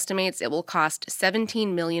district estimates it will cost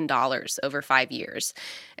 $17 million over 5 years.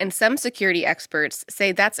 And some security experts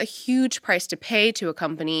say that's a huge price to pay to a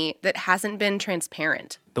company that hasn't been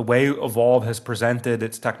transparent. The way Evolve has presented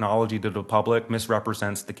its technology to the public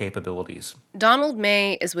misrepresents the capabilities. Donald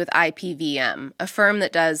May is with IPVM, a firm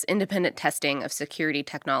that does independent testing of security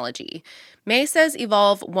technology. May says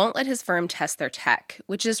Evolve won't let his firm test their tech,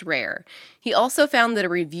 which is rare. He also found that a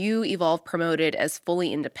review Evolve promoted as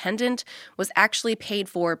fully independent was actually paid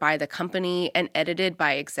for by the company and edited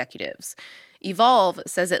by executives. Evolve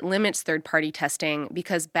says it limits third-party testing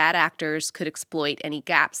because bad actors could exploit any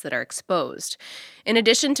gaps that are exposed. In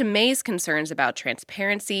addition to May's concerns about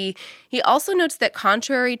transparency, he also notes that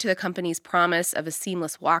contrary to the company's promise of a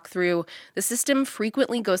seamless walkthrough, the system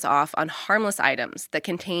frequently goes off on harmless items that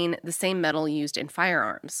contain the same metal used in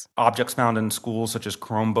firearms. Objects found in schools such as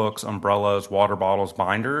Chromebooks, umbrellas, water bottles,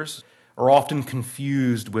 binders are often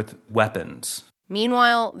confused with weapons.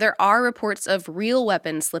 Meanwhile, there are reports of real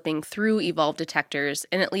weapons slipping through Evolve detectors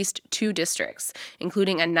in at least 2 districts,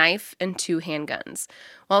 including a knife and 2 handguns.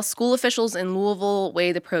 While school officials in Louisville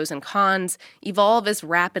weigh the pros and cons, Evolve is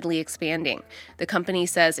rapidly expanding. The company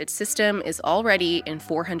says its system is already in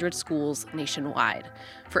 400 schools nationwide.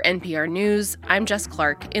 For NPR News, I'm Jess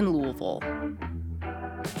Clark in Louisville.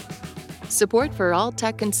 Support for All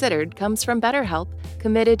Tech Considered comes from BetterHelp,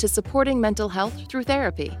 committed to supporting mental health through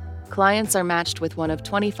therapy. Clients are matched with one of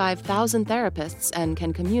 25,000 therapists and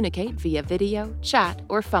can communicate via video, chat,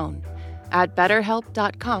 or phone at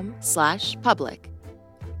betterhelp.com/public.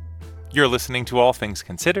 You're listening to All Things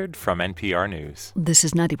Considered from NPR News. This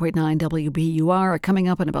is 90.9 WBUR. Coming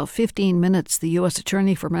up in about 15 minutes, the U.S.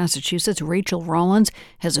 Attorney for Massachusetts, Rachel Rollins,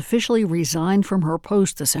 has officially resigned from her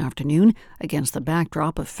post this afternoon against the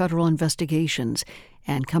backdrop of federal investigations.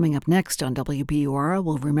 And coming up next on WBUR,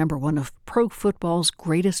 we'll remember one of pro football's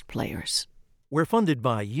greatest players. We're funded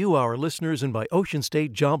by you, our listeners, and by Ocean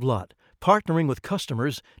State Job Lot, partnering with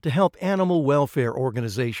customers to help animal welfare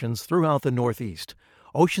organizations throughout the Northeast.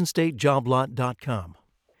 OceanStateJobLot.com.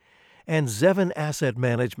 And Zevin Asset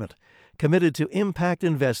Management, committed to impact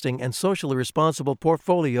investing and socially responsible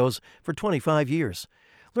portfolios for 25 years.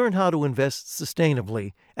 Learn how to invest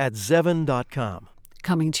sustainably at Zevin.com.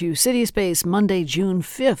 Coming to City Space Monday, June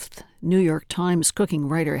 5th, New York Times cooking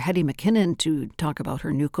writer Hetty McKinnon to talk about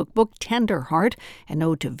her new cookbook, Tender Heart, an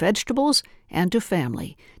ode to vegetables and to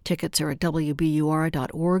family. Tickets are at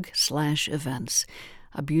wbur.org/events.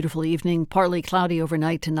 A beautiful evening, partly cloudy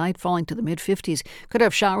overnight tonight, falling to the mid-50s. Could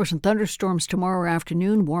have showers and thunderstorms tomorrow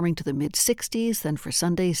afternoon, warming to the mid-60s. Then for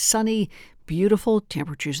Sunday, sunny, beautiful,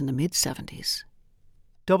 temperatures in the mid-70s.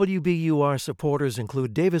 WBUR supporters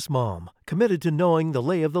include Davis Malm, committed to knowing the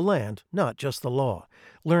lay of the land, not just the law.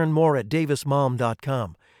 Learn more at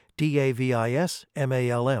davismalm.com.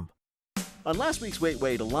 DAVISMALM. On last week's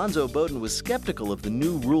Wait, Alonzo Bowden was skeptical of the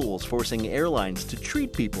new rules forcing airlines to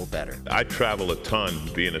treat people better. I travel a ton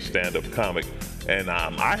being a stand-up comic, and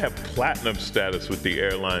I have platinum status with the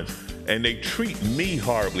airlines, and they treat me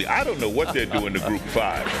horribly. I don't know what they're doing to Group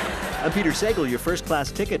 5. I'm Peter Sagal. Your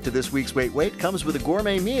first-class ticket to this week's Wait comes with a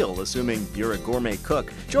gourmet meal, assuming you're a gourmet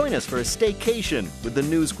cook. Join us for a staycation with the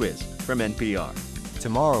News Quiz from NPR.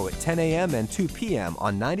 Tomorrow at 10 a.m. and 2 p.m.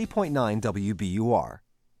 on 90.9 WBUR.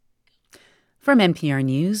 From NPR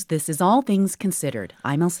News, this is All Things Considered.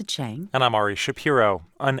 I'm Elsa Chang. And I'm Ari Shapiro.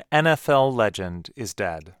 An NFL legend is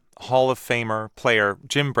dead. Hall of Famer player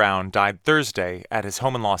Jim Brown died Thursday at his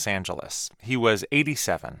home in Los Angeles. He was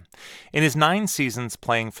 87. In his 9 seasons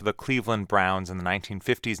playing for the Cleveland Browns in the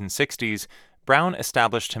 1950s and 60s, Brown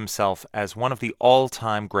established himself as one of the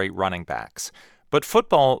all-time great running backs. But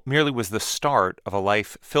football merely was the start of a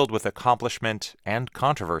life filled with accomplishment and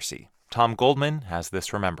controversy. Tom Goldman has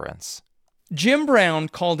this remembrance. Jim Brown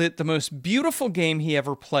called it the most beautiful game he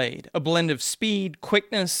ever played, a blend of speed,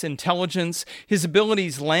 quickness, intelligence. His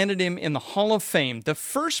abilities landed him in the Hall of Fame, the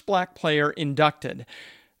first black player inducted.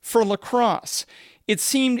 For lacrosse, it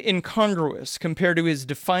seemed incongruous compared to his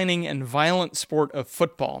defining and violent sport of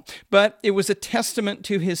football, but it was a testament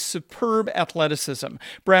to his superb athleticism.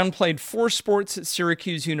 Brown played 4 sports at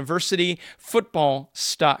Syracuse University. Football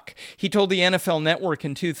stuck. He told the NFL Network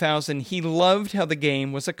in 2000 he loved how the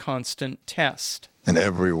game was a constant test. In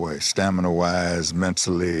every way, stamina-wise,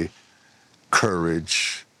 mentally,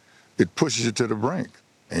 courage, it pushes you to the brink.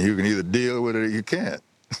 And you can either deal with it or you can't.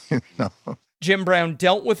 You know? Jim Brown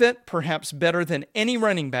dealt with it perhaps better than any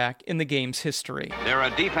running back in the game's history. There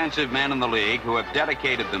are defensive men in the league who have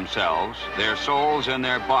dedicated themselves, their souls and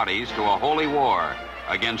their bodies, to a holy war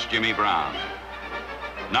against Jimmy Brown.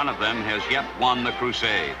 None of them has yet won the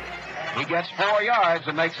crusade. He gets 4 yards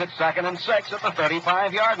and makes it 2nd and 6 at the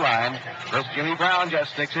 35-yard line. This Jimmy Brown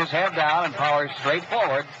just sticks his head down and powers straight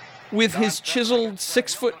forward. With his chiseled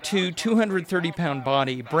 6'2", 230-pound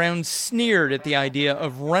body, Brown sneered at the idea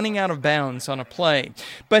of running out of bounds on a play.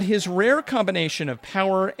 But his rare combination of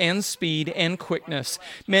power and speed and quickness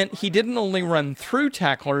meant he didn't only run through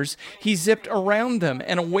tacklers, he zipped around them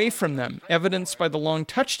and away from them, evidenced by the long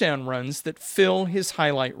touchdown runs that fill his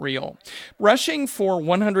highlight reel. Rushing for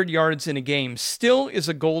 100 yards in a game still is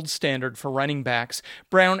a gold standard for running backs.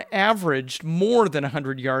 Brown averaged more than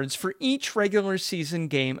 100 yards for each regular season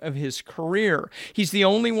game of his career. He's the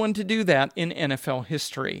only one to do that in NFL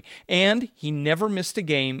history, and he never missed a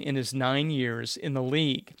game in his 9 years in the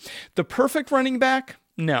league. The perfect running back?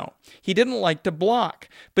 No. He didn't like to block,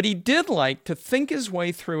 but he did like to think his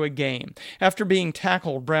way through a game. After being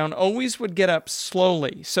tackled, Brown always would get up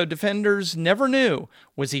slowly, so defenders never knew,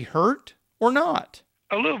 was he hurt or not?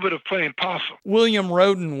 A little bit of playing possum. William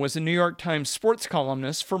Roden was a New York Times sports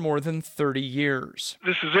columnist for more than 30 years.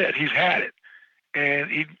 This is it. He's had it.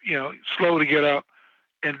 And he, slow to get up,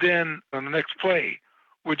 and then on the next play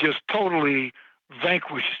would just totally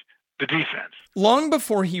vanquish the defense. Long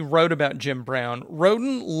before he wrote about Jim Brown,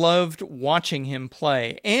 Roden loved watching him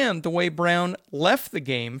play and the way Brown left the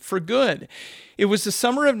game for good. It was the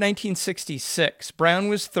summer of 1966. Brown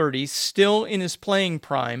was 30, still in his playing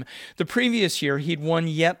prime. The previous year, he'd won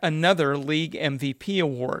yet another league MVP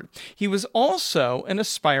award. He was also an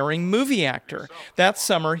aspiring movie actor. That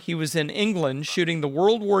summer, he was in England shooting the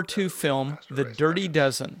World War II film The Dirty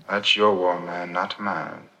Dozen. That's your war, man, not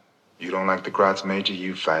mine. You don't like the Graz Major,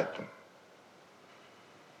 you fight them.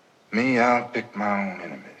 Me, I'll pick my own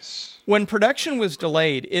enemies. When production was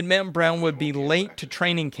delayed, it meant Brown would be late to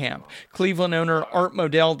training camp. Cleveland owner Art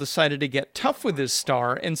Modell decided to get tough with his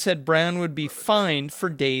star and said Brown would be fined for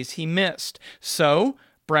days he missed. So,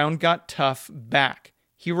 Brown got tough back.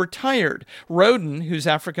 He retired. Roden, who's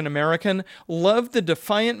African American, loved the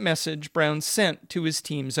defiant message Brown sent to his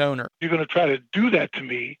team's owner. You're going to try to do that to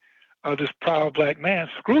me, this proud black man,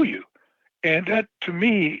 screw you. And that, to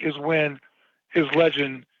me, is when his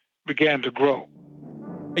legend began to grow.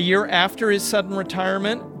 A year after his sudden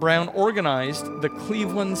retirement, Brown organized the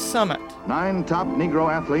Cleveland Summit. 9 top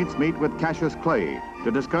Negro athletes meet with Cassius Clay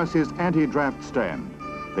to discuss his anti-draft stand.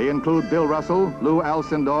 They include Bill Russell, Lou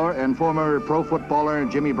Alcindor, and former pro footballer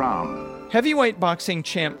Jimmy Brown. Heavyweight boxing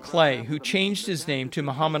champ Clay, who changed his name to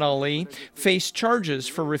Muhammad Ali, faced charges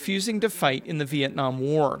for refusing to fight in the Vietnam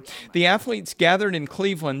War. The athletes gathered in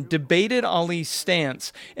Cleveland debated Ali's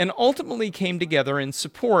stance and ultimately came together in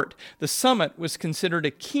support. The summit was considered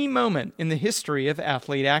a key moment in the history of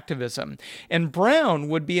athlete activism, and Brown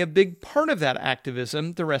would be a big part of that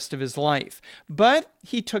activism the rest of his life. But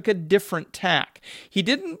he took a different tack. He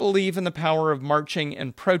didn't believe in the power of marching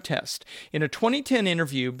and protest. In a 2010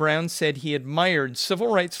 interview, Brown said he admired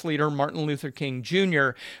civil rights leader Martin Luther King Jr.,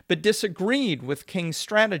 but disagreed with King's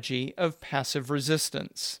strategy of passive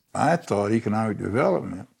resistance. I thought economic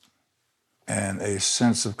development and a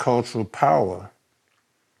sense of cultural power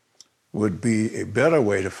would be a better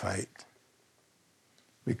way to fight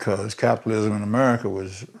because capitalism in America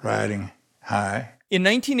was riding high. In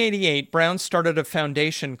 1988, Brown started a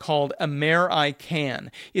foundation called AmeriCan.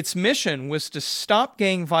 Its mission was to stop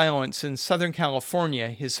gang violence in Southern California,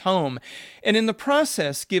 his home, and in the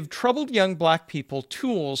process give troubled young black people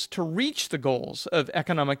tools to reach the goals of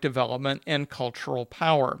economic development and cultural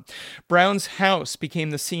power. Brown's house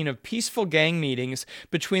became the scene of peaceful gang meetings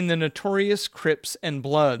between the notorious Crips and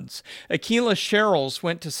Bloods. Akilah Sherrills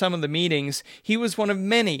went to some of the meetings. He was one of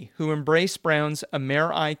many who embraced Brown's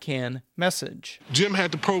AmeriCan message. Jim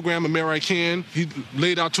had the program AmeriCan. He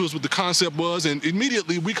laid out to us what the concept was, and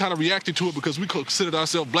immediately we kind of reacted to it because we considered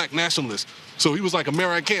ourselves black nationalists. So he was like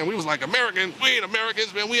AmeriCan. We was like, Americans, we ain't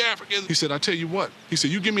Americans, man, we Africans. He said, I tell you what, he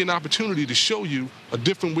said, you give me an opportunity to show you a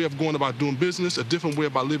different way of going about doing business, a different way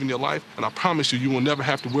about living your life, and I promise you, you will never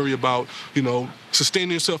have to worry about,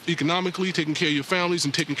 sustaining yourself economically, taking care of your families,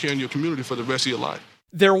 and taking care of your community for the rest of your life.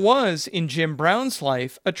 There was, in Jim Brown's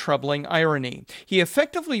life, a troubling irony. He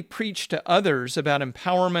effectively preached to others about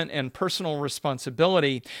empowerment and personal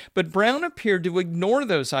responsibility, but Brown appeared to ignore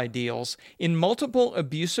those ideals in multiple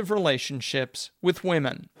abusive relationships with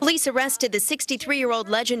women. Police arrested the 63-year-old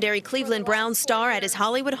legendary Cleveland Browns star at his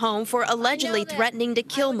Hollywood home for allegedly threatening to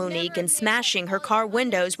kill Monique and smashing her car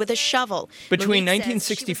windows with a shovel. Between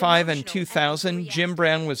 1965 and 2000, Jim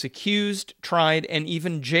Brown was accused, tried, and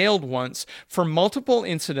even jailed once for multiple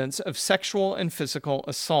incidents of sexual and physical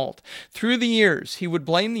assault. Through the years, he would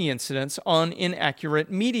blame the incidents on inaccurate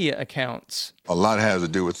media accounts. A lot has to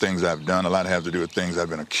do with things I've done, a lot has to do with things I've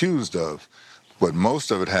been accused of, but most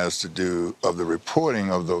of it has to do of the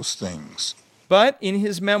reporting of those things. But in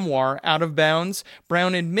his memoir, Out of Bounds,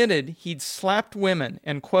 Brown admitted he'd slapped women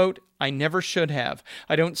and, quote, I never should have.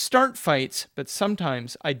 I don't start fights, but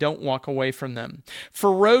sometimes I don't walk away from them.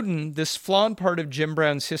 For Roden, this flawed part of Jim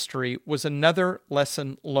Brown's history was another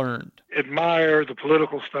lesson learned. Admire the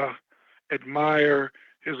political stuff, admire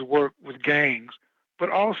his work with gangs, but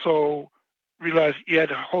also realize you had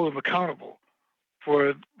to hold him accountable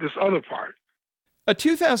for this other part. A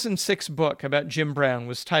 2006 book about Jim Brown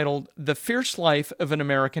was titled The Fierce Life of an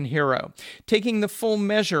American Hero. Taking the full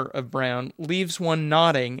measure of Brown leaves one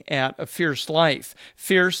nodding at a fierce life,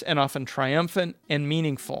 fierce and often triumphant and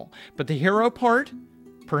meaningful. But the hero part?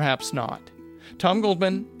 Perhaps not. Tom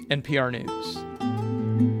Goldman, NPR News.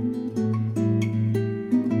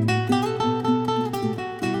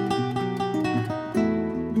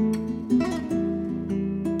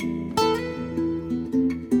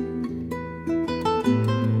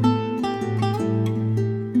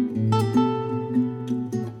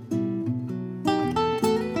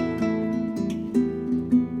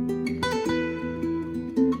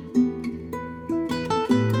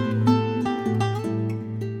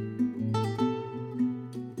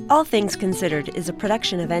 All Things Considered is a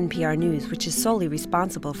production of NPR News, which is solely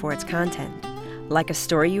responsible for its content. Like a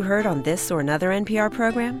story you heard on this or another NPR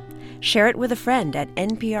program? Share it with a friend at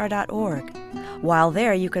npr.org. While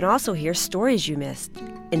there, you can also hear stories you missed,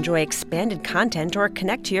 enjoy expanded content, or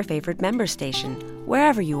connect to your favorite member station,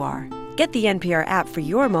 wherever you are. Get the NPR app for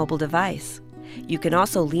your mobile device. You can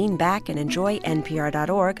also lean back and enjoy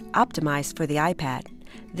npr.org, optimized for the iPad.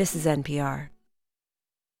 This is NPR.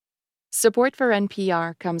 Support for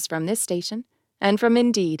NPR comes from this station and from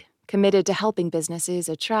Indeed, committed to helping businesses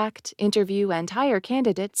attract, interview, and hire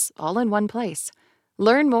candidates all in one place.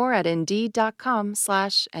 Learn more at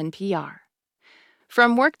Indeed.com/NPR.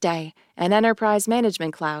 From Workday, an enterprise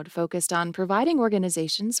management cloud focused on providing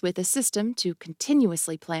organizations with a system to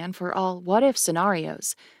continuously plan for all what-if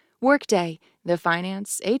scenarios. Workday, the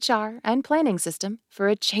finance, HR, and planning system for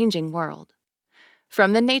a changing world.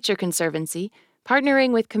 From the Nature Conservancy,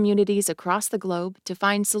 partnering with communities across the globe to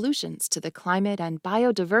find solutions to the climate and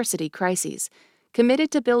biodiversity crises,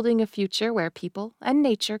 committed to building a future where people and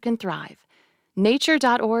nature can thrive.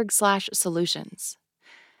 nature.org/solutions.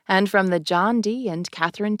 And from the John D. and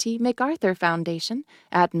Catherine T. MacArthur Foundation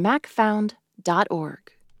at macfound.org.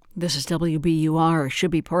 This is WBUR. Should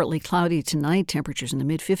be partly cloudy tonight. Temperatures in the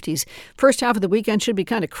mid-50s. First half of the weekend should be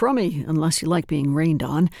kind of crummy unless you like being rained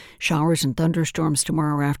on. Showers and thunderstorms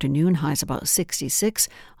tomorrow afternoon. Highs about 66.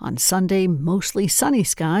 On Sunday, mostly sunny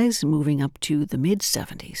skies, moving up to the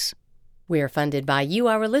mid-70s. We're funded by you,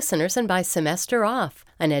 our listeners, and by Semester Off,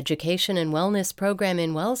 an education and wellness program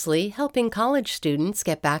in Wellesley helping college students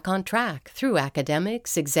get back on track through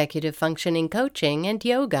academics, executive functioning coaching, and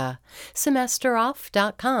yoga.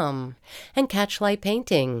 SemesterOff.com. And Catchlight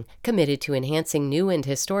Painting, committed to enhancing new and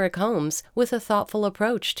historic homes with a thoughtful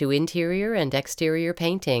approach to interior and exterior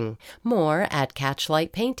painting. More at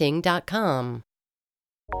CatchlightPainting.com.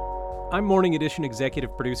 I'm Morning Edition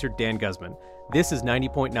executive producer Dan Guzman. This is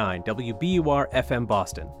 90.9 WBUR FM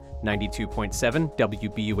Boston, 92.7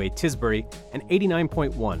 WBUA Tisbury, and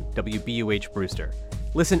 89.1 WBUH Brewster.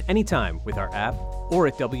 Listen anytime with our app or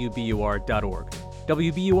at WBUR.org.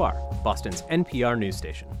 WBUR, Boston's NPR news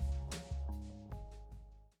station.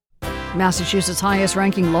 Massachusetts'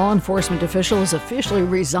 highest-ranking law enforcement official has officially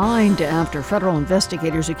resigned after federal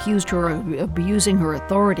investigators accused her of abusing her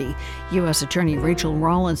authority. U.S. Attorney Rachel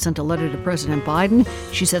Rollins sent a letter to President Biden.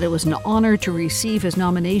 She said it was an honor to receive his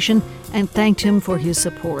nomination and thanked him for his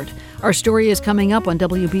support. Our story is coming up on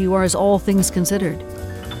WBUR's All Things Considered.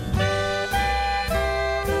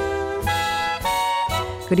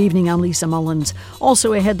 Good evening, I'm Lisa Mullins.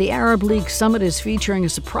 Also ahead, the Arab League summit is featuring a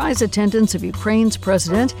surprise attendance of Ukraine's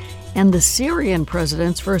president and the Syrian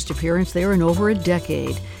president's first appearance there in over a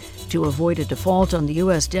decade. To avoid a default on the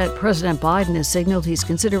U.S. debt, President Biden has signaled he's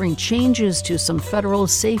considering changes to some federal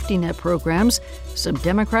safety net programs. Some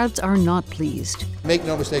Democrats are not pleased. Make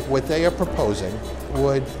no mistake, what they are proposing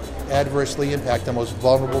would adversely impact the most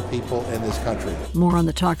vulnerable people in this country. More on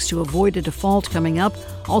the talks to avoid a default coming up.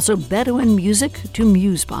 Also, Bedouin music to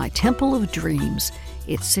muse by, Temple of Dreams.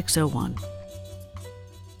 It's 6:01.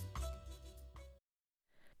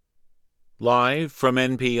 Live from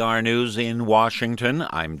NPR News in Washington,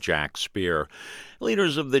 I'm Jack Speer.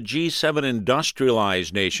 Leaders of the G7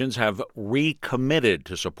 industrialized nations have recommitted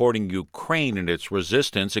to supporting Ukraine in its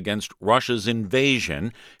resistance against Russia's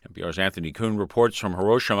invasion. NPR's Anthony Kuhn reports from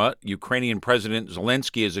Hiroshima. Ukrainian President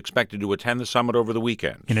Zelensky is expected to attend the summit over the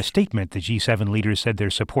weekend. In a statement, the G7 leaders said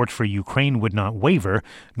their support for Ukraine would not waver,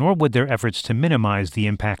 nor would their efforts to minimize the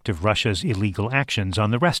impact of Russia's illegal actions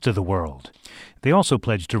on the rest of the world. They also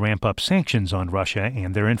pledged to ramp up sanctions on Russia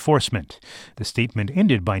and their enforcement. The statement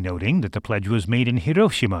ended by noting that the pledge was made in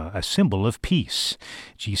Hiroshima, a symbol of peace.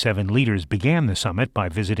 G7 leaders began the summit by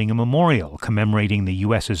visiting a memorial commemorating the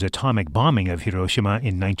U.S.'s atomic bombing of Hiroshima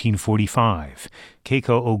in 1945.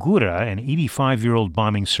 Keiko Ogura, an 85-year-old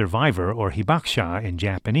bombing survivor, or hibakusha in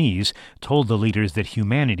Japanese, told the leaders that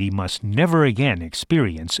humanity must never again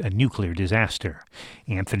experience a nuclear disaster.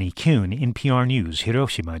 Anthony Kuhn, NPR News,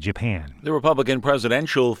 Hiroshima, Japan. The Republican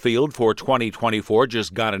presidential field for 2024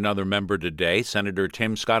 just got another member today. Senator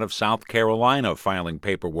Tim Scott of South Carolina filing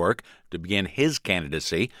paperwork to begin his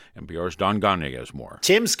candidacy. NPR's Don Gagne has more.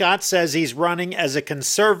 Tim Scott says he's running as a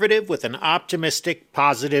conservative with an optimistic,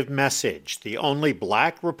 positive message. The only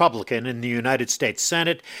black Republican in the United States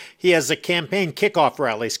Senate, he has a campaign kickoff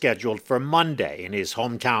rally scheduled for Monday in his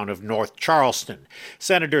hometown of North Charleston.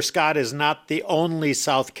 Senator Scott is not the only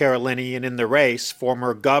South Carolinian in the race.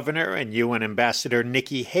 Former Governor and UN Ambassador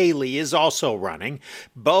Nikki Haley is also running.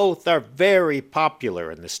 Both are very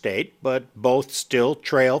popular in the state, but both still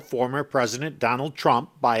trail former President Donald Trump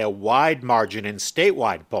by a wide margin in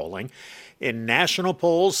statewide polling. In national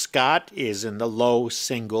polls, Scott is in the low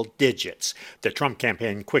single digits. The Trump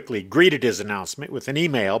campaign quickly greeted his announcement with an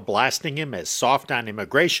email blasting him as soft on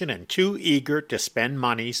immigration and too eager to spend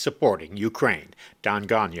money supporting Ukraine. Don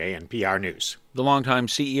Gagne, NPR News. The longtime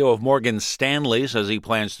CEO of Morgan Stanley says he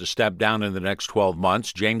plans to step down in the next 12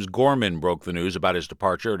 months. James Gorman broke the news about his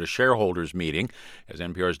departure at a shareholders meeting. As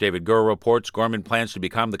NPR's David Gurr reports, Gorman plans to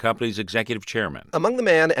become the company's executive chairman. Among the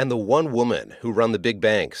man and the one woman who run the big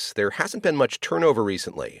banks, there hasn't been much turnover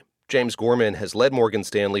recently. James Gorman has led Morgan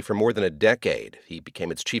Stanley for more than a decade. He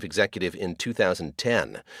became its chief executive in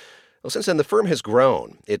 2010. Well, since then, the firm has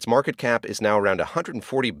grown. Its market cap is now around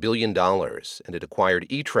 $140 billion, and it acquired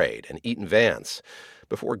E-Trade and Eaton Vance.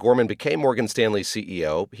 Before Gorman became Morgan Stanley's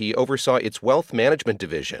CEO, he oversaw its wealth management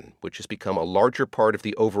division, which has become a larger part of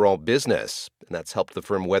the overall business, and that's helped the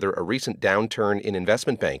firm weather a recent downturn in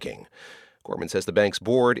investment banking. Gorman says the bank's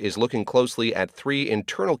board is looking closely at 3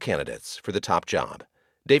 internal candidates for the top job.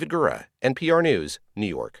 David Gura, NPR News, New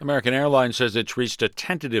York. American Airlines says it's reached a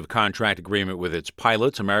tentative contract agreement with its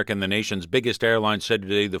pilots. American, the nation's biggest airline, said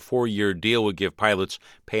today the 4-year deal would give pilots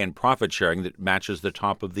pay and profit sharing that matches the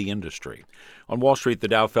top of the industry. On Wall Street, the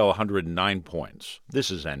Dow fell 109 points.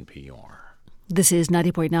 This is NPR. This is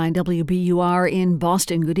 90.9 WBUR in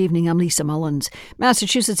Boston. Good evening. I'm Lisa Mullins.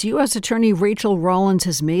 Massachusetts U.S. Attorney Rachel Rollins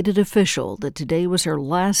has made it official that today was her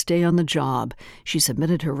last day on the job. She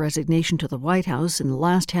submitted her resignation to the White House in the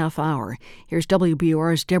last half hour. Here's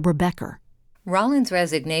WBUR's Deborah Becker. Rollins'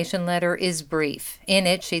 resignation letter is brief. In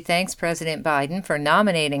it, she thanks President Biden for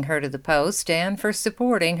nominating her to the post and for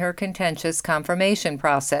supporting her contentious confirmation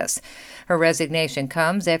process. Her resignation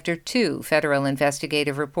comes after 2 federal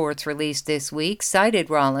investigative reports released this week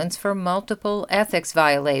cited Rollins for multiple ethics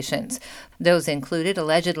violations. Those included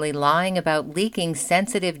allegedly lying about leaking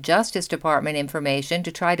sensitive Justice Department information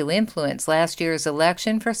to try to influence last year's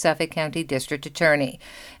election for Suffolk County District Attorney.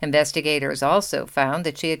 Investigators also found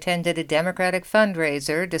that she attended a Democratic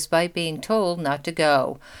fundraiser despite being told not to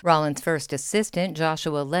go. Rollins' first assistant,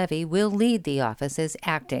 Joshua Levy, will lead the office as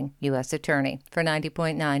acting U.S. Attorney. For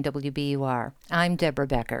 90.9 WBUR, I'm Deborah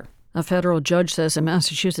Becker. A federal judge says a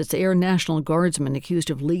Massachusetts Air National Guardsman accused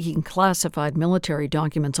of leaking classified military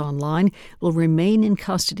documents online will remain in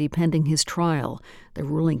custody pending his trial. The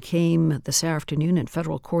ruling came this afternoon in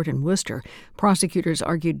federal court in Worcester. Prosecutors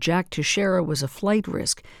argued Jack Teixeira was a flight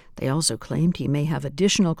risk. They also claimed he may have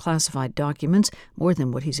additional classified documents, more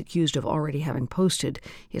than what he's accused of already having posted.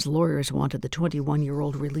 His lawyers wanted the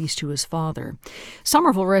 21-year-old released to his father.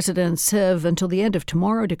 Somerville residents have until the end of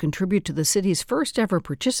tomorrow to contribute to the city's first-ever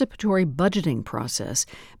participatory budgeting process.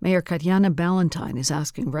 Mayor Katyana Ballantyne is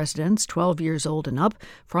asking residents 12 years old and up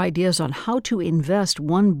for ideas on how to invest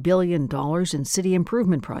 $1 billion in city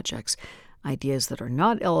improvement projects. Ideas that are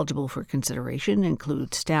not eligible for consideration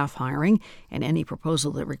include staff hiring and any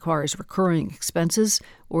proposal that requires recurring expenses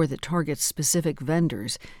or that targets specific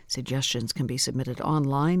vendors. Suggestions can be submitted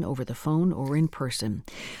online, over the phone, or in person.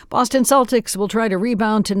 Boston Celtics will try to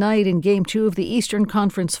rebound tonight in Game 2 of the Eastern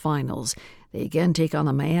Conference Finals. They again take on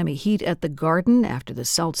the Miami Heat at the Garden after the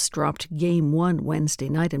Celts dropped Game 1 Wednesday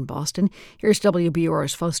night in Boston. Here's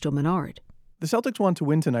WBUR's Fausto Menard. The Celtics want to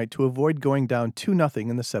win tonight to avoid going down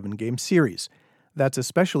 2-0 in the 7-game series. That's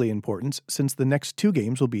especially important since the next 2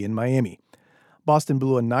 games will be in Miami. Boston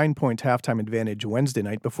blew a 9-point halftime advantage Wednesday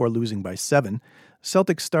night before losing by 7.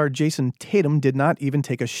 Celtics star Jason Tatum did not even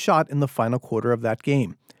take a shot in the final quarter of that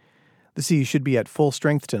game. The C's should be at full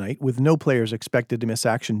strength tonight, with no players expected to miss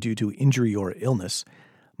action due to injury or illness.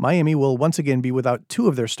 Miami will once again be without 2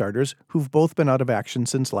 of their starters, who've both been out of action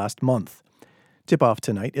since last month. Tip-off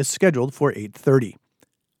tonight is scheduled for 8:30.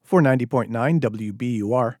 For 90.9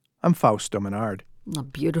 WBUR, I'm Fausto Menard. A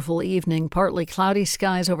beautiful evening. Partly cloudy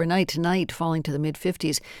skies overnight tonight, falling to the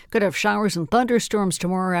mid-50s. Could have showers and thunderstorms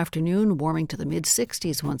tomorrow afternoon, warming to the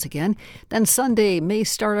mid-60s once again. Then Sunday may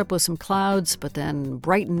start up with some clouds, but then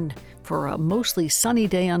brighten for a mostly sunny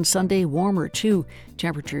day on Sunday, warmer too.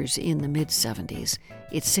 Temperatures in the mid-70s.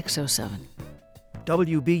 It's 6:07.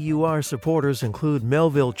 WBUR supporters include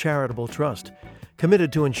Melville Charitable Trust,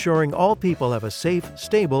 committed to ensuring all people have a safe,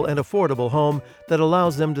 stable, and affordable home that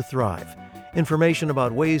allows them to thrive. Information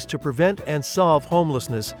about ways to prevent and solve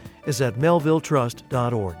homelessness is at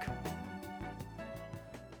melvilletrust.org.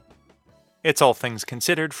 It's All Things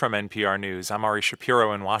Considered from NPR News. I'm Ari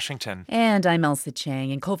Shapiro in Washington. And I'm Elsa Chang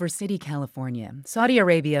in Culver City, California. Saudi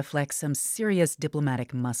Arabia flexed some serious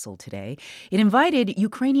diplomatic muscle today. It invited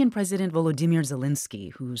Ukrainian President Volodymyr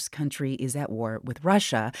Zelensky, whose country is at war with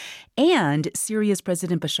Russia, and Syria's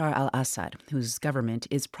President Bashar al-Assad, whose government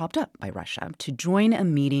is propped up by Russia, to join a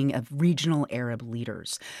meeting of regional Arab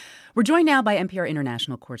leaders. We're joined now by NPR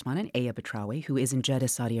international correspondent Aya Batrawi, who is in Jeddah,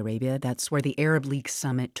 Saudi Arabia. That's where the Arab League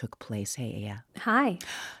summit took place. Hey, Aya. Hi.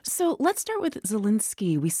 So let's start with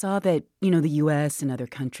Zelensky. We saw that, the U.S. and other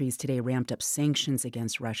countries today ramped up sanctions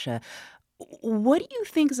against Russia. What do you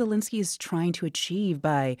think Zelensky is trying to achieve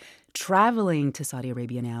by traveling to Saudi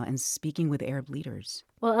Arabia now and speaking with Arab leaders?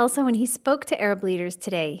 Well, Elsa, when he spoke to Arab leaders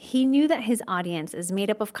today, he knew that his audience is made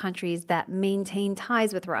up of countries that maintain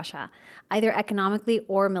ties with Russia, either economically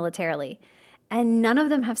or militarily. And none of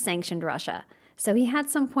them have sanctioned Russia. So he had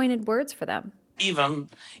some pointed words for them. even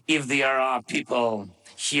if there are people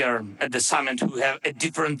here at the summit who have a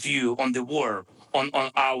different view on the war on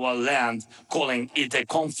our land, calling it a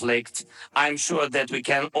conflict, I'm sure that we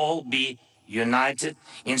can all be united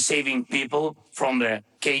in saving people from the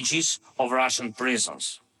cages of Russian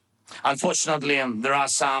prisons. Unfortunately, there are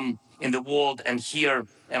some in the world and here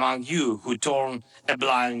among you who turn a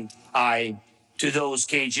blind eye to those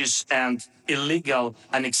cages and illegal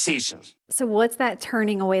annexations. So what's that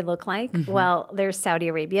turning away look like? Well, there's Saudi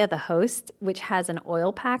Arabia, the host, which has an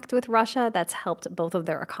oil pact with Russia that's helped both of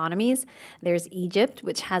their economies. There's Egypt,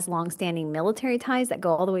 which has longstanding military ties that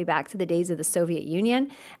go all the way back to the days of the Soviet Union.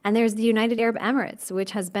 And there's the United Arab Emirates,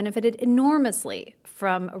 which has benefited enormously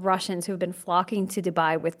from Russians who have been flocking to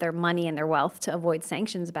Dubai with their money and their wealth to avoid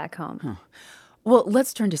sanctions back home. Well,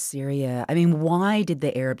 let's turn to Syria. I mean, why did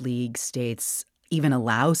the Arab League states even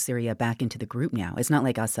allow Syria back into the group now? It's not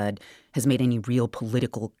like Assad has made any real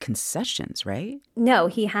political concessions, right? No,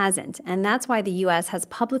 he hasn't. And that's why the U.S. has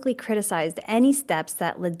publicly criticized any steps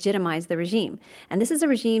that legitimize the regime. And this is a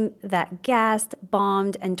regime that gassed,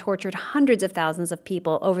 bombed, and tortured hundreds of thousands of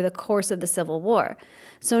people over the course of the civil war.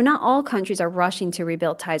 So not all countries are rushing to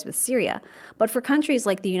rebuild ties with Syria. But for countries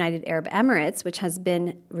like the United Arab Emirates, which has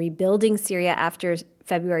been rebuilding Syria after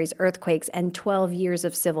February's earthquakes and 12 years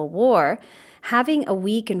of civil war, having a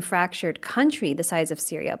weak and fractured country the size of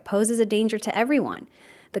Syria poses a danger to everyone.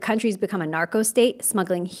 The country's become a narco state,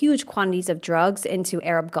 smuggling huge quantities of drugs into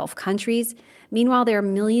Arab Gulf countries. Meanwhile, there are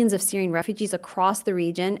millions of Syrian refugees across the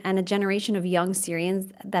region and a generation of young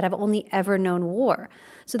Syrians that have only ever known war.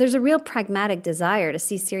 So there's a real pragmatic desire to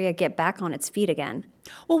see Syria get back on its feet again.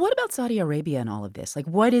 Well, what about Saudi Arabia in all of this? Like,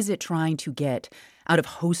 what is it trying to get out of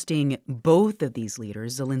hosting both of these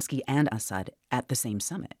leaders, Zelensky and Assad, at the same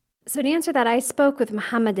summit? So to answer that, I spoke with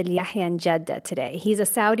Mohammed Al-Yahya in Jeddah today. He's a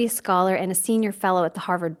Saudi scholar and a senior fellow at the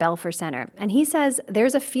Harvard Belfer Center. And he says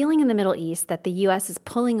there's a feeling in the Middle East that the U.S. is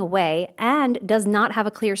pulling away and does not have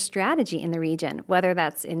a clear strategy in the region, whether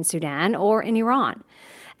that's in Sudan or in Iran.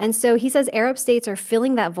 And so he says Arab states are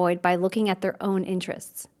filling that void by looking at their own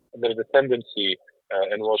interests. There is a tendency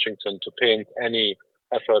in Washington to paint any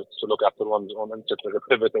efforts to look after one's own interests as a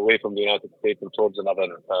pivot away from the United States and towards another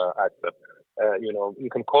actor. You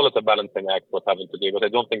can call it a balancing act, what happened today, but I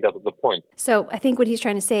don't think that was the point. So I think what he's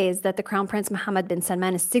trying to say is that the Crown Prince Mohammed bin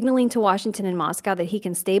Salman is signaling to Washington and Moscow that he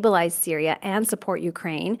can stabilize Syria and support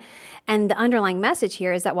Ukraine. And the underlying message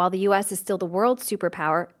here is that while the U.S. is still the world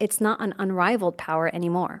superpower, it's not an unrivaled power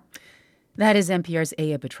anymore. That is NPR's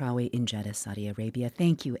Aya Batrawi in Jeddah, Saudi Arabia.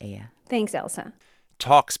 Thank you, Aya. Thanks, Elsa.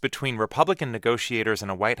 Talks between Republican negotiators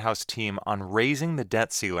and a White House team on raising the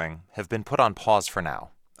debt ceiling have been put on pause for now.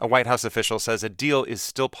 A White House official says a deal is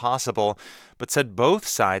still possible, but said both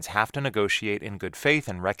sides have to negotiate in good faith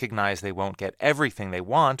and recognize they won't get everything they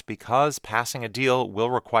want because passing a deal will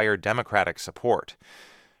require Democratic support.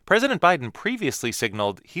 President Biden previously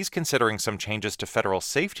signaled he's considering some changes to federal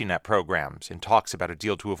safety net programs in talks about a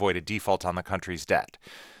deal to avoid a default on the country's debt.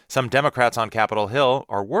 Some Democrats on Capitol Hill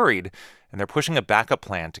are worried, and they're pushing a backup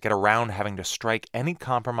plan to get around having to strike any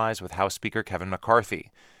compromise with House Speaker Kevin McCarthy.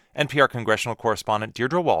 NPR congressional correspondent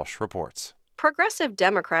Deirdre Walsh reports. Progressive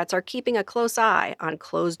Democrats are keeping a close eye on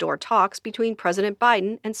closed-door talks between President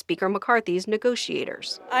Biden and Speaker McCarthy's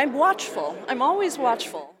negotiators. I'm watchful. I'm always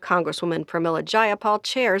watchful. Congresswoman Pramila Jayapal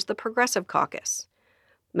chairs the Progressive Caucus.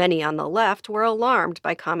 Many on the left were alarmed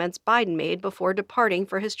by comments Biden made before departing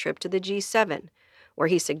for his trip to the G7, where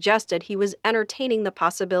he suggested he was entertaining the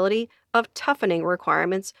possibility of toughening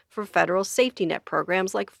requirements for federal safety net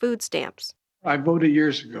programs like food stamps. I voted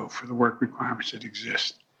years ago for the work requirements that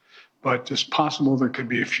exist, but it's possible there could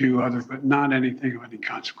be a few others, but not anything of any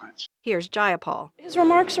consequence. Here's Jayapal. His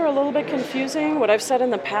remarks are a little bit confusing. What I've said in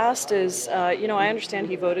the past is, I understand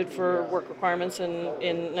he voted for work requirements in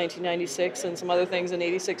 1996 and some other things in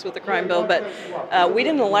 86 with the crime bill, but we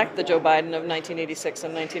didn't elect the Joe Biden of 1986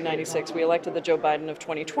 and 1996. We elected the Joe Biden of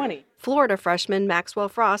 2020. Florida freshman Maxwell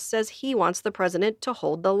Frost says he wants the president to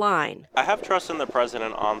hold the line. I have trust in the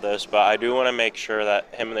president on this, but I do want to make sure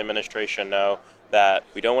that him and the administration know that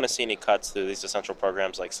we don't want to see any cuts to these essential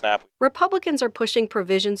programs like SNAP. Republicans are pushing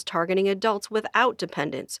provisions targeting adults without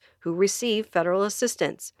dependents who receive federal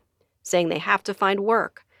assistance, saying they have to find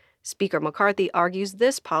work. Speaker McCarthy argues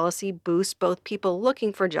this policy boosts both people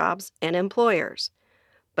looking for jobs and employers.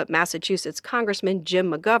 But Massachusetts Congressman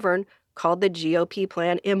Jim McGovern called the GOP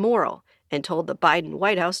plan immoral and told the Biden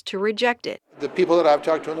White House to reject it. The people that I've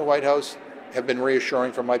talked to in the White House have been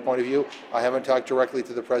reassuring from my point of view. I haven't talked directly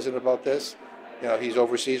to the president about this. He's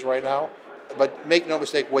overseas right now. But make no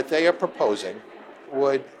mistake, what they are proposing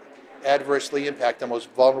would adversely impact the most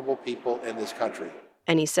vulnerable people in this country.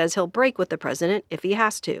 And he says he'll break with the president if he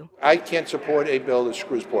has to. I can't support a bill that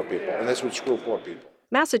screws poor people, and this would screw poor people.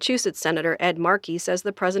 Massachusetts Senator Ed Markey says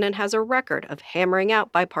the president has a record of hammering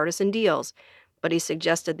out bipartisan deals, but he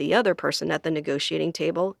suggested the other person at the negotiating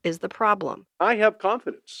table is the problem. I have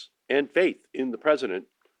confidence and faith in the president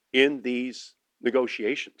in these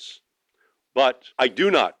negotiations, but I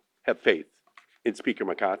do not have faith in Speaker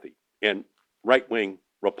McCarthy and right-wing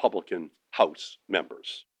Republican House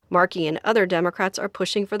members. Markey and other Democrats are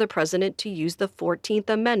pushing for the president to use the 14th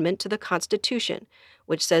Amendment to the Constitution,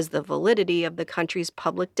 which says the validity of the country's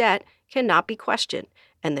public debt cannot be questioned,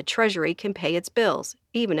 and the Treasury can pay its bills,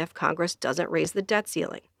 even if Congress doesn't raise the debt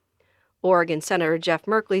ceiling. Oregon Senator Jeff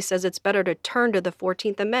Merkley says it's better to turn to the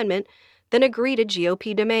 14th Amendment than agree to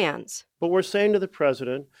GOP demands. But we're saying to the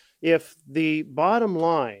president, if the bottom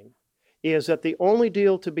line is that the only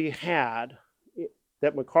deal to be had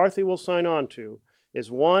that McCarthy will sign on to is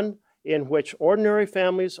one in which ordinary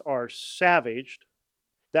families are savaged,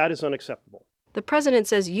 that is unacceptable. The president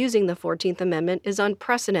says using the 14th Amendment is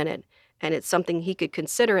unprecedented, and it's something he could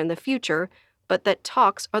consider in the future, but that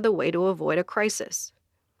talks are the way to avoid a crisis.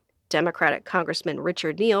 Democratic Congressman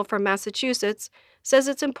Richard Neal from Massachusetts says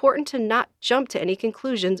it's important to not jump to any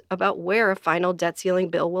conclusions about where a final debt ceiling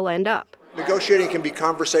bill will end up. Negotiating can be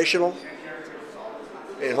conversational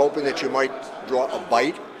and hoping that you might draw a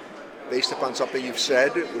bite based upon something you've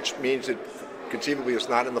said, which means that conceivably it's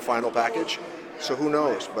not in the final package. So who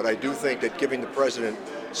knows? But I do think that giving the president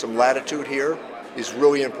some latitude here is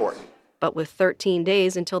really important. But with 13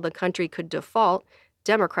 days until the country could default,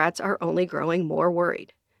 Democrats are only growing more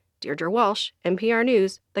worried. Deirdre Walsh, NPR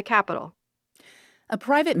News, the Capitol. A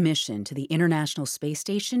private mission to the International Space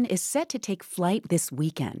Station is set to take flight this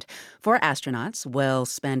weekend. Four astronauts will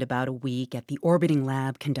spend about a week at the orbiting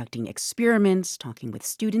lab conducting experiments, talking with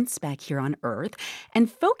students back here on Earth, and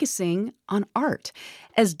focusing on art.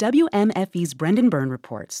 As WMFE's Brendan Byrne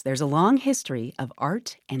reports, there's a long history of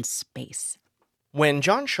art and space. When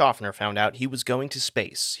John Schaffner found out he was going to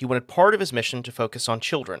space, he wanted part of his mission to focus on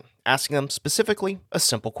children, asking them specifically a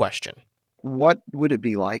simple question. What would it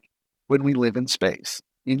be like when we live in space?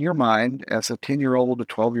 In your mind, as a 10-year-old, a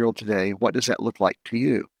 12-year-old today, what does that look like to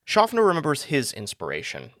you? Schaffner remembers his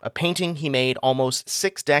inspiration, a painting he made almost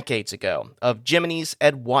 6 decades ago of Gemini's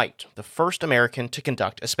Ed White, the first American to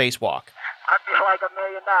conduct a spacewalk. I feel like $1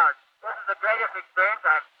 million. This is the greatest experience.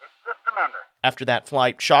 It's just tremendous. After that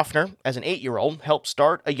flight, Schaffner, as an 8-year-old, helped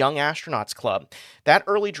start a Young Astronauts Club. That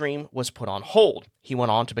early dream was put on hold. He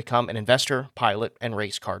went on to become an investor, pilot, and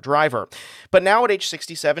race car driver. But now at age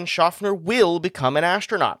 67, Schaffner will become an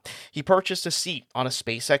astronaut. He purchased a seat on a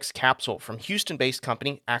SpaceX capsule from Houston-based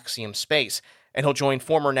company Axiom Space, and he'll join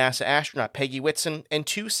former NASA astronaut Peggy Whitson and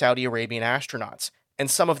 2 Saudi Arabian astronauts.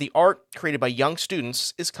 And some of the art created by young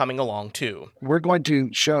students is coming along too. We're going to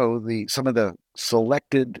show some of the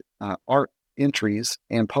selected art entries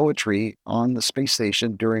and poetry on the space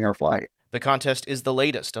station during our flight. The contest is the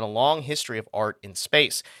latest in a long history of art in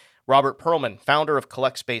space. Robert Perlman, founder of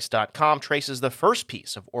CollectSpace.com, traces the first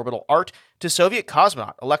piece of orbital art to Soviet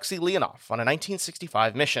cosmonaut Alexei Leonov on a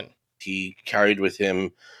 1965 mission. He carried with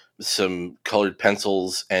him some colored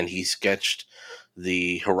pencils, and he sketched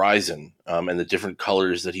the horizon and the different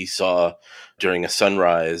colors that he saw during a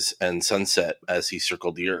sunrise and sunset as he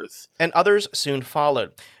circled the Earth. And others soon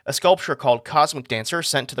followed. A sculpture called Cosmic Dancer,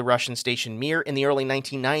 sent to the Russian station Mir in the early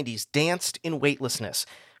 1990s, danced in weightlessness.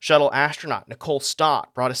 Shuttle astronaut Nicole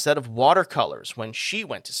Stott brought a set of watercolors when she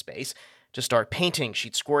went to space. To start painting,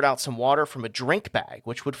 she'd squirt out some water from a drink bag,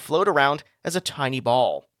 which would float around as a tiny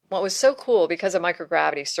ball. What was so cool, because of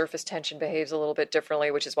microgravity, surface tension behaves a little bit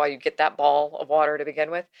differently, which is why you get that ball of water to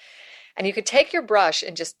begin with. And you could take your brush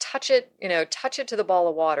and just touch it to the ball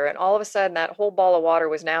of water, and all of a sudden that whole ball of water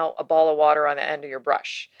was now a ball of water on the end of your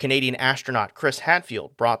brush. Canadian astronaut Chris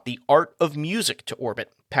Hadfield brought the art of music to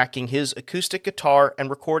orbit, packing his acoustic guitar and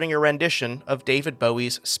recording a rendition of David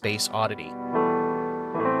Bowie's Space Oddity.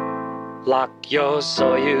 Lock your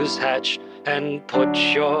Soyuz hatch and put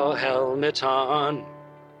your helmet on.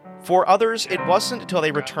 For others, it wasn't until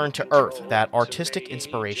they returned to Earth that artistic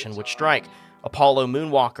inspiration would strike. Apollo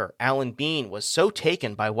moonwalker Alan Bean was so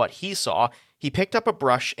taken by what he saw, he picked up a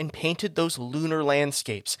brush and painted those lunar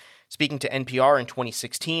landscapes. Speaking to NPR in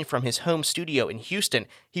 2016 from his home studio in Houston,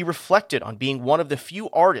 he reflected on being one of the few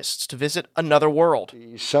artists to visit another world.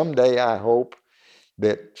 Someday I hope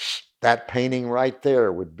that painting right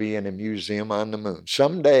there would be in a museum on the moon.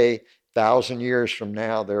 Someday, 1,000 years from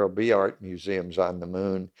now, there will be art museums on the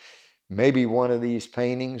moon. Maybe one of these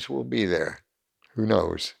paintings will be there. Who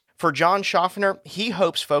knows? For John Schaffner, he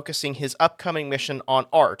hopes focusing his upcoming mission on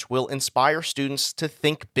art will inspire students to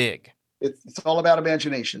think big. It's all about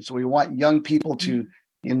imagination. So we want young people to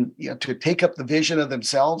to take up the vision of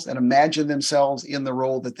themselves and imagine themselves in the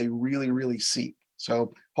role that they really, really seek.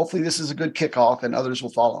 So hopefully this is a good kickoff and others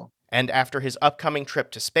will follow. And after his upcoming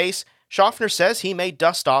trip to space, Schaffner says he may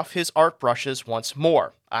dust off his art brushes once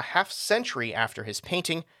more, a half-century after his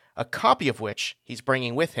painting, a copy of which he's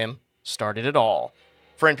bringing with him, started it all.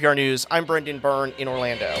 For NPR News, I'm Brendan Byrne in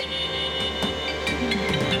Orlando.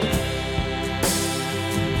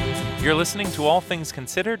 You're listening to All Things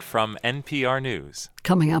Considered from NPR News.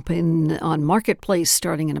 Coming up on Marketplace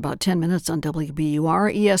starting in about 10 minutes on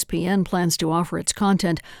WBUR, ESPN plans to offer its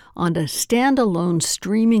content on a standalone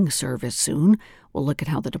streaming service soon. We'll look at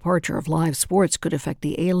how the departure of live sports could affect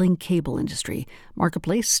the ailing cable industry.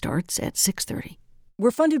 Marketplace starts at 6:30. We're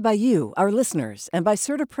funded by you, our listeners, and by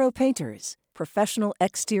CertaPro Painters, professional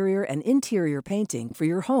exterior and interior painting for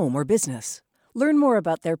your home or business. Learn more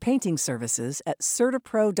about their painting services at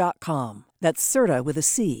CertaPro.com. That's Certa with a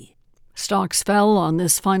C. Stocks fell on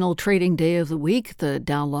this final trading day of the week. The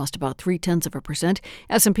Dow lost about 0.3%.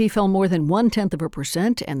 S&P fell more than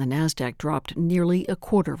 0.1%, and the Nasdaq dropped nearly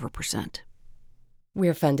 0.25%.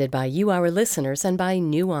 We're funded by you, our listeners, and by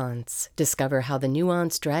Nuance. Discover how the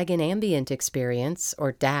Nuance Dragon Ambient Experience,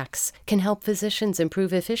 or DAX, can help physicians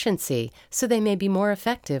improve efficiency so they may be more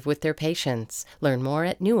effective with their patients. Learn more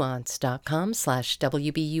at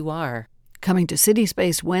nuance.com/WBUR. Coming to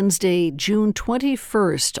CitySpace Wednesday, June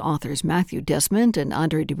 21st, authors Matthew Desmond and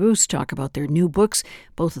Andre Dubus talk about their new books.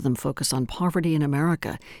 Both of them focus on poverty in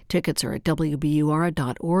America. Tickets are at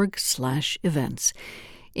wbur.org/events.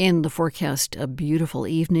 In the forecast, a beautiful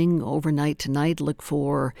evening overnight tonight. Look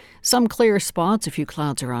for some clear spots. A few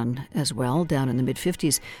clouds are on as well, down in the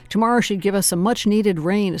mid-50s. Tomorrow should give us some much-needed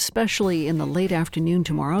rain, especially in the late afternoon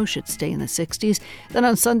tomorrow. Should stay in the 60s. Then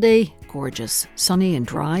on Sunday, gorgeous. Sunny and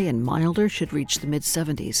dry and milder, should reach the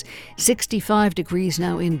mid-70s. 65 degrees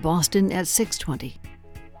now in Boston at 6:20.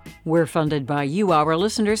 We're funded by you, our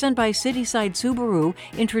listeners, and by Cityside Subaru,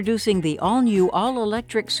 introducing the all-new,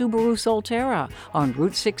 all-electric Subaru Solterra on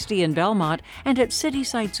Route 60 in Belmont and at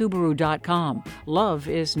citysidesubaru.com. Love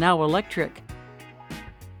is now electric.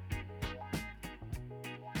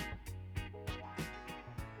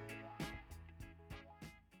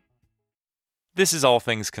 This is All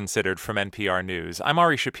Things Considered from NPR News. I'm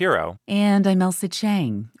Ari Shapiro. And I'm Elsa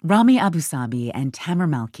Chang. Rami Abusabi and Tamer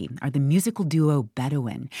Malki are the musical duo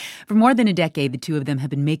Bedouin. For more than a decade, the two of them have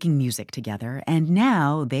been making music together, and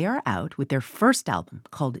now they are out with their first album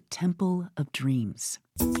called Temple of Dreams.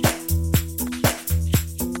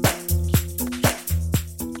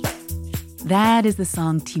 That is the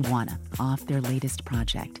song Tijuana off their latest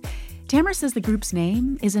project. Tamer says the group's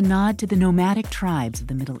name is a nod to the nomadic tribes of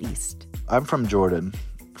the Middle East. I'm from Jordan,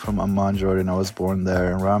 from Amman, Jordan. I was born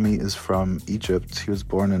there. And Rami is from Egypt. He was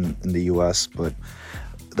born in the U.S., but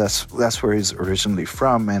that's where he's originally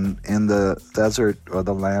from. And in the desert, or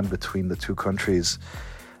the land between the two countries,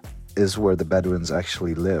 is where the Bedouins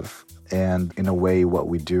actually live. And in a way, what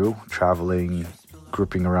we do, traveling,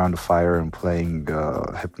 grouping around a fire and playing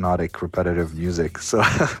hypnotic, repetitive music. So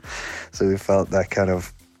we felt that kind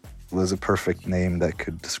of was a perfect name that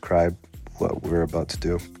could describe what we're about to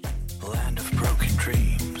do. Land of broken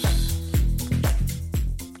dreams.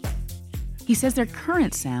 He says their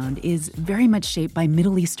current sound is very much shaped by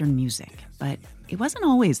Middle Eastern music, but it wasn't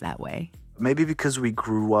always that way. Maybe because we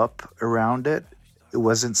grew up around it, it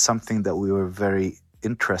wasn't something that we were very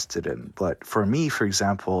interested in. But for me, for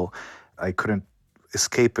example, I couldn't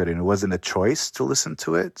escape it, and it wasn't a choice to listen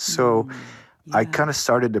to it. So I kind of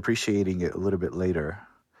started appreciating it a little bit later.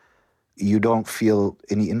 You don't feel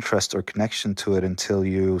any interest or connection to it until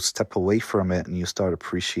you step away from it and you start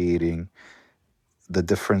appreciating the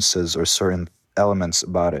differences or certain elements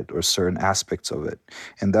about it or certain aspects of it.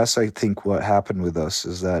 And that's, I think, what happened with us,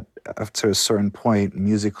 is that after a certain point,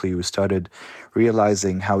 musically, we started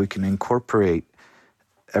realizing how we can incorporate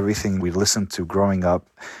everything we listened to growing up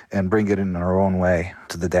and bring it in our own way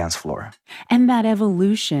to the dance floor. And that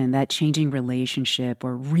evolution, that changing relationship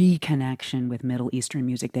or reconnection with Middle Eastern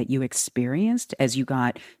music that you experienced as you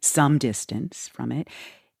got some distance from it,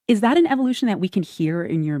 is that an evolution that we can hear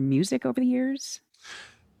in your music over the years?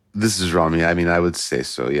 This is Rami. I mean, I would say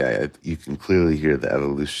so, yeah. You can clearly hear the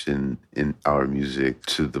evolution in our music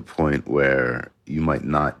to the point where you might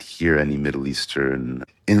not hear any Middle Eastern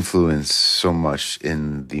influence so much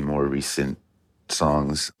in the more recent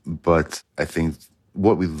songs. But I think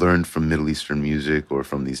what we learned from Middle Eastern music or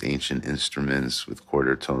from these ancient instruments with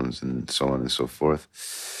quarter tones and so on and so forth,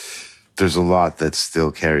 there's a lot that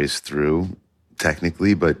still carries through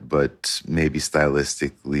technically, but maybe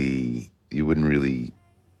stylistically, you wouldn't really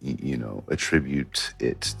attribute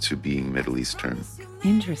it to being Middle Eastern.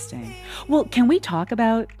 Interesting. Well, can we talk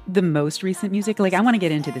about the most recent music? Like, I want to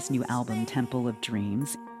get into this new album, Temple of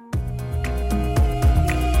Dreams.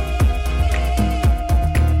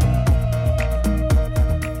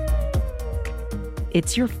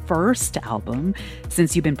 It's your first album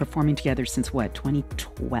since you've been performing together since what,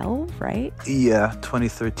 2012, right? Yeah,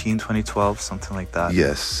 2013, 2012, something like that.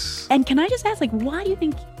 Yes. And can I just ask, like, why do you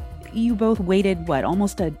think you both waited,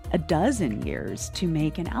 almost a dozen years to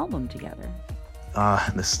make an album together?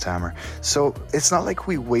 This is Tamer. So it's not like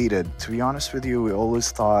we waited. To be honest with you, we always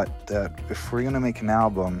thought that if we're going to make an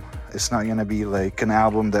album, it's not going to be like an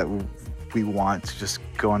album that we want to just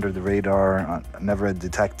go under the radar, never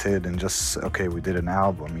detected, and just, okay, we did an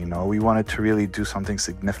album, We wanted to really do something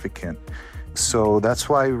significant. So that's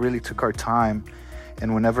why we really took our time.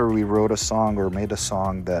 And whenever we wrote a song or made a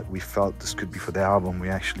song that we felt this could be for the album, we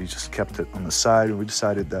actually just kept it on the side. And we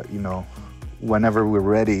decided that, whenever we're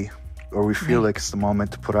ready or we feel like it's the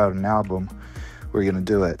moment to put out an album, we're going to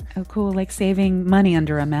do it. Oh, cool. Like saving money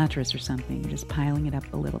under a mattress or something. You're just piling it up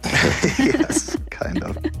a little bit. Yes, kind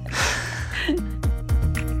of.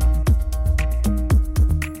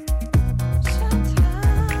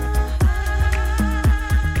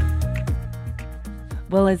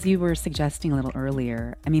 Well, as you were suggesting a little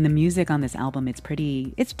earlier, I mean, the music on this album,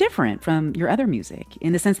 it's different from your other music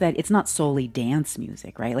in the sense that it's not solely dance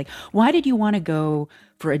music, right? Like, why did you want to go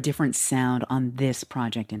for a different sound on this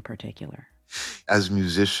project in particular? As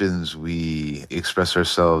musicians, we express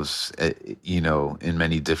ourselves, in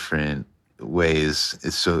many different ways.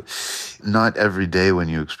 So not every day when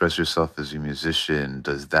you express yourself as a musician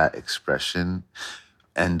does that expression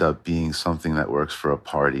end up being something that works for a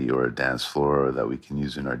party or a dance floor or that we can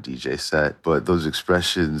use in our DJ set. But those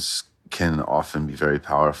expressions can often be very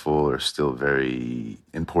powerful or still very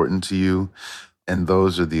important to you. And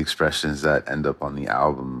those are the expressions that end up on the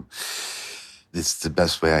album. It's the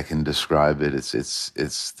best way I can describe it. It's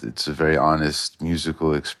a very honest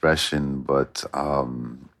musical expression, but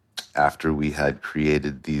after we had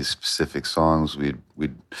created these specific songs, we'd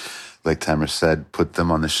like Tamer said, put them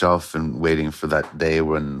on the shelf and waiting for that day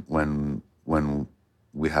when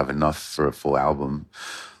we have enough for a full album,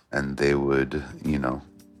 and they would,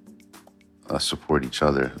 support each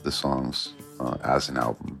other, the songs, as an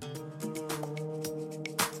album.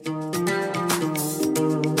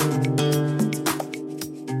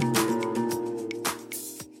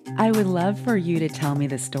 I would love for you to tell me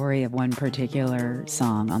the story of one particular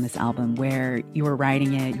song on this album where you were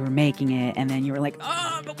writing it, you were making it, and then you were like,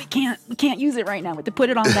 oh, but we can't use it right now. We have to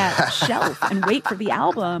put it on that shelf and wait for the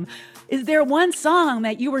album. Is there one song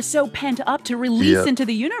that you were so pent up to release into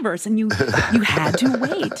the universe and you had to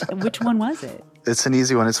wait? Which one was it? It's an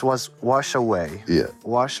easy one. It was Wash Away. Yeah.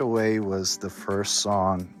 Wash Away was the first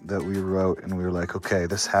song that we wrote, and we were like, okay,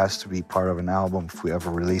 this has to be part of an album if we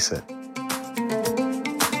ever release it.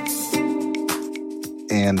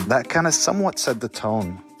 And that kind of somewhat set the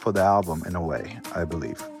tone for the album in a way, I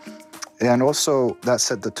believe. And also that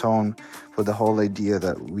set the tone for the whole idea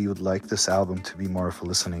that we would like this album to be more of a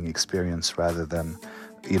listening experience rather than,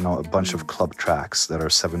 a bunch of club tracks that are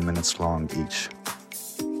 7 minutes long each.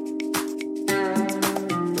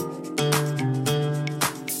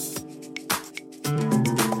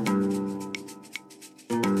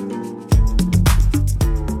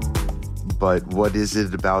 But what is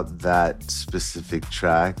it about that specific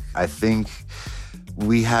track? I think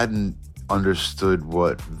we hadn't understood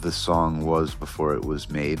what the song was before it was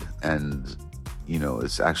made. And,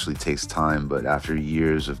 it actually takes time. But after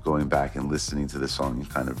years of going back and listening to the song, you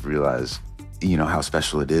kind of realize, how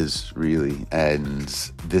special it is, really. And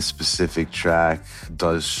this specific track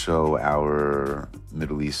does show our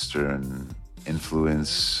Middle Eastern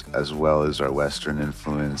influence as well as our Western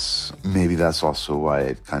influence. Maybe that's also why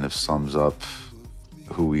it kind of sums up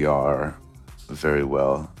who we are very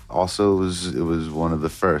well. Also, it was one of the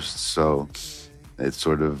first, so it's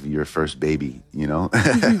sort of your first baby,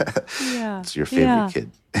 Yeah. It's your favorite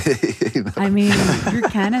kid. I mean, you're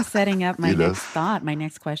kind of setting up my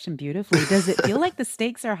next question beautifully. Does it feel like the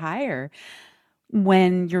stakes are higher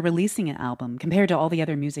when you're releasing an album compared to all the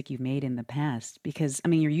other music you've made in the past? Because, I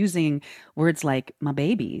mean, you're using words like my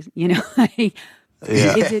baby, Does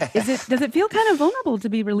it feel kind of vulnerable to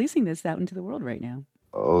be releasing this out into the world right now?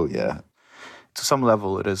 Oh, yeah. To some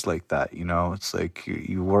level, it is like that, It's like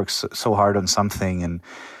you work so hard on something and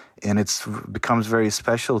it becomes very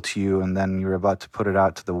special to you, and then you're about to put it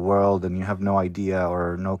out to the world and you have no idea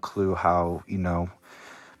or no clue how,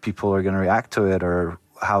 people are going to react to it or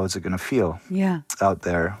how is it going to feel out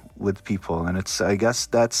there with people. And I guess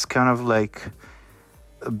that's kind of like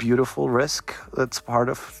a beautiful risk that's part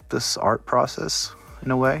of this art process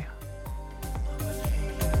in a way.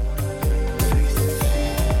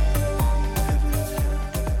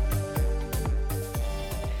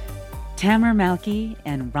 Tamer Malki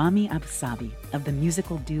and Rami Abusabi of the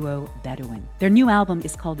musical duo Bedouin. Their new album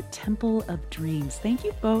is called Temple of Dreams. Thank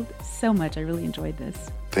you both so much. I really enjoyed this.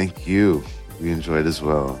 Thank you. We enjoyed as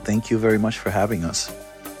well. Thank you very much for having us.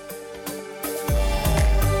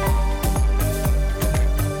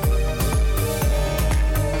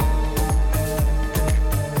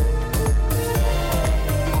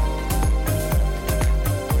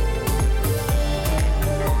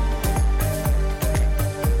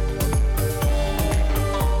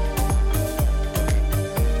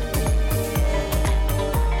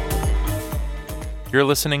 You're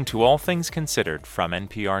listening to All Things Considered from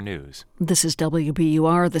NPR News. This is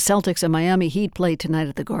WBUR. The Celtics and Miami Heat play tonight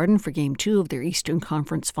at the Garden for Game 2 of their Eastern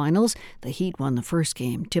Conference Finals. The Heat won the first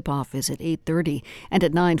game. Tip-off is at 8:30. And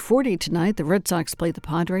at 9:40 tonight, the Red Sox play the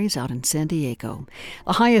Padres out in San Diego.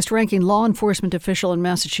 The highest-ranking law enforcement official in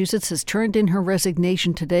Massachusetts has turned in her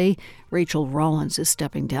resignation today. Rachel Rollins is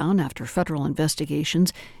stepping down after federal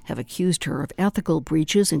investigations have accused her of ethical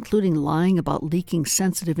breaches, including lying about leaking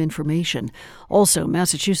sensitive information. Also,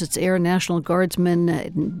 Massachusetts Air National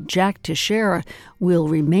Guardsman Jack Teixeira will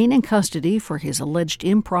remain in custody for his alleged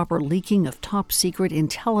improper leaking of top-secret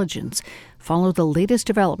intelligence. Follow the latest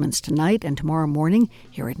developments tonight and tomorrow morning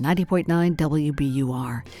here at 90.9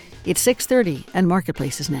 WBUR. It's 6:30 and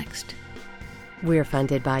Marketplace is next. We're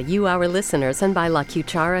funded by you, our listeners, and by La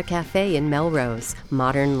Cuchara Cafe in Melrose,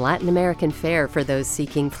 modern Latin American fare for those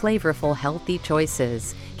seeking flavorful, healthy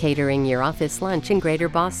choices. Catering your office lunch in Greater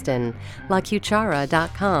Boston.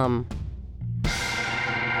 LaCuchara.com.